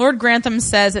 Lord Grantham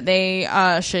says that they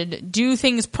should do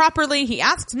things properly. He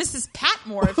asks Mrs.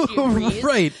 Patmore if she agrees.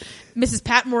 Right. Mrs.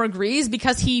 Patmore agrees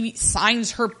because he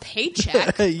signs her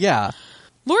paycheck. Yeah.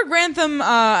 Lord Grantham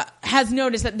has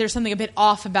noticed that there's something a bit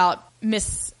off about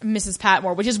Mrs.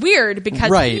 Patmore, which is weird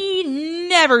because he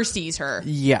never sees her.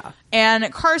 Yeah.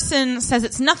 And Carson says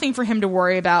it's nothing for him to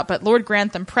worry about, but Lord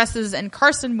Grantham presses and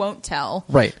Carson won't tell.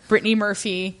 Right. Brittany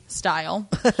Murphy style.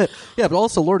 Yeah, but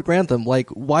also Lord Grantham,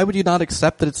 why would you not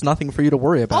accept that it's nothing for you to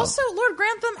worry about? Also, Lord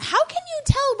Grantham, how can you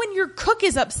tell when your cook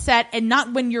is upset and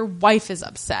not when your wife is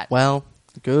upset? Well,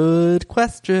 good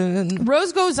question.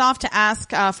 Rose goes off to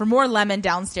ask for more lemon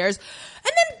downstairs,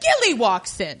 and then Gilly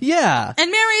walks in. Yeah.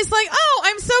 And Mary's like, oh,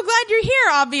 I'm so glad you're here,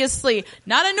 obviously.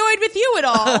 Not annoyed with you at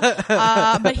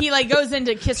all. But he goes in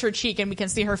to kiss her cheek, and we can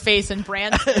see her face, and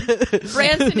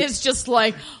Branson is just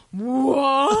like,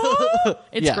 whoa.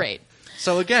 It's great.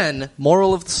 So again,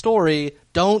 moral of the story,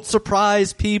 don't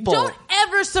surprise people. Don't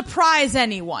ever surprise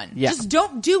anyone. Yeah. Just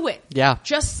don't do it. Yeah.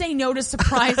 Just say no to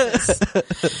surprises.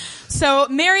 So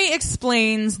Mary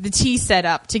explains the tea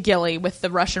setup to Gilly with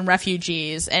the Russian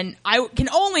refugees, and I can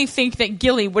only think that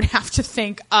Gilly would have to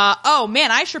think, oh man,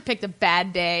 I sure picked a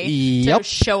bad day to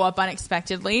show up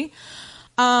unexpectedly.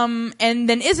 And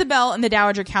then Isabel and the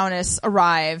Dowager Countess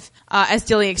arrive, as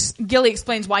Gilly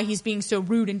explains why he's being so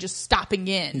rude and just stopping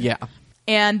in. Yeah.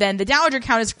 And then the Dowager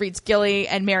Countess greets Gilly,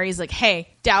 and Mary's like, hey,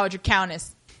 Dowager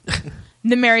Countess. And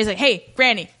then Mary's like, hey,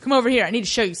 Granny, come over here. I need to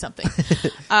show you something.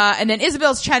 And then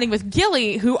Isabel's chatting with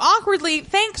Gilly, who awkwardly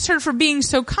thanks her for being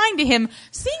so kind to him,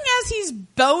 seeing as he's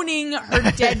boning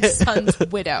her dead son's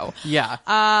widow. Yeah.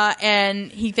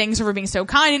 And he thanks her for being so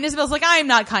kind, and Isabel's like, I am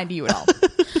not kind to you at all.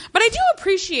 But I do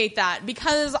appreciate that,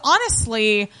 because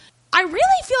honestly, I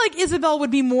really feel like Isabel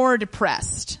would be more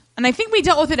depressed. And I think we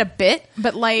dealt with it a bit,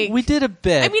 but we did a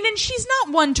bit. I mean, and she's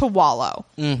not one to wallow.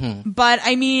 Mm-hmm. But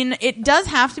I mean, it does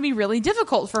have to be really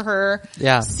difficult for her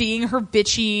seeing her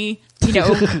bitchy,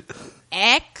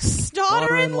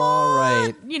 ex-daughter-in-law,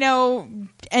 right.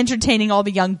 Entertaining all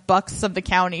the young bucks of the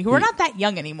county who are not that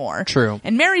young anymore. True.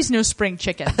 And Mary's no spring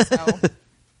chicken, so.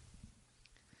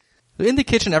 In the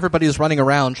kitchen, everybody's running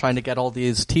around trying to get all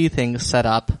these tea things set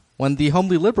up when the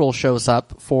homely liberal shows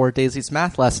up for Daisy's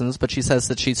math lessons, but she says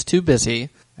that she's too busy.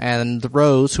 And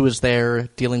Rose, who is there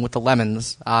dealing with the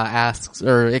lemons, asks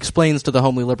or explains to the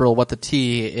homely liberal what the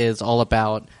tea is all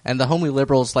about. And the homely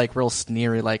liberal's real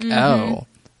sneery, oh,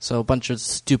 so a bunch of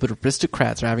stupid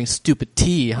aristocrats are having stupid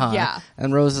tea, huh? Yeah.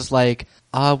 And Rose is like,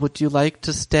 would you like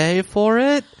to stay for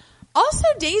it? Also,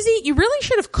 Daisy, you really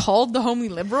should have called the homely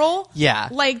liberal. Yeah.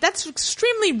 That's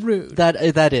extremely rude.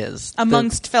 That is.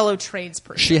 Amongst fellow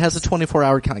tradespersons. She has a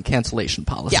 24-hour cancellation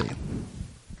policy. Yeah.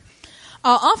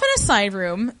 Off in a side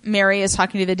room, Mary is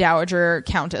talking to the Dowager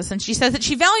Countess, and she says that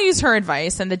she values her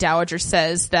advice, and the Dowager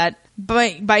says that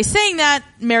by saying that,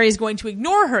 Mary is going to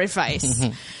ignore her advice.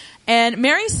 And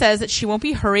Mary says that she won't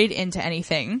be hurried into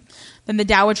anything. Then the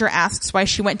Dowager asks why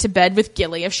she went to bed with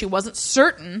Gilly if she wasn't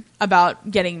certain about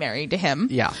getting married to him.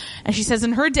 Yeah. And she says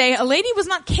in her day, a lady was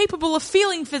not capable of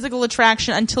feeling physical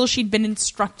attraction until she'd been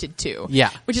instructed to. Yeah.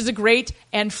 Which is a great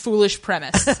and foolish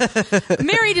premise.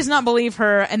 Mary does not believe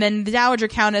her, and then the Dowager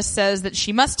Countess says that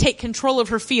she must take control of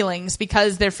her feelings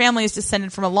because their family is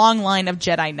descended from a long line of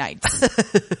Jedi Knights.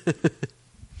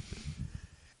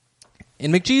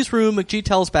 In McGee's room, McGee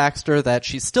tells Baxter that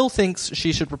she still thinks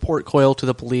she should report Coyle to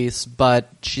the police, but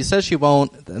she says she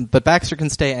won't, but Baxter can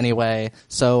stay anyway,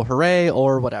 so hooray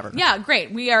or whatever. Yeah,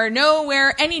 great. We are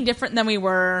nowhere any different than we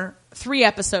were 3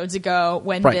 episodes ago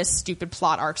when Right. this stupid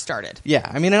plot arc started. Yeah,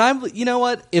 I mean, and you know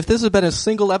what? If this had been a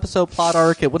single episode plot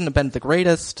arc, it wouldn't have been the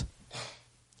greatest,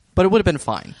 but it would have been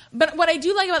fine. But what I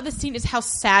do like about this scene is how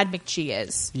sad McGee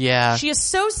is. Yeah. She is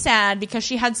so sad because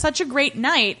she had such a great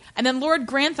night, and then Lord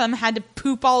Grantham had to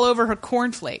poop all over her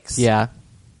cornflakes. Yeah.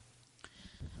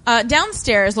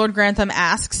 Downstairs, Lord Grantham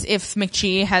asks if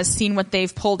McGee has seen what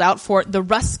they've pulled out for the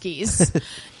Ruskies.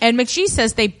 And McGee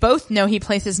says they both know he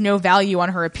places no value on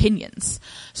her opinions.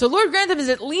 So Lord Grantham has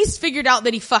at least figured out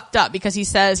that he fucked up because he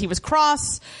says he was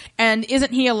cross and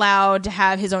isn't he allowed to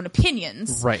have his own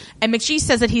opinions? Right. And McGee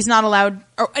says that he's not allowed,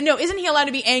 or no, isn't he allowed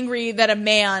to be angry that a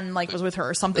man was with her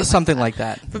or something? Something like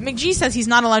that. But McGee says he's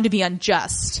not allowed to be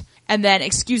unjust. And then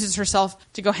excuses herself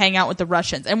to go hang out with the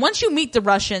Russians. And once you meet the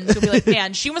Russians, you'll be like,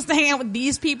 man, she wants to hang out with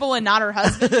these people and not her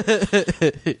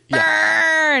husband.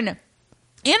 Burn!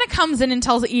 Anna comes in and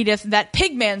tells Edith that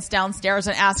Pigman's downstairs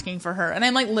and asking for her. And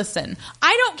I'm like, listen,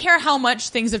 I don't care how much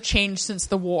things have changed since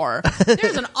the war.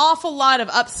 There's an awful lot of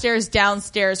upstairs,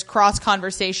 downstairs cross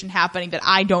conversation happening that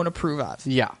I don't approve of.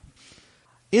 Yeah.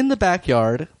 In the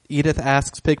backyard, Edith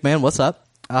asks Pigman, what's up?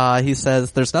 He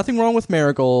says there's nothing wrong with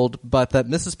Marigold, but that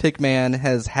Mrs. Pigman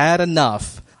has had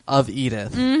enough of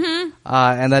Edith. Mm-hmm.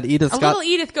 And that Edith's little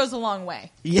Edith goes a long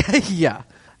way. Yeah.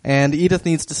 And Edith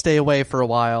needs to stay away for a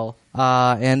while.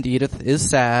 And Edith is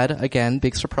sad. Again,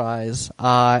 big surprise.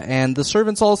 And the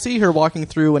servants all see her walking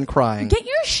through and crying. Get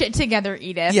your shit together,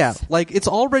 Edith. Yeah, like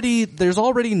there's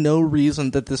already no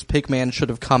reason that this Pigman should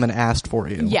have come and asked for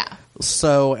you. Yeah.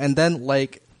 So, and then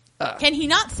Can he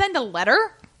not send a letter?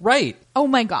 Right. Oh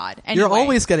my God. Anyway. You're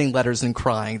always getting letters and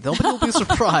crying. Nobody will be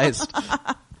surprised.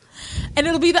 And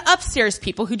it'll be the upstairs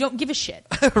people who don't give a shit.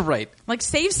 Right. Like,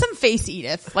 save some face,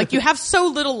 Edith. Like, you have so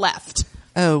little left.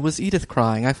 Oh, was Edith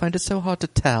crying? I find it so hard to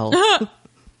tell.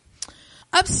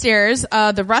 Upstairs,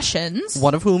 the Russians.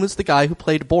 One of whom is the guy who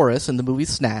played Boris in the movie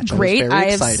Snatch. Great.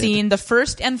 I have seen the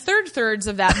first and third thirds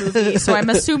of that movie, so I'm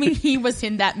assuming he was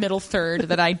in that middle third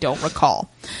that I don't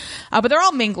recall. But they're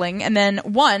all mingling, and then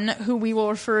one, who we will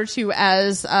refer to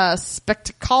as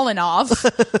Spektokolinov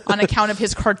on account of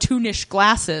his cartoonish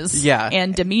glasses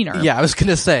and demeanor. Yeah, I was going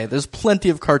to say, there's plenty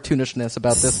of cartoonishness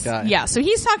about this guy. Yeah, so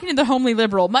he's talking to the homely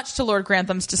liberal, much to Lord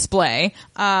Grantham's display.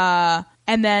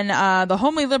 And then the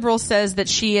homely liberal says that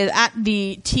she is at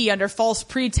the tea under false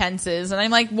pretenses. And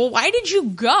I'm like, well, why did you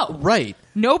go? Right.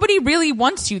 Nobody really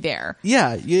wants you there.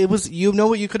 Yeah, it was. You know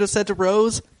what you could have said to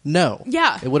Rose? No.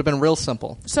 Yeah. It would have been real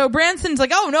simple. So Branson's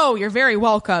like, oh no, you're very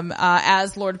welcome,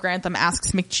 as Lord Grantham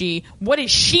asks McGee, what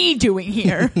is she doing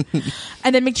here?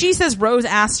 And then McGee says Rose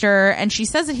asked her, and she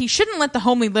says that he shouldn't let the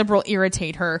homely liberal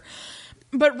irritate her.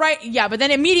 But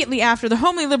then immediately after, the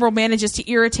homely liberal manages to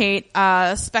irritate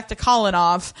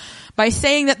Spektokolinov by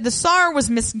saying that the Tsar was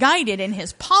misguided in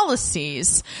his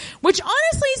policies, which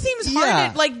honestly seems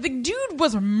hard. Like, the dude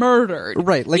was murdered.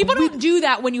 Right. Like, people don't do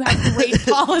that when you have great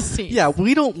policies. Yeah,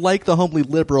 we don't like the homely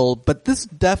liberal, but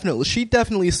she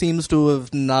definitely seems to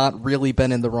have not really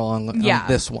been in the wrong on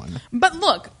this one. But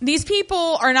look, these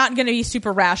people are not going to be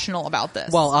super rational about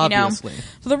this. Well, obviously. You know?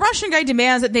 So the Russian guy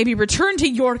demands that they be returned to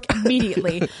York immediately.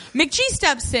 McGee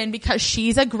steps in because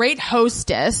she's a great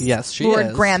hostess. Yes, she Lord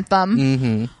is. Grantham.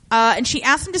 Mm-hmm. And she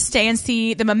asked him to stay and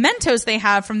see the mementos they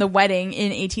have from the wedding in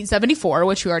 1874,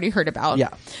 which we already heard about. Yeah.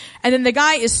 And then the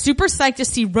guy is super psyched to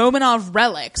see Romanov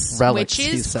relics which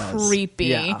is creepy.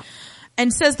 Yeah.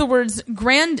 And says the words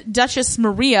Grand Duchess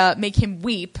Maria make him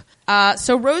weep.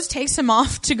 So Rose takes him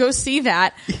off to go see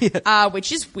that,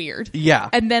 which is weird. Yeah.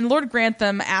 And then Lord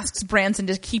Grantham asks Branson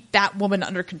to keep that woman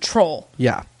under control.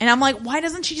 Yeah. And I'm like, why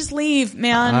doesn't she just leave,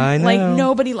 man? I know. Like,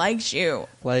 nobody likes you.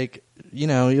 Like,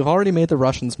 you've already made the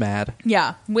Russians mad.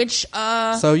 Yeah. Which,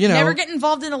 so, never get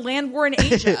involved in a land war in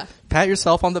Asia. Pat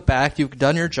yourself on the back. You've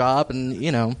done your job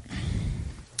and,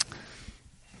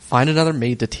 find another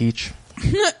maid to teach.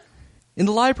 In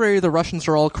the library, the Russians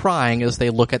are all crying as they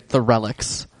look at the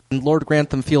relics. And Lord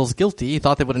Grantham feels guilty. He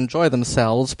thought they would enjoy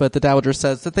themselves, but the Dowager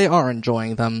says that they are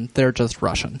enjoying them. They're just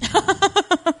Russian.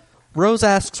 Rose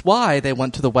asks why they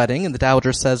went to the wedding, and the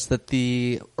Dowager says that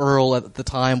the Earl at the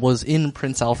time was in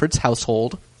Prince Alfred's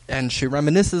household. And she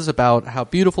reminisces about how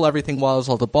beautiful everything was,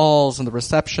 all the balls and the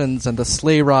receptions and the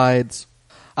sleigh rides.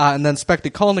 And then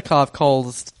Spektokolinov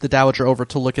calls the Dowager over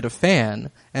to look at a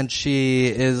fan, and she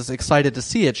is excited to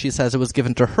see it. She says it was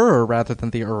given to her rather than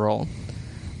the Earl.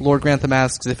 Lord Grantham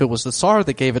asks if it was the Tsar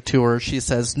that gave it to her. She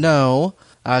says no,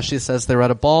 She says they were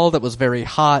at a ball that was very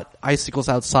hot, icicles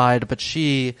outside, but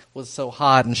she was so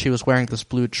hot and she was wearing this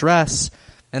blue dress.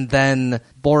 And then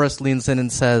Boris leans in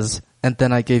and says, "And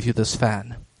then I gave you this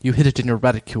fan. You hid it in your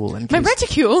reticule in My case,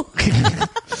 reticule?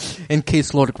 in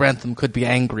case Lord Grantham could be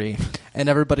angry." And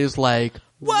everybody's like,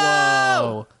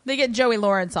 whoa. They get Joey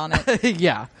Lawrence on it.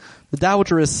 Yeah. The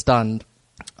Dowager is stunned.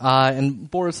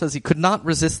 And Boris says he could not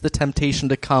resist the temptation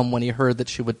to come when he heard that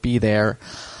she would be there.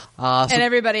 And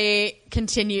everybody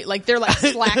continue, like, they're like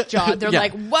slack-jawed. They're Yeah.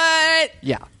 like, what?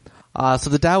 Yeah. So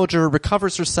the Dowager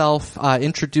recovers herself,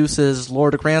 introduces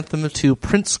Lord Grantham to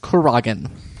Prince Kuragin.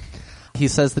 He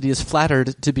says that he is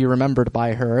flattered to be remembered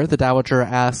by her. The Dowager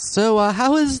asks, "So,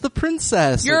 how is the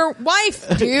princess?" Your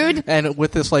wife, dude. And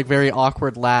with this, like, very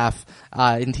awkward laugh,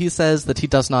 and he says that he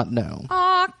does not know.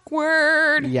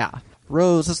 Awkward. Yeah.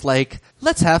 Rose is like,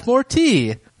 "Let's have more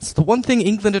tea. It's the one thing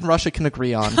England and Russia can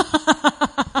agree on."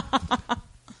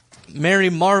 Mary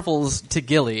marvels to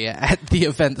Gilly at the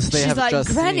events they have She's like,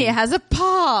 just Granny seen. has a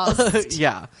past.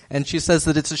 Yeah. And she says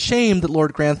that it's a shame that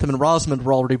Lord Grantham and Rosamond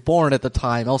were already born at the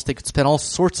time, else they could spin all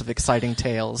sorts of exciting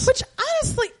tales. Which,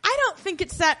 honestly, I don't think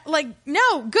it's that, like,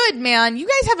 no, good, man. You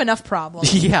guys have enough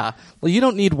problems. Yeah. Well, you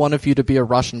don't need one of you to be a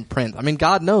Russian prince. I mean,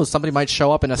 God knows somebody might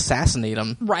show up and assassinate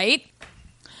him. Right?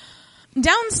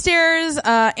 Downstairs,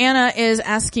 Anna is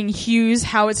asking Hughes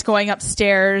how it's going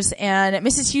upstairs, and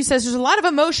Mrs. Hughes says there's a lot of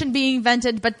emotion being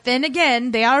vented, but then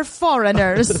again, they are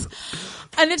foreigners.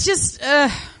 And it's just,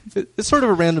 It's sort of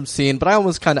a random scene, but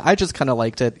I just kind of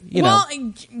liked it. You know.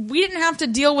 we didn't have to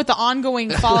deal with the ongoing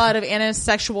fallout of Anna's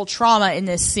sexual trauma in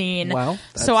this scene. Well,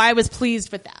 so I was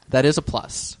pleased with that. That is a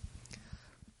plus.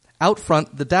 Out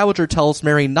front, the Dowager tells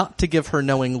Mary not to give her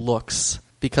knowing looks,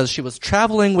 because she was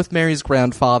traveling with Mary's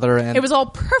grandfather and... It was all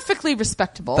perfectly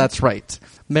respectable. That's right.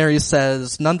 Mary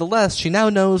says, nonetheless, she now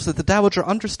knows that the Dowager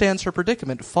understands her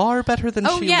predicament far better than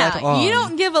she let on. You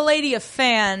don't give a lady a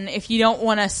fan if you don't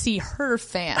want to see her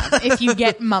fan, if you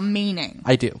get my meaning.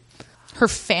 I do. Her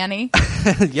fanny.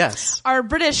 Yes. Our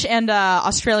British and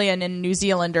Australian and New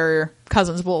Zealander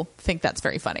cousins will think that's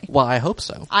very funny. Well, I hope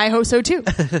so. I hope so too.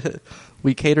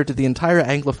 We cater to the entire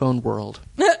Anglophone world.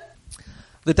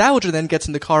 The Dowager then gets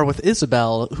in the car with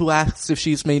Isabel, who asks if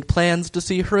she's made plans to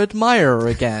see her admirer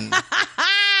again.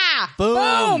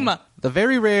 Boom! The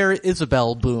very rare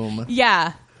Isabel boom.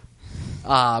 Yeah.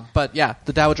 But yeah,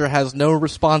 the Dowager has no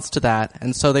response to that,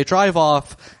 and so they drive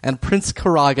off, and Prince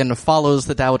Kuragin follows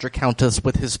the Dowager Countess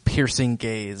with his piercing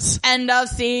gaze. End of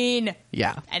scene.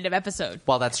 Yeah. End of episode.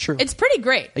 Well, that's true. It's pretty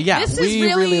great. Yeah, this we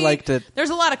is really liked it. There's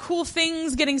a lot of cool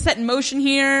things getting set in motion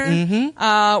here.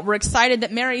 Mm-hmm. We're excited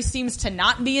that Mary seems to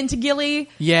not be into Gilly.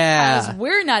 Yeah. Because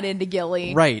we're not into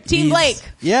Gilly. Right. Team Blake.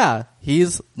 Yeah,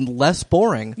 he's less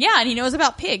boring. Yeah, and he knows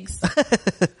about pigs.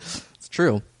 It's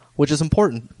true. Which is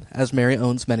important, as Mary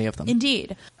owns many of them.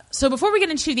 Indeed. So before we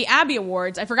get into the Abby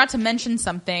Awards, I forgot to mention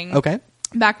something. Okay.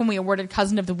 Back when we awarded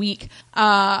Cousin of the Week,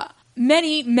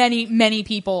 many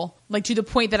people, like to the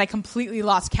point that I completely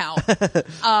lost count,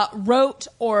 wrote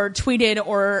or tweeted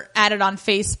or added on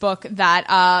Facebook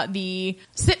that the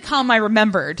sitcom I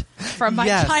remembered from my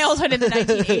childhood in the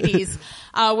 1980s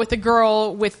with the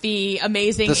girl with the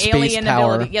amazing alien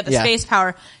ability. Yeah, the space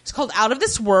power. It's called Out of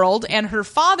This World, and her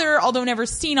father, although never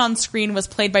seen on screen, was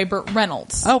played by Burt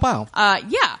Reynolds. Oh, wow.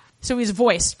 Yeah. So he's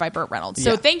voiced by Burt Reynolds.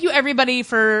 So thank you everybody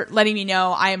for letting me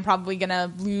know. I am probably going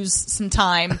to lose some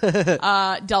time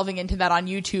delving into that on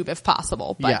YouTube if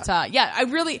possible. But I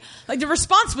really like the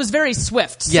response was very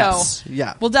swift. Yes. So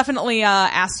yeah. We'll definitely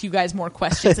ask you guys more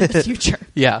questions in the future.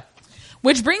 Yeah.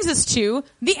 Which brings us to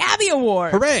the Abby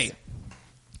Awards. Hooray!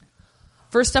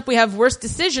 First up, we have Worst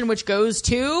Decision, which goes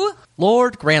to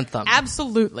Lord Grantham.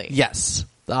 Absolutely. Yes.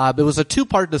 It was a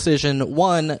two-part decision.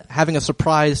 One, having a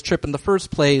surprise trip in the first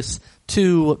place.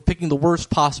 Two, picking the worst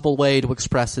possible way to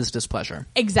express his displeasure.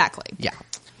 Exactly. Yeah.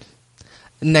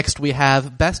 Next, we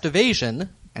have Best Evasion,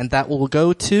 and that will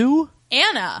go to...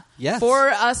 Anna. Yes.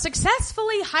 For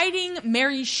successfully hiding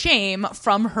Mary's shame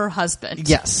from her husband.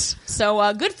 Yes.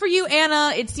 So good for you,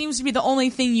 Anna. It seems to be the only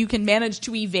thing you can manage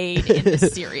to evade in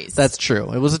this series. That's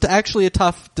true. It was actually a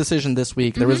tough decision this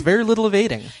week. There was very little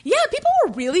evading. Yeah, people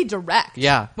were really direct.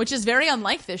 Yeah. Which is very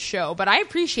unlike this show, but I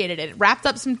appreciated it. It wrapped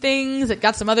up some things. It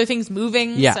got some other things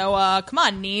moving. Yeah. So come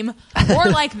on, Neem. More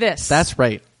like this. That's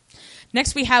right.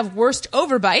 Next, we have Worst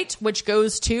Overbite, which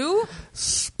goes to...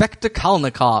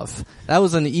 Spektakalnikov. That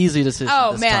was an easy decision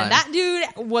this time. That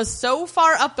dude was so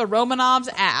far up the Romanovs'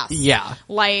 ass. Yeah.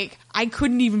 Like, I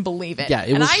couldn't even believe it. Yeah,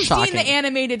 it was shocking. I've seen the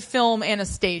animated film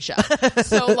Anastasia.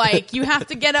 So, like, you have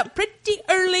to get up pretty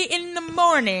early in the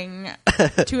morning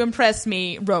to impress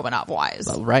me Romanov-wise.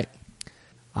 Oh, right.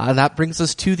 And that brings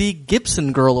us to the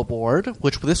Gibson Girl Award,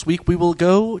 which this week we will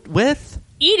go with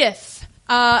Edith.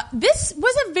 This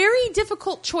was a very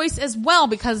difficult choice as well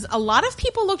because a lot of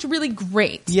people looked really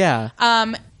great. Yeah.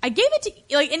 I gave it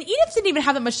to, like, and Edith didn't even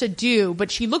have that much to do,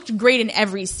 but she looked great in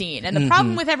every scene. And the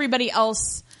problem with everybody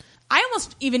else, I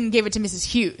almost even gave it to Mrs.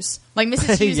 Hughes. Like,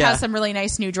 Mrs. Hughes Yeah. has some really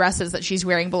nice new dresses that she's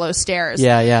wearing below stairs.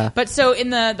 Yeah. But so in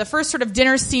the first sort of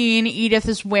dinner scene, Edith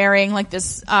is wearing like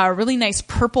this really nice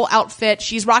purple outfit.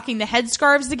 She's rocking the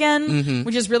headscarves again,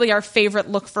 which is really our favorite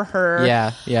look for her.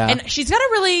 Yeah. And she's got a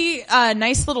really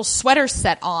nice little sweater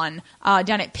set on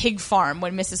down at Pig Farm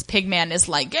when Mrs. Pigman is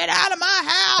like, "Get out of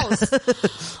my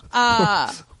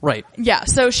house!" Right. Yeah,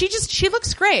 so she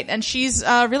looks great, and she's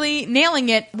really nailing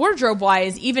it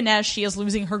wardrobe-wise, even as she is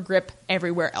losing her grip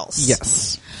everywhere else.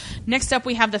 Yes. Next up,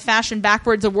 we have the Fashion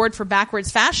Backwards Award for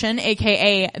Backwards Fashion,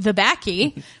 aka the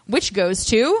Backy, which goes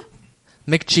to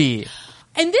McGee.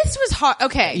 And this was hard.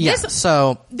 Okay, Yeah. this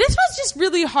So was just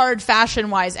really hard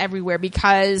fashion-wise everywhere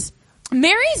because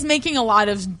Mary's making a lot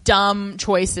of dumb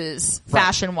choices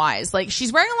fashion-wise. Like,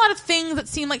 she's wearing a lot of things that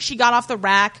seem like she got off the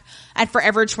rack at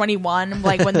Forever 21,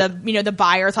 like when the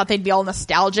buyer thought they'd be all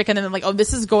nostalgic, and then they're like, oh,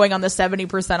 this is going on the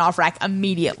 70% off rack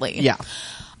immediately. yeah.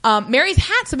 Mary's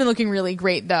hats have been looking really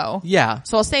great, though. Yeah.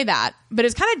 So I'll say that. But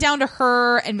it's kind of down to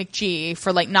her and McGee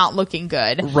for, like, not looking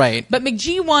good. Right. But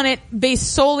McGee won it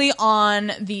based solely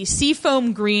on the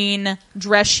seafoam green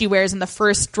dress she wears in the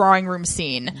first drawing room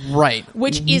scene. Right.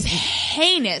 Which is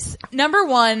heinous. Number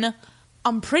one,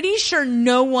 I'm pretty sure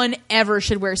no one ever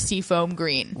should wear seafoam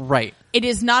green. Right. It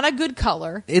is not a good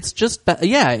color. It's just,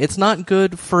 it's not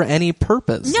good for any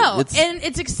purpose. No, and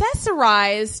it's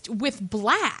accessorized with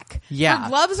black. Yeah. Her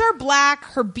gloves are black.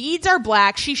 Her beads are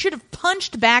black. She should have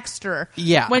punched Baxter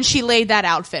Yeah. when she laid that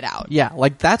outfit out. Yeah,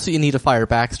 like that's what you need to fire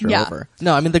Baxter Yeah. over.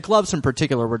 No, I mean the gloves in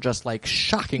particular were just like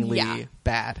shockingly Yeah.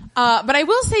 bad. But I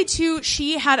will say too,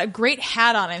 she had a great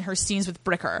hat on in her scenes with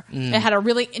Bricker. It had a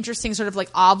really interesting sort of like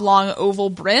oblong oval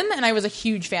brim, and I was a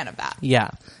huge fan of that.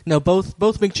 Yeah. No, both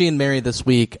McGee and Mary this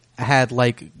week had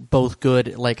like both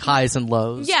good like highs and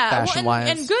lows fashion wise.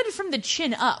 and good from the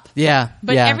chin up. Yeah.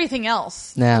 But yeah. everything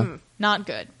else, Yeah. not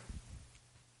good.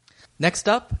 Next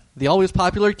up, the always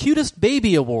popular Cutest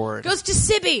Baby Award. Goes to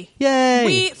Sibby. Yay!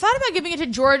 We thought about giving it to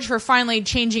George for finally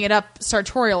changing it up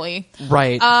sartorially.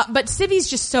 Right. But Sibby's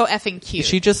just so effing cute.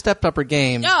 She just stepped up her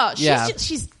game. No, yeah.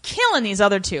 she's killing these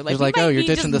other two. Like, She's like, we might oh, you're be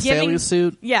ditching the just giving- sailor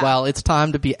suit? Yeah. Well, it's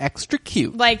time to be extra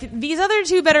cute. Like, these other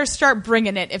two better start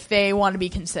bringing it if they want to be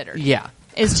considered. Yeah.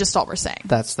 Is just all we're saying.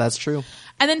 That's true.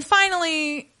 And then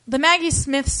finally, the Maggie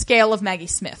Smith scale of Maggie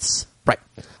Smiths. Right.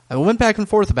 We went back and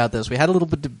forth about this. We had a little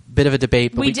bit of a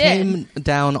debate, but We we did. came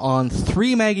down on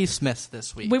 3 Maggie Smiths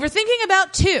this week. We were thinking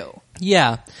about 2.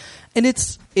 Yeah. And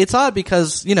it's odd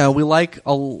because, we like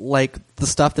the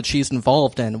stuff that she's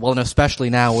involved in, well, and especially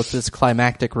now with this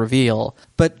climactic reveal.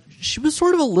 But she was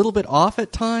sort of a little bit off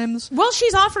at times. Well,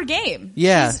 she's off her game.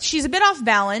 Yeah. She's a bit off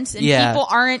balance, and Yeah. people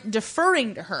aren't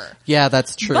deferring to her. Yeah,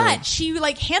 that's true. But she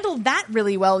handled that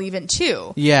really well even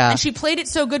too. Yeah. And she played it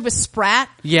so good with Spratt.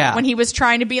 Yeah. When he was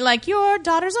trying to be like, your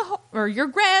daughter's a or your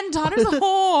granddaughter's a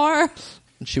whore.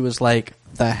 And she was like,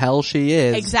 the hell she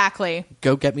is. Exactly.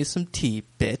 Go get me some tea,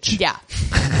 bitch. Yeah.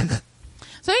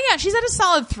 So yeah, she's at a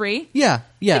solid 3. Yeah.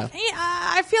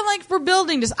 I feel like we're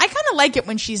building this. I kind of like it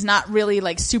when she's not really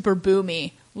like super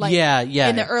boomy. Like Yeah.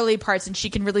 in the early parts, and she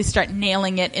can really start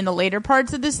nailing it in the later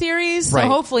parts of the series. So Right.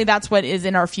 hopefully that's what is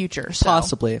in our future. So.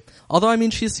 Possibly. Although, I mean,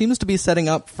 she seems to be setting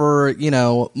up for,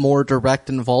 more direct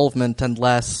involvement and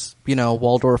less,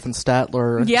 Waldorf and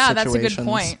Statler Yeah, that's a good situations.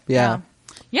 point. Yeah.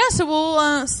 Yeah, so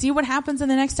we'll see what happens in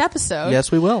the next episode.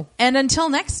 Yes, we will. And until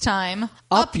next time,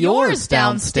 Up yours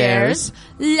downstairs.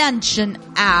 luncheon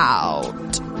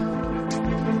out.